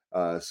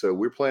 So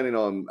we're planning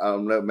on, I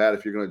don't know, Matt,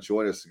 if you're going to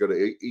join us to go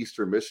to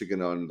Eastern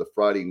Michigan on the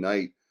Friday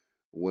night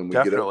when we get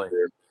up Definitely,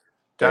 there.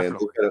 And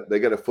definitely. they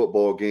got a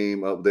football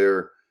game up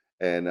there.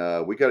 And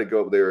we got to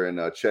go up there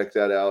and check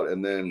that out.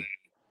 And then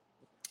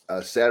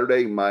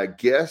Saturday, my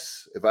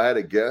guess, if I had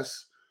a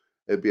guess,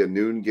 it'd be a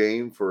noon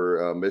game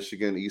for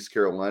Michigan, East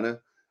Carolina.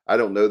 I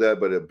don't know that,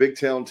 but a big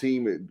town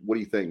team. What do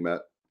you think,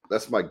 Matt?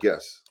 That's my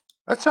guess.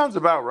 That sounds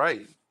about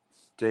right,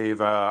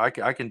 Dave. I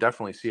can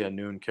definitely see a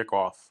noon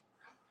kickoff.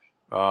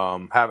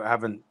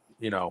 Haven't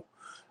uh,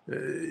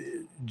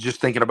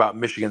 just thinking about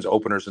Michigan's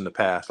openers in the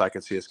past, I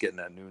could see us getting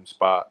that noon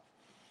spot.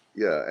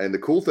 Yeah, and the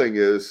cool thing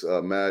is,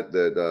 Matt,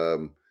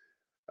 that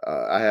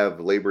I have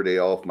Labor Day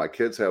off. My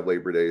kids have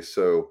Labor Day,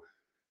 so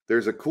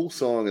there's a cool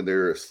song, and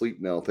they're asleep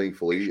now,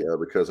 thankfully,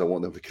 because I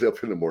want them to get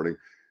up in the morning.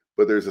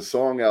 But there's a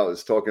song out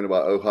that's talking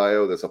about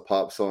Ohio. That's a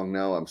pop song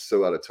now. I'm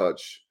so out of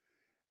touch.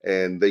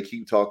 And they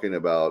keep talking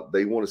about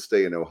they want to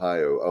stay in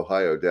Ohio.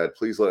 Ohio, Dad,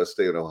 please let us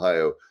stay in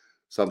Ohio.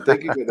 So I'm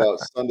thinking about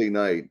Sunday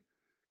night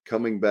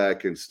coming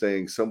back and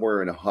staying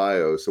somewhere in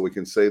Ohio so we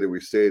can say that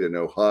we stayed in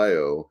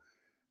Ohio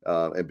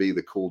and be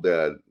the cool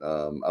dad. I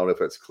don't know if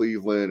that's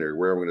Cleveland or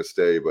where I'm going to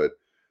stay, but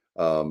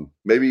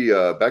maybe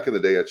back in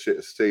the day, I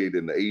stayed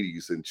in the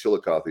 80s in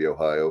Chillicothe,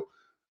 Ohio,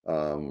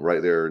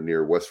 right there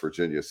near West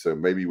Virginia. So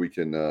maybe we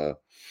can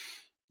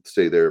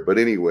stay there. But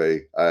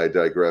anyway, I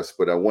digress.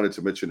 But I wanted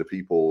to mention to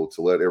people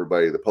to let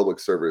everybody, the public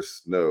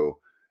service, know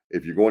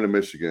if you're going to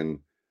Michigan,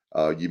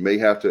 you may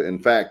have to. In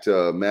fact,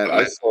 Matt,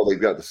 I saw they've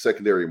got the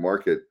secondary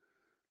market.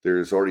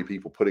 There's already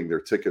people putting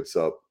their tickets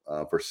up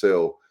for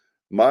sale.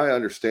 My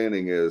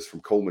understanding is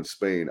from Coleman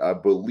Spain. I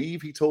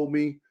believe he told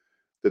me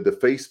that the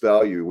face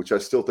value, which I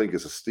still think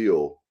is a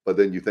steal, but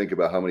then you think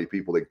about how many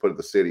people they put at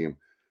the stadium,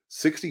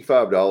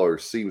 $65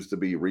 seems to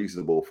be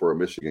reasonable for a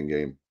Michigan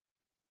game.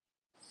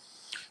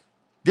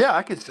 Yeah,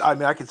 I could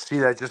see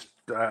that. Just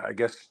I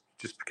guess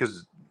just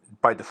because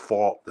by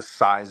default the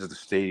size of the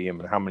stadium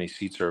and how many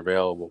seats are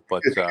available.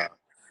 But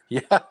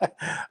yeah,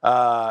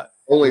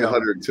 Only you know,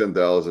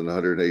 110,000,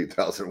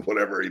 108,000,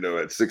 whatever, at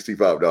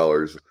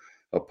 $65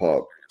 a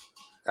pop.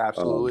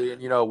 absolutely.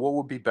 And what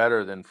would be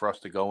better than for us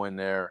to go in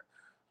there?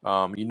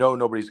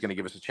 Nobody's going to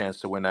give us a chance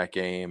to win that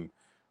game.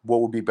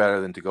 What would be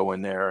better than to go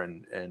in there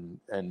and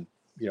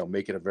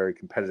make it a very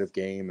competitive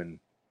game and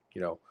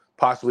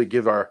possibly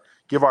give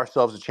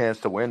ourselves a chance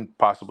to win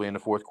possibly in the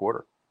fourth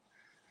quarter.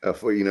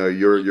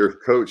 Your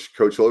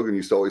Coach Logan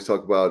used to always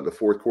talk about the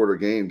fourth quarter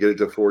game, get it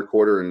to fourth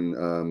quarter.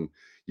 And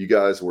you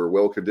guys were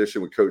well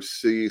conditioned with Coach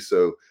C.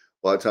 So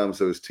a lot of times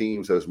those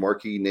teams, those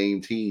marquee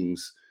name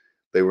teams,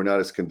 they were not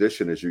as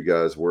conditioned as you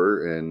guys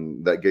were,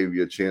 and that gave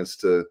you a chance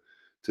to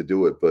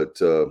do it. But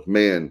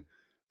man,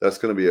 that's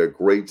going to be a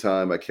great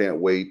time. I can't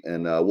wait,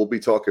 and we'll be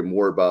talking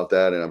more about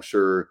that. And I'm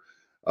sure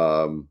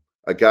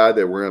a guy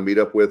that we're going to meet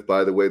up with,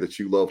 by the way, that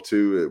you love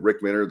too,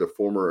 Rick Minner, the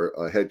former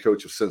head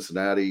coach of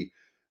Cincinnati,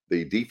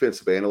 the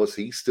defensive analyst,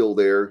 he's still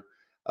there.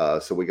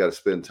 So we got to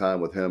spend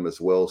time with him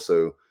as well.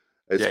 So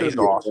it's going to he's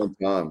be awesome. a fun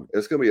time.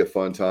 It's going to be a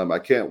fun time. I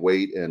can't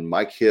wait. And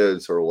my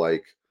kids are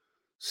like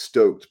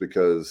stoked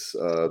because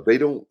they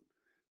don't.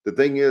 The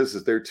thing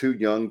is they're too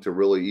young to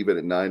really, even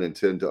at 9 and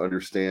 10, to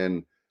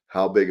understand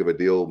how big of a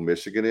deal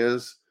Michigan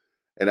is.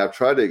 And I've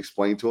tried to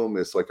explain to them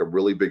it's like a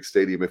really big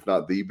stadium, if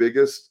not the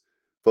biggest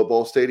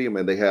football stadium,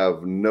 and they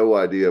have no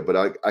idea.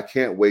 But I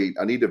can't wait.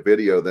 I need to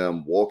video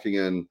them walking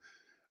in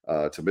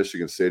to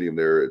Michigan Stadium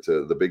there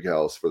to the Big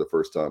House for the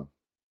first time.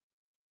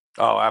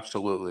 Oh,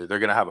 absolutely. They're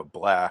going to have a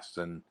blast,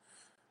 and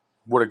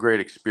what a great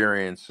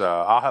experience.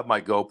 I'll have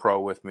my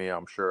GoPro with me.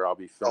 I'm sure I'll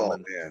be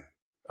filming,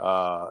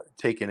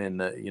 taking in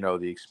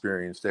the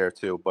experience there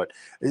too. But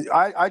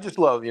I just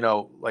love,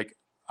 like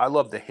I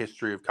love the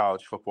history of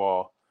college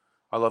football.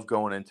 I love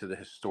going into the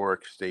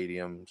historic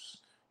stadiums,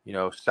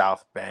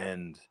 South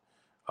Bend,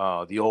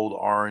 the old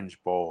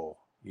Orange Bowl,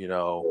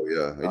 Oh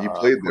yeah, and you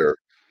played there.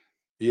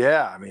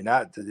 Yeah, I mean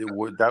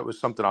that was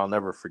something I'll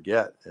never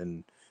forget,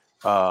 and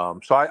so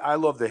I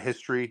love the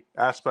history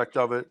aspect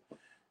of it,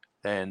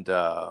 and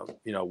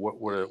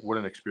what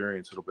an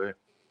experience it'll be.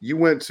 You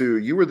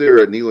were there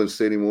at Neyland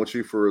Stadium, weren't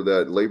you, for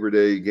that Labor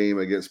Day game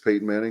against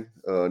Peyton Manning,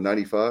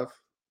 95?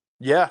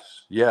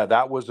 Yes, yeah,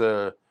 that was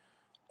a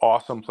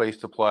awesome place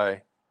to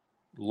play.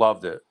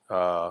 Loved it.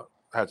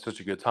 Had such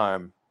a good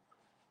time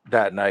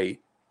that night.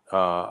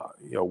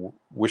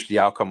 Wish the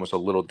outcome was a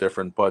little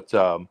different, but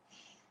that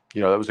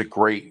was a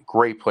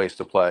great place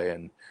to play,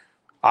 and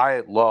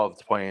I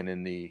loved playing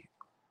in the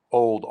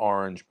old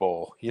Orange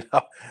Bowl.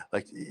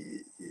 Like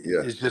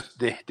it's just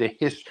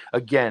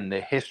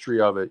the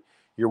history of it.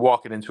 You're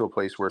walking into a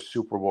place where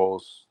Super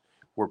Bowls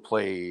were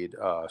played,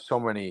 so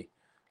many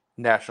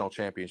national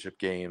championship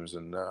games,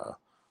 and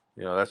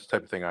that's the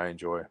type of thing I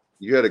enjoy.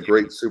 You had a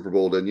great Super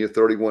Bowl, didn't you?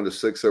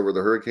 31-6 over the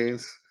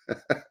Hurricanes.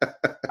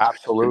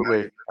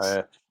 Absolutely.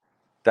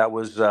 That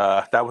was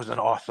an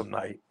awesome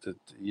night.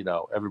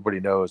 Everybody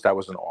knows that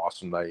was an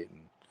awesome night.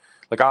 And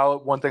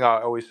one thing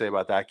I always say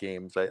about that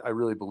game is I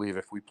really believe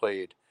if we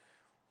played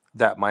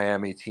that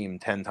Miami team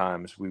 10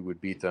 times, we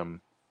would beat them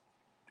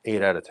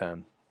 8 out of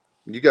 10.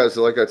 You guys,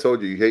 like I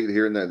told you, you hate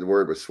hearing that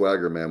word, but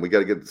swagger, man. We got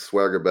to get the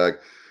swagger back.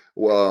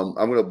 Well,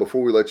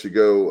 before we let you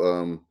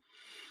go,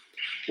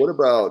 what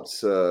about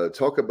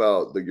talk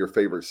about your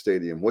favorite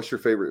stadium? What's your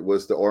favorite?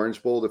 Was the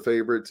Orange Bowl the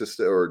favorite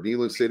or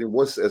Neyland Stadium?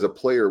 As a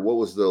player, what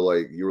was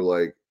you were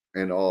like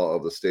in awe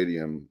of the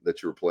stadium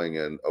that you were playing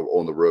in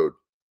on the road?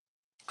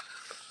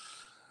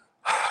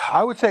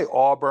 I would say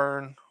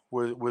Auburn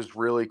was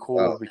really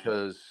cool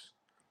because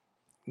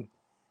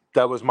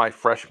that was my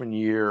freshman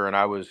year, and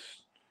I was,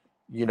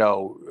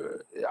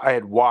 I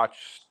had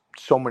watched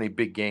so many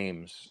big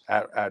games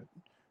at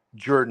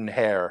Jordan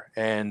Hare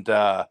and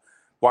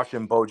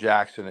watching Bo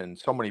Jackson and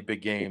so many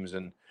big games.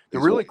 And the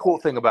really cool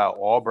thing about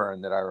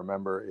Auburn that I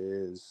remember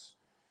is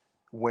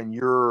when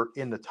you're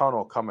in the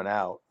tunnel coming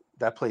out,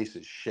 that place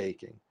is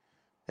shaking.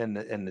 And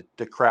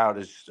the crowd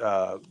is,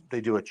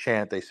 they do a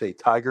chant, they say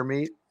tiger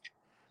meat,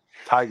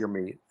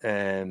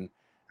 and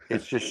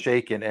it's just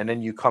shaking. And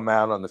then you come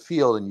out on the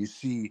field and you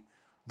see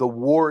the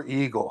War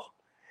Eagle.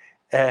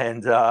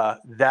 And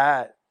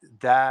that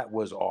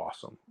was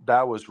awesome.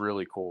 That was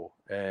really cool.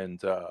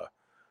 And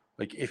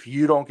if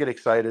you don't get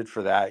excited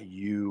for that,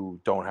 you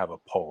don't have a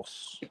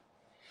pulse.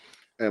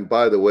 And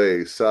by the way,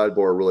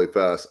 sidebar really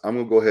fast. I'm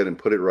going to go ahead and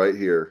put it right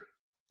here.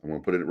 I'm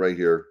going to put it right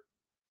here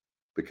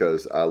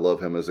because I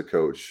love him as a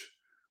coach.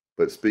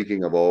 But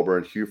speaking of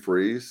Auburn, Hugh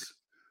Freeze,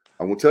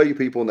 I'm going to tell you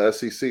people in the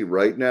SEC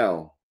right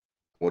now,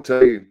 I'm going to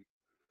tell you,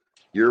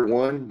 year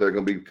one, they're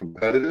going to be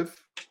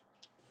competitive.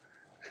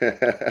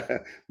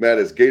 Matt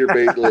is Gator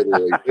Bait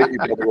literally. Thank you,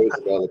 by the way,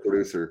 about the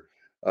producer.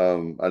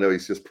 I know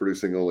he's just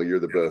producing only. You're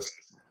the best.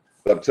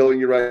 But I'm telling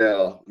you right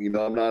now,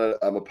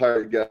 I'm a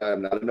Pirate guy.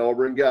 I'm not an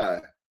Auburn guy.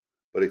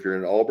 But if you're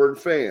an Auburn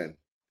fan,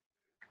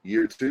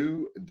 year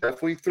two,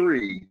 definitely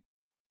three,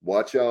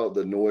 watch out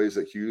the noise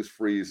that Hugh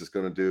Freeze is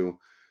going to do.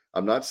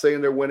 I'm not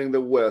saying they're winning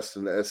the West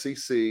and the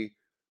SEC,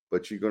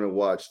 but you're going to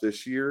watch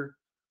this year.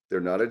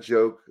 They're not a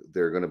joke.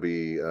 They're going to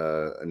be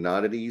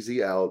not an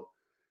easy out.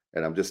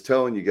 And I'm just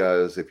telling you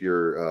guys, if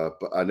you're,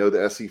 I know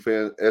the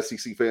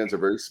SEC fans are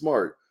very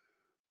smart,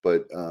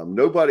 but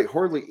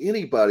hardly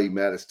anybody,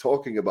 Matt, is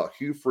talking about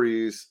Hugh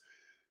Freeze.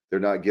 They're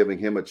not giving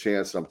him a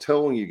chance. And I'm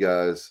telling you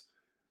guys,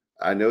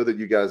 I know that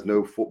you guys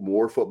know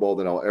more football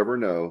than I'll ever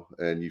know,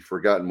 and you've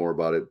forgotten more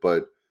about it.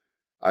 But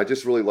I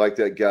just really like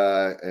that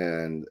guy,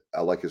 and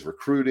I like his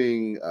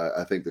recruiting.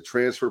 I think the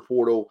transfer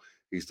portal,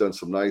 he's done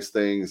some nice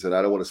things, and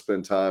I don't want to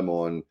spend time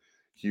on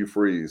Hugh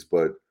Freeze,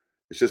 but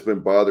it's just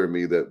been bothering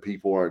me that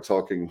people aren't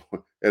talking.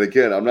 And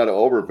again, I'm not an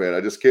Auburn fan.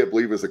 I just can't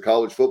believe as a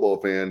college football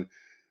fan,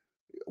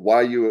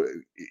 why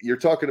you're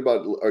talking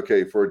about,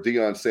 okay, for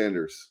Deion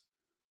Sanders.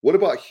 What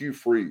about Hugh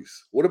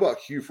Freeze? What about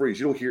Hugh Freeze?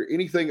 You don't hear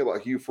anything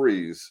about Hugh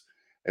Freeze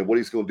and what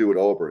he's going to do at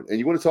Auburn. And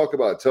you want to talk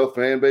about a tough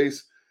fan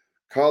base?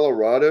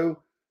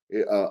 Colorado,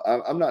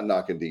 I'm not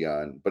knocking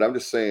Deion, but I'm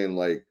just saying,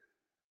 like,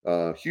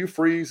 Hugh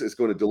Freeze is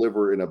going to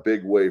deliver in a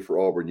big way for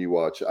Auburn. You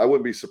watch. I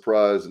wouldn't be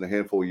surprised in a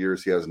handful of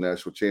years he has a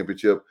national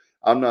championship.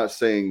 I'm not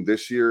saying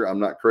this year. I'm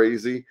not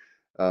crazy,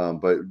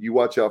 but you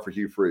watch out for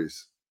Hugh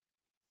Freeze.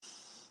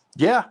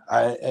 Yeah,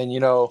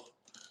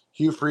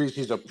 Hugh Freeze,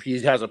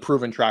 he has a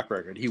proven track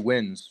record. He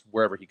wins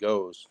wherever he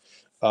goes.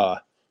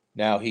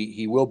 Now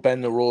he will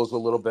bend the rules a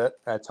little bit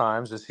at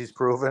times, as he's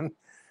proven,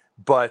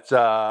 but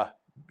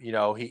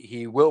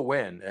he will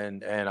win,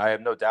 and I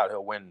have no doubt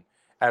he'll win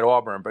at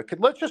Auburn. But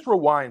let's just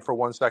rewind for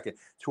 1 second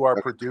to our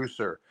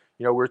producer.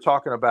 We're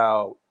talking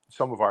about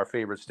some of our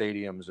favorite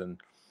stadiums, and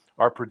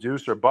our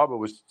producer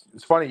Bubba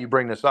it's funny you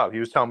bring this up. He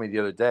was telling me the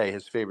other day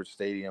his favorite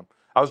stadium.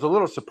 I was a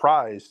little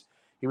surprised.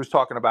 He was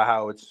talking about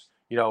how it's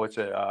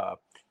a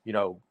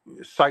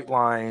sight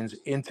lines,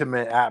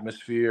 intimate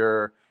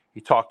atmosphere.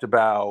 He talked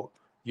about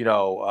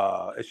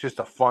it's just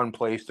a fun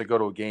place to go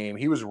to a game.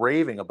 He was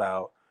raving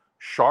about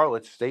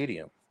Charlotte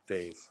Stadium,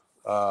 Dave.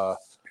 So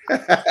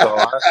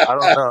I don't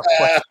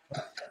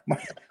know.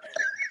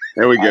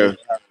 There we go.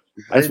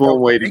 That's one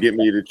way to get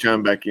me to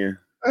chime back in.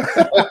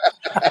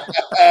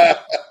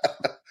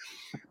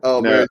 Oh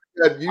no,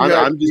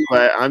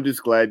 man, I'm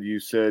just glad you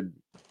said.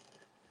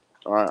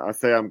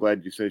 I'm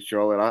glad you said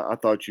Charlotte. I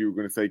thought you were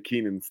going to say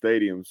Kenan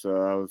Stadium, so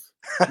I was.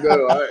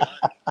 No,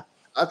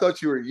 I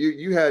thought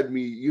you had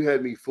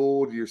me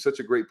fooled. You're such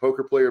a great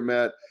poker player,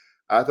 Matt.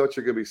 I thought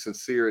you're going to be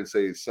sincere and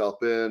say South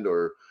Bend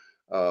or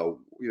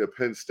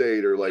Penn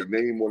State, or like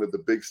name one of the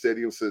big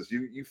stadiums. Says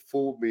you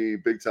fooled me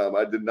big time.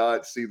 I did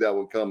not see that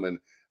one coming.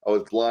 I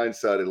was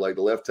blindsided. Like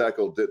the left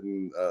tackle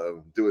didn't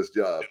do his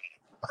job.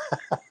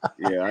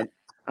 Yeah,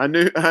 I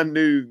knew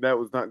that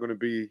was not going to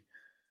be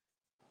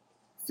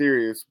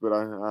serious, but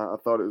I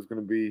thought it was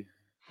going to be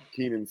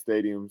Kenan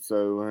Stadium,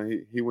 so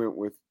he went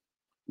with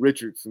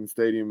Richardson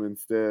Stadium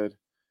instead.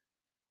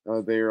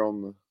 There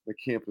on the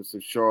campus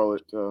of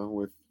Charlotte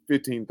with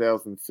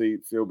 15,000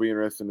 seats. It'll be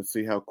interesting to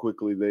see how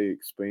quickly they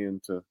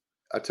expand to.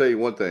 I tell you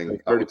one thing,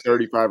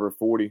 35 or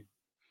 40.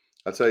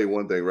 I'll tell you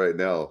one thing right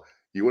now.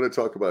 You want to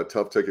talk about a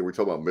tough ticket? We're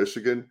talking about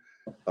Michigan.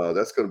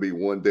 That's going to be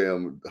one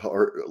damn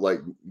hard, like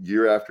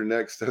year after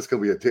next. That's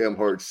going to be a damn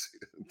hard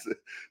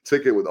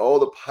ticket with all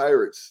the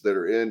Pirates that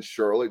are in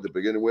Charlotte to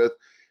begin with,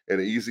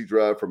 and an easy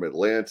drive from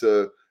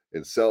Atlanta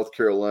and South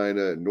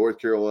Carolina and North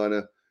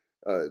Carolina.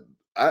 I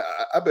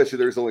bet you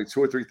there's only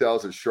 2,000 or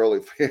 3,000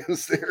 Charlotte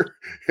fans there,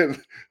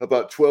 and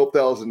about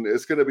 12,000.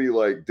 It's going to be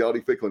like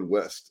Dowdy Ficklen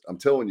West. I'm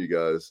telling you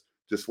guys,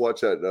 just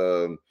watch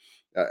that.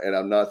 And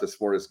I'm not the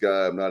smartest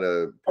guy. I'm not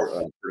a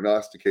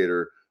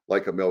prognosticator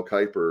like a Mel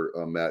Kiper,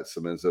 Matt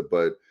Semenza,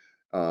 but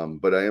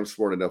I am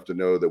smart enough to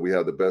know that we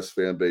have the best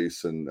fan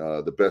base and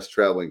the best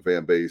traveling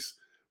fan base,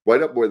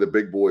 right up where the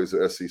big boys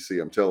of SEC.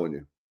 I'm telling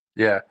you.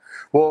 Yeah.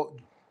 Well,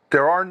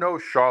 there are no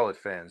Charlotte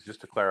fans.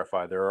 Just to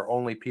clarify, there are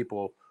only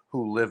people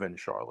who live in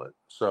Charlotte.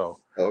 So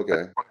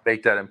okay,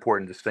 make that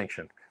important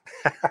distinction.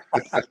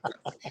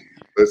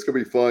 It's gonna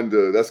be fun.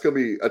 That's gonna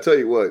be. I tell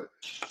you what.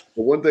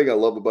 The one thing I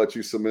love about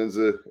you,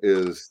 Semenza,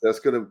 is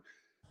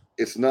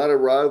it's not a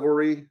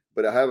rivalry,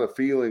 but I have a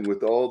feeling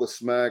with all the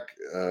smack,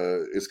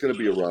 it's going to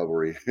be a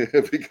rivalry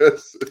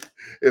because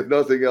if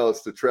nothing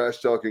else, the trash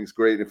talking is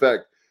great. In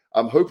fact,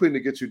 I'm hoping to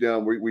get you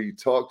down. We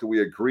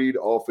agreed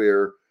off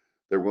air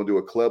that we're going to do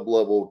a club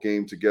level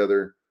game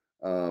together.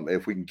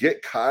 If we can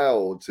get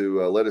Kyle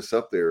to let us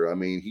up there, I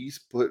mean, he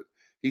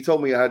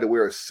told me I had to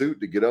wear a suit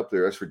to get up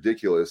there. That's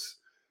ridiculous.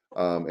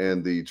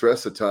 And the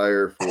dress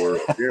attire for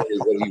apparently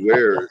what he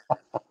wears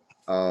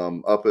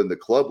up in the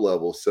club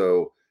level.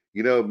 So,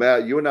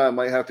 Matt, you and I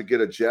might have to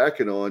get a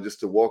jacket on just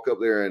to walk up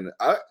there. And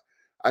I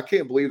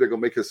can't believe they're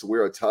going to make us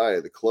wear a tie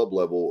at the club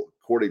level,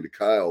 according to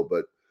Kyle.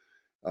 But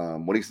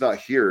when he's not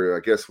here, I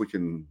guess we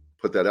can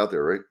put that out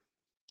there, right?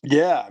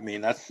 Yeah, I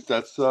mean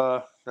that's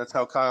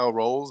how Kyle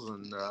rolls,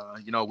 and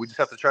we just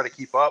have to try to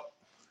keep up.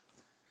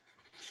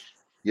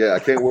 Yeah, I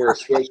can't wear a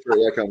sweatshirt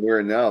like I'm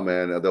wearing now,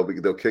 man.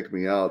 They'll kick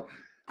me out.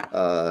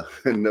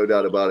 No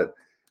doubt about it.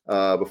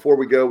 Before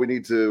we go, we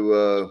need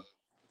to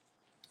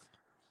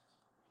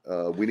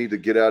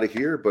get out of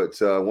here,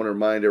 but I want to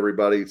remind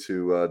everybody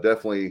to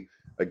definitely,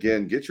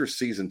 again, get your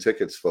season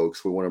tickets,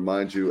 folks. We want to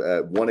remind you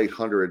at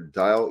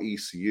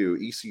 1-800-DIAL-ECU,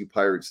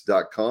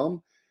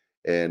 ECUPirates.com.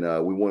 And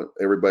we want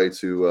everybody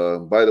to,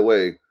 by the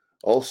way,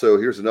 also,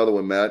 here's another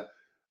one, Matt.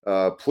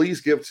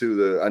 Please give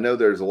to I know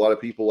there's a lot of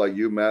people like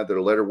you, Matt, that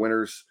are letter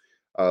winners.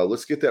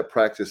 Let's get that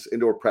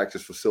indoor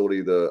practice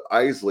facility, the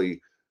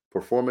Isley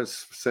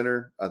Performance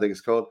Center, I think it's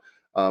called.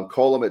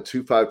 Call them at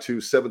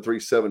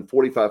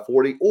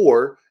 252-737-4540,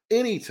 or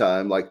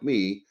anytime, like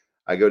me,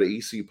 I go to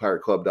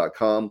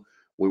ecupirateclub.com.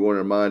 We want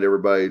to remind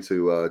everybody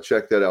to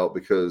check that out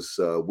because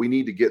we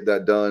need to get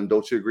that done.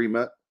 Don't you agree,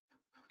 Matt?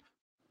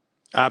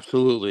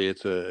 Absolutely.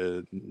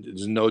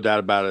 There's no doubt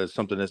about it. It's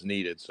something that's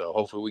needed. So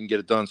hopefully we can get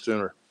it done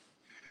sooner.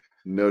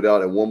 No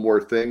doubt. And one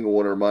more thing, I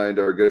want to remind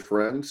our good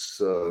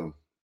friends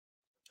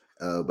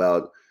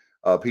about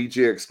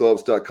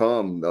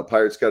pgxgloves.com.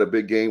 Pirates got a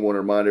big game. Want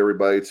to remind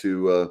everybody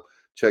to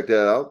check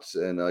that out.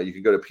 And you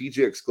can go to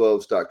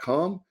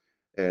pgxgloves.com.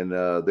 And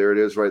there it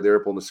is right there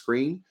up on the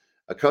screen.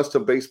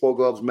 Custom baseball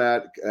gloves,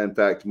 Matt. In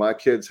fact, my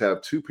kids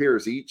have 2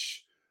 pairs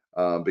each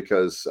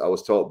because I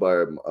was taught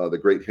by the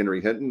great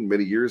Henry Hinton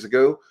many years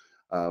ago.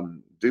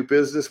 Do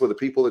business with the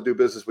people that do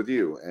business with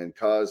you. And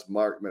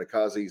Mark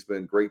Menikazi has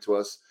been great to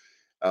us.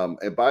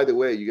 And by the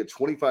way, you get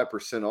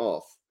 25%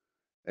 off.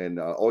 And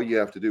all you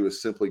have to do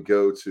is simply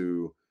go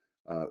to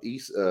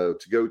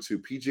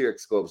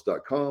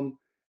pgxgloves.com,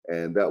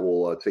 and that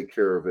will take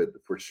care of it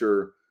for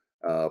sure.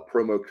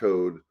 Promo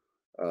code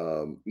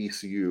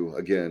ECU,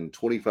 again,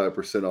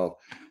 25% off.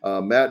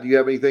 Matt, do you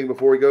have anything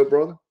before we go,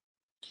 brother?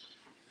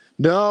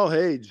 No,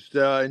 hey, just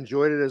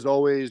enjoyed it as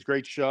always.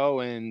 Great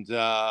show. And,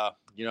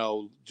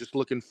 just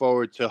looking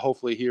forward to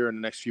hopefully here in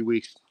the next few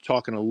weeks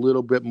talking a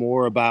little bit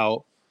more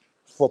about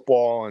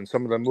football and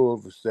some of the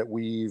moves that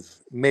we've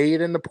made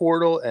in the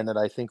portal and that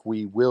I think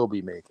we will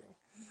be making.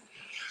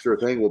 Sure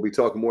thing. We'll be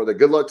talking more of that.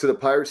 Good luck to the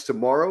Pirates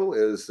tomorrow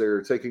as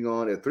they're taking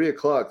on at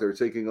 3:00. They're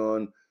taking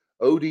on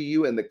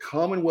ODU and the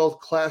Commonwealth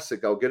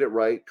Classic. I'll get it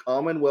right.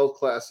 Commonwealth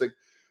Classic,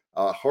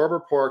 Harbor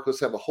Park. Let's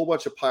have a whole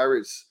bunch of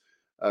Pirates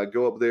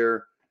go up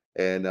there.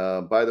 And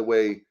by the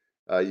way,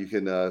 you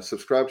can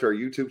subscribe to our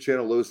YouTube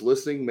channel. Those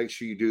listening, make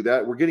sure you do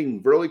that. We're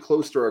getting really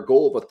close to our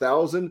goal of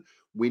 1,000.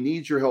 We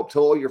need your help.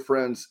 Tell all your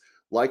friends.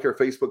 Like our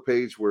Facebook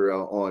page. We're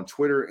on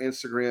Twitter,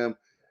 Instagram,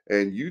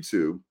 and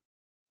YouTube.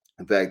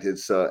 In fact,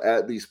 it's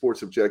at the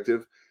Sports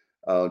Objective,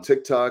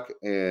 TikTok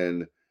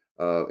and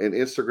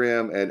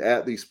Instagram, and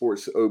at the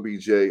Sports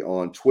OBJ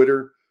on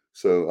Twitter.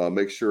 So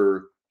make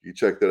sure you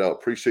check that out.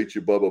 Appreciate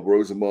you, Bubba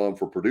Rosenbaum,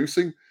 for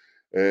producing.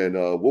 And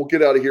we'll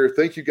get out of here.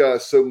 Thank you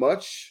guys so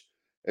much.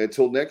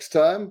 Until next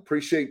time,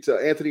 appreciate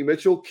Anthony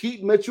Mitchell,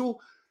 Keaton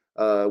Mitchell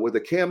with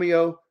a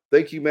cameo.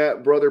 Thank you,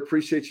 Matt, brother.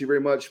 Appreciate you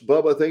very much.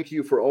 Bubba, thank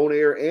you for on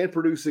air and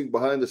producing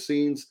behind the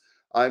scenes.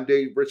 I'm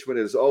Dave Richmond.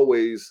 As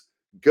always,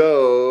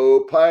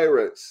 go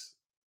Pirates.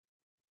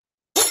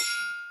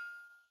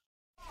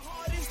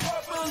 Heart is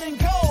purple and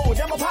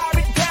gold. I'm a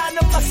pirate down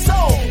to my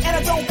soul, and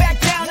I don't back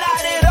down,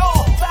 not at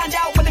all. Find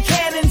out when the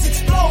cannons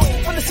explode.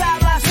 From the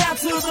sidelines down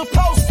to the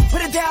post.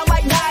 Put it down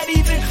like not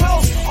even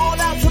close. All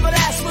out to the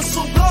last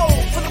whistle blow.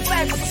 For the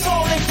flag, for the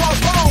soul, and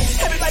crossbones.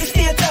 Everybody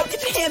stand up,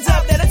 get your hands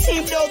up. Let a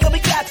team know that we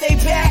got they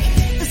back.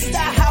 This is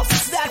our house,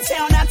 this is our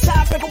town, our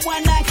time. Record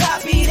 19,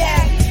 copy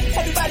that.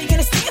 Everybody in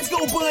the stands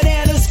go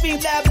bananas. Scream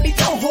loud, but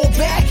don't hold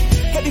back.